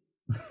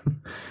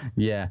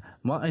 Yeah,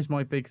 that is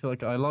my big thing.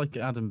 I like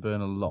Adam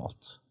Byrne a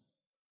lot.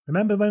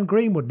 Remember when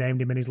Greenwood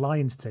named him in his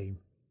Lions team?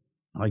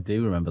 I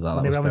do remember that.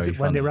 When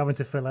they were having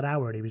to fill an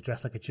hour and he was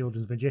dressed like a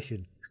children's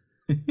magician.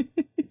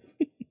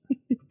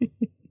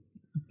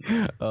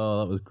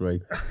 Oh, that was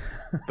great.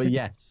 But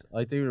yes,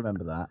 I do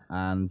remember that.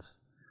 And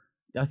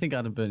I think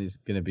Adam Byrne is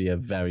going to be a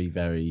very,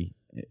 very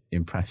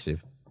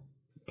impressive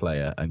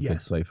player and could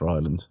play for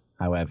Ireland.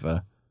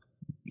 However,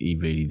 he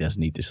really does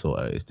need to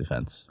sort out his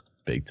defence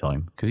big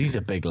time because he's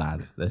a big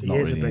lad. There's not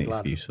really an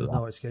excuse for that. There's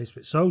no excuse for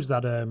it. So's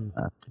that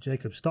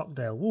Jacob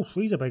Stockdale. Oof,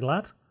 he's a big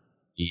lad.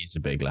 He is a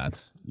big lad.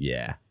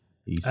 Yeah,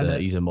 he's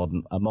a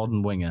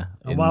modern winger.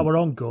 And while we're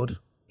on good,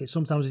 it's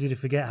sometimes easy to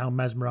forget how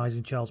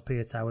mesmerising Charles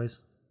Piatow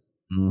is.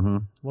 Mm-hmm.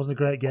 Wasn't a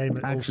great game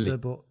at Ulster,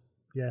 but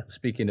yeah.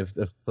 Speaking of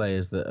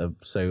players that are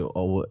so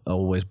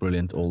always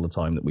brilliant all the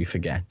time that we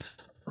forget,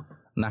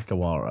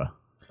 Nakawara.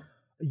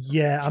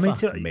 Yeah, I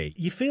mean,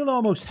 you feel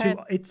almost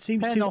it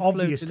seems too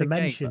obvious to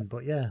mention,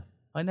 but yeah.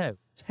 I know.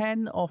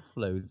 10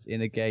 offloads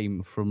in a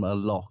game from a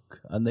lock,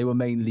 and they were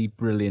mainly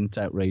brilliant,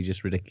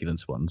 outrageous,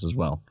 ridiculous ones as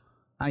well.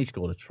 And he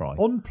scored a try.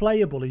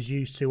 Unplayable is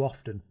used too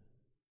often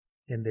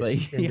in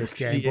this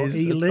game,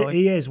 but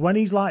he is. When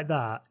he's like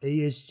that,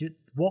 he is just,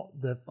 what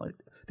the...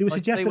 They were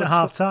suggesting at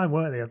half-time,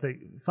 weren't they? I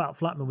think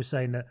Flatman was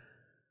saying that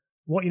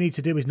what you need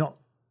to do is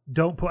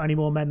don't put any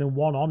more men than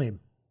one on him.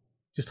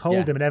 Just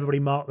hold him and everybody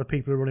mark the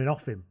people who are running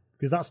off him.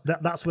 Because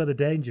that's where the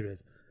danger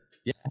is.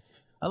 Yeah.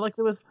 And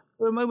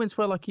there were moments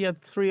where he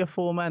had 3 or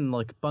 4 men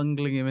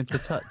bungling him into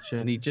touch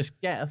and he'd just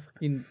get a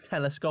fucking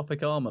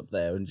telescopic arm up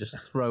there and just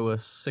throw a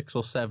 6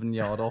 or 7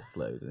 yard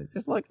offload. And it's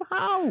just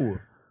how?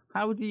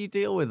 How do you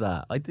deal with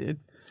that?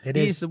 It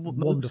is the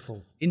wonderful.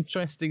 Most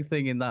interesting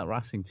thing in that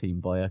Racing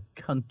team by a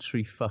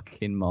country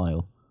fucking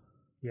mile.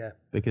 Yeah.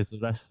 Because the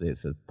rest of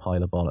it's a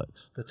pile of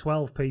bollocks. The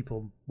 12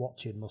 people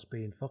watching must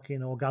be in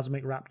fucking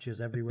orgasmic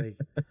raptures every week.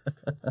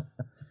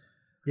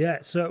 Yeah,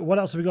 so what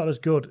else have we got as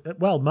good?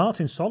 Well,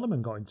 Martin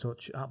Solomon got in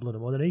touch at Blood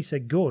and Mud, and he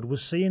said good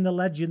was seeing the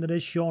legend that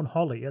is Sean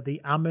Holly at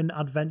the Ammon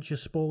Adventure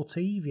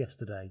Sportive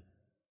yesterday,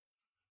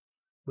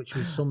 which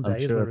was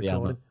Sunday, as we're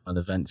recording. And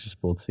Adventure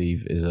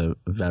Sportive is a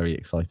very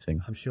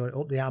exciting. I'm sure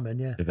up the Ammon,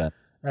 yeah. Event.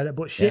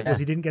 But shit was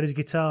he didn't get his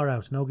guitar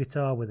out. No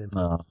guitar with him.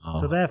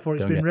 So therefore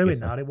it's been ruined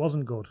now. It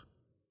wasn't good.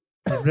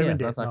 They've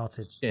ruined it,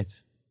 Martin. Shit.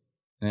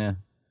 Yeah.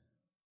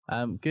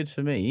 Good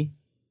for me.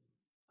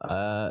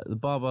 The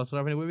Barbars are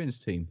having a women's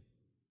team.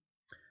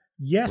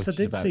 Yes, I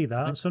did see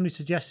that. And somebody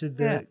suggested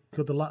that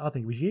I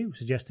think it was you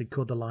suggested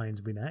could the Lions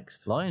be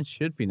next? Lions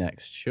should be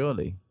next,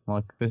 surely.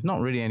 There's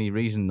not really any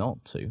reason not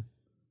to.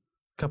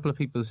 A couple of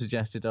people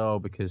suggested,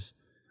 because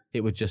it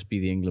would just be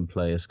the England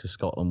players because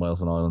Scotland, Wales,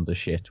 and Ireland are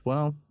shit.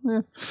 Well,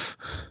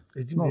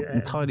 it's not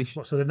entirely.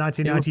 So the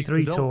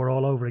 1993 tour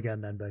all over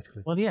again, then,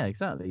 basically. Well, yeah,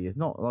 exactly. It's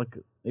not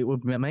it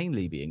would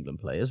mainly be England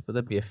players, but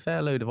there'd be a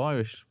fair load of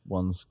Irish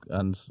ones,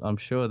 and I'm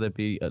sure there'd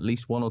be at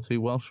least 1 or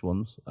 2 Welsh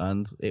ones,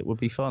 and it would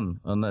be fun.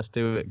 And let's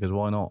do it because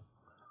why not?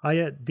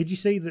 Did you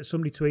see that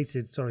somebody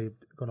tweeted? Sorry,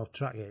 gone off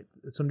track here.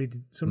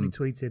 Somebody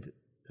tweeted.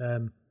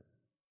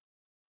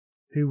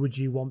 Who would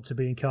you want to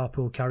be in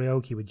carpool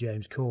karaoke with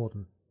James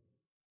Corden?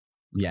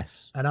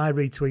 Yes. And I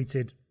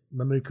retweeted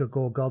Mamuka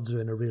Gorgodza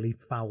in a really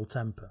foul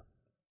temper.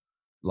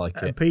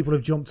 And people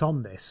have jumped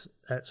on this.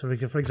 So,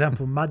 for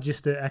example,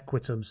 Magister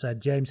Equitum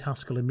said James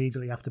Haskell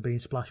immediately after being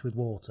splashed with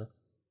water.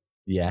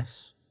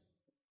 Yes.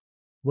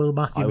 Will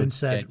Matthewman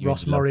said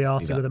Ross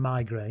Moriarty with a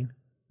migraine.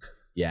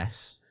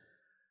 Yes.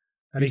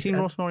 And have you seen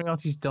Ross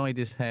Moriarty's dyed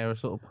his hair a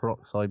sort of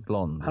peroxide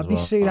blonde? Have you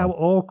seen how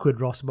awkward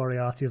Ross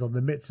Moriarty is on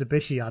the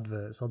Mitsubishi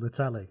adverts on the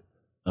telly?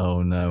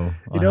 Oh, no.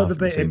 You know the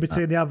bit in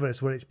between the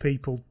adverts where it's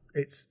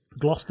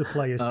Gloucester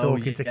players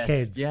talking to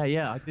kids?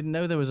 Yeah. I didn't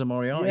know there was a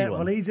Moriarty one.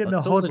 Well, he's in the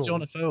I saw huddle. the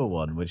John Afoa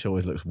one, which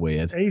always looks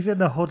weird. He's in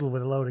the huddle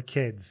with a load of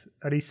kids,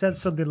 and he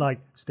says something like,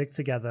 stick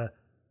together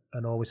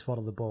and always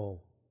follow the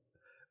ball.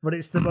 But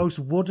it's the most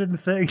wooden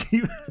thing.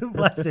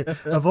 Bless him.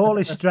 Of all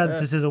his strengths,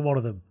 this isn't one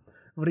of them.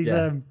 But he's...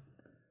 there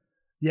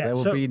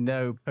will be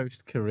no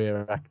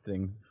post-career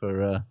acting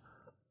for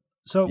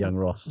young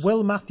Ross.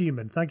 Will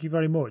Matthewman, thank you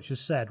very much,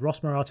 has said,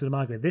 Ross Moriarty with a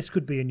migraine, this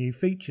could be a new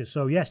feature.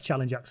 So yes,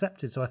 challenge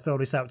accepted. So I throw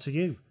this out to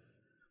you.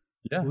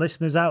 Yeah.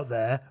 Listeners out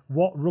there,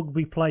 what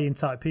rugby playing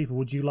type people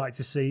would you like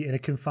to see in a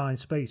confined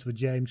space with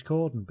James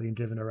Corden being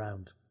driven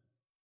around?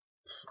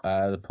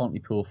 The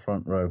Pontypool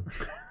front row.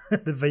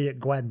 The V at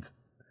Gwent.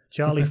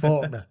 Charlie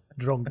Faulkner,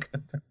 drunk.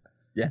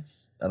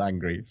 Yes, and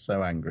angry.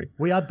 So angry.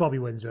 We had Bobby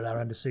Windsor at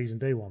our end of season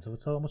D once.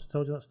 Must have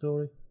told you that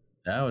story?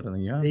 No, I don't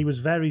think you have. He was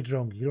very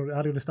drunk. I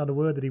don't understand a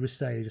word that he was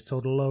saying. He just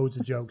told loads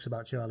of jokes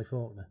about Charlie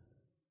Faulkner.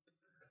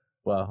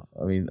 Well,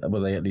 I mean,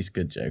 were they at least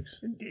good jokes?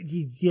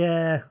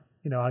 Yeah.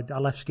 I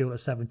left school at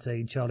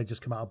 17. Charlie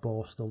just come out of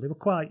Borstal. They were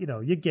quite,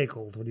 you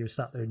giggled when you were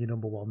sat there in your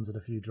number ones and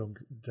a few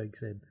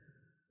drinks in.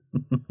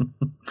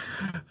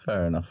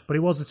 Fair enough. But he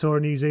was the tour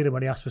of New Zealand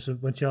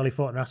when Charlie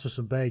Faulkner asked for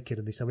some bacon,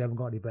 and they said we haven't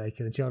got any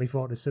bacon, and Charlie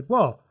Faulkner said,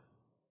 "What?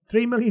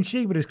 3 million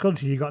sheep in this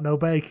country, you got no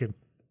bacon?"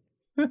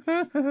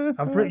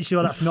 I'm pretty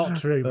sure that's not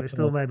true, but it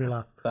still made me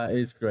laugh. That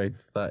is great.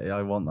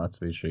 I want that to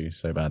be true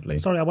so badly.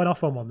 Sorry, I went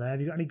off on one there.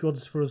 Have you got any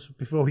goods for us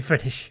before we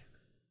finish?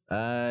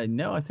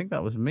 No, I think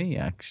that was me,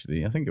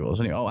 actually. I think it was.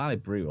 Ali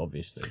Brew,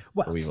 obviously.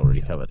 Well, we've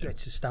already covered it.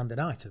 It's a standing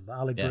item, but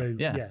Ali Brew,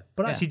 yeah.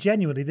 But actually,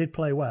 genuinely did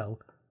play well.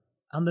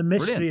 And the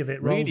mystery of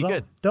it rolls really on.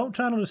 good. Don't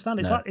try and understand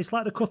it. No. It's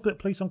like the Cuthbert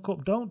Police on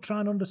Cup. Don't try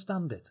and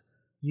understand it.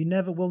 You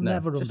never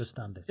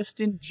understand it. Just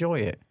enjoy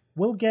it.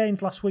 Will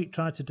Gaines last week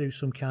tried to do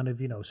some kind of,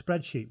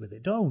 spreadsheet with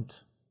it.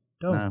 Don't.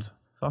 No,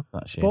 fuck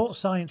that shit. Sports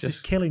science is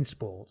killing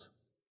sport.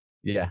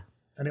 Yeah.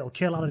 And it'll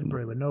kill Ali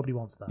Brew, and nobody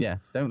wants that. Yeah,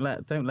 don't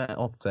let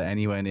Opta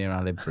anywhere near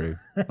Ali Brew.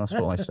 That's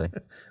what I say.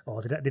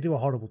 Oh, they do a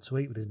horrible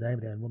tweet with his name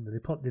at the end, wouldn't they?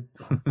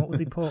 What would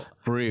they put?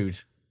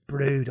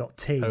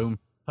 Brewed.tea.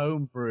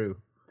 Home brew.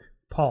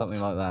 Pot.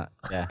 Something like that,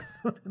 yeah.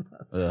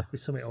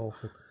 With something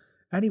awful.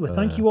 Anyway,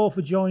 thank you all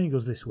for joining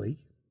us this week.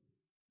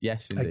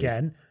 Yes, indeed.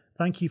 Again,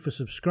 thank you for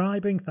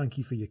subscribing. Thank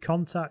you for your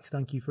contacts.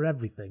 Thank you for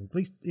everything.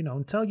 Please,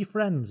 and tell your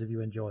friends if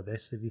you enjoy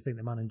this, if you think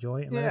they might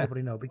enjoy it, and let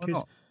everybody know.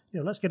 Because,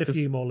 let's get a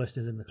few more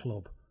listeners in the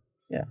club.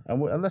 Yeah,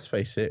 and let's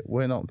face it,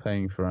 we're not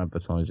paying for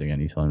advertising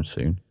anytime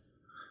soon.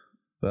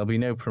 There'll be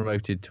no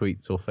promoted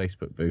tweets or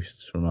Facebook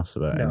boosts from us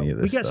about any of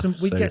this stuff.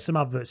 We get some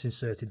adverts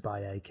inserted by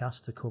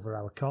Acast to cover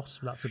our costs.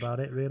 But that's about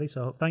it, really.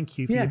 So thank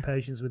you for your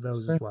patience with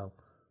those as well.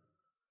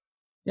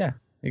 Yeah,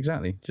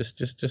 exactly.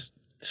 Just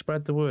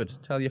spread the word.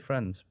 Tell your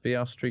friends. Be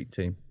our street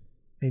team.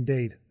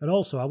 Indeed. And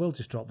also, I will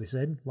just drop this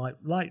in. Like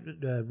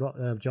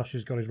Josh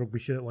has got his Rugby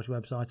Shirtwash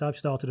website. I've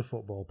started a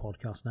football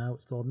podcast now.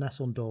 It's called Ness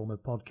Undorma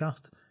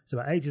Podcast. It's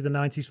about 80s and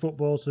 90s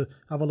football, so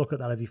have a look at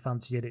that if you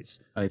fancy it.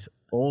 And it's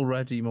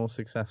already more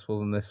successful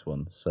than this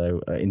one. So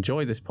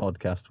enjoy this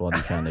podcast while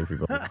you can,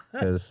 everybody.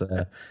 Because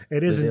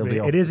it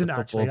isn't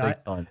actually.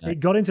 It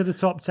got into the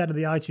top 10 of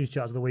the iTunes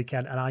charts of the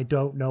weekend, and I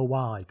don't know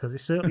why, because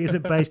it certainly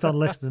isn't based on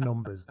listener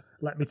numbers.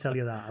 Let me tell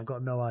you that. I've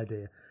got no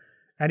idea.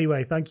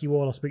 Anyway, thank you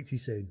all. I'll speak to you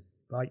soon.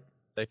 Bye.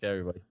 Take care,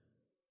 everybody.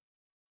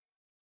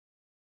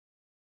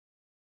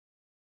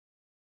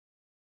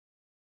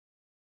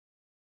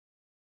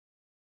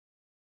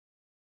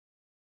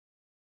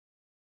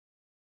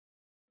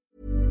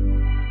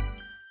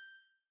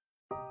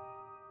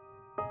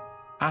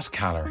 At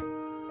Caller,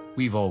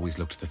 we've always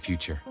looked to the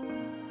future,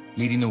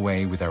 leading the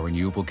way with our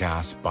renewable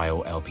gas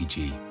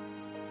bio-LPG.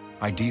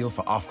 Ideal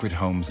for off-grid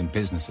homes and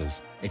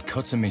businesses, it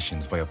cuts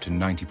emissions by up to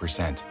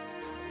 90%.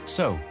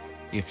 So,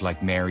 if,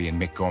 like Mary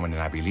and Mick Gorman and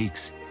Abbey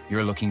Leaks,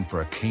 you're looking for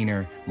a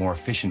cleaner, more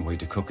efficient way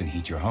to cook and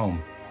heat your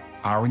home,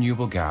 our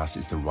renewable gas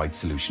is the right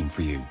solution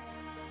for you.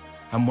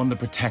 And one that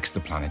protects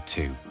the planet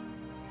too.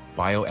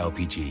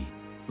 Bio-LPG,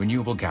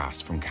 renewable gas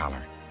from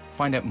Caller.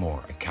 Find out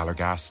more at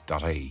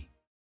calorgas.ie.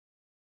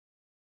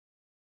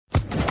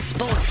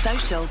 Sports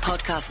Social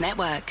Podcast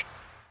Network.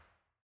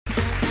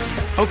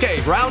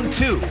 Okay, round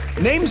two.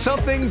 Name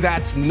something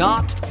that's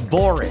not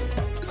boring.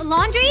 A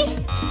laundry?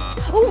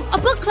 Ooh, a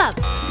book club.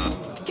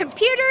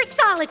 Computer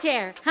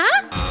solitaire,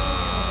 huh?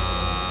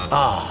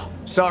 Ah,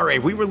 sorry,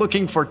 we were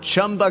looking for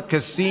Chumba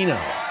Casino.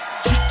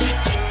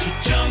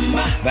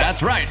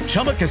 That's right,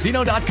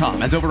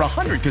 ChumbaCasino.com has over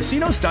 100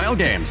 casino-style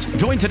games.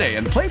 Join today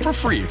and play for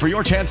free for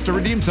your chance to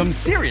redeem some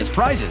serious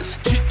prizes.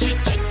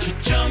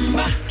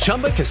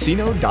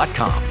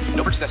 ChumbaCasino.com.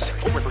 No purchase necessary.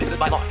 Void where prohibited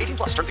by law. 18+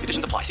 terms and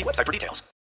conditions apply. See website for details.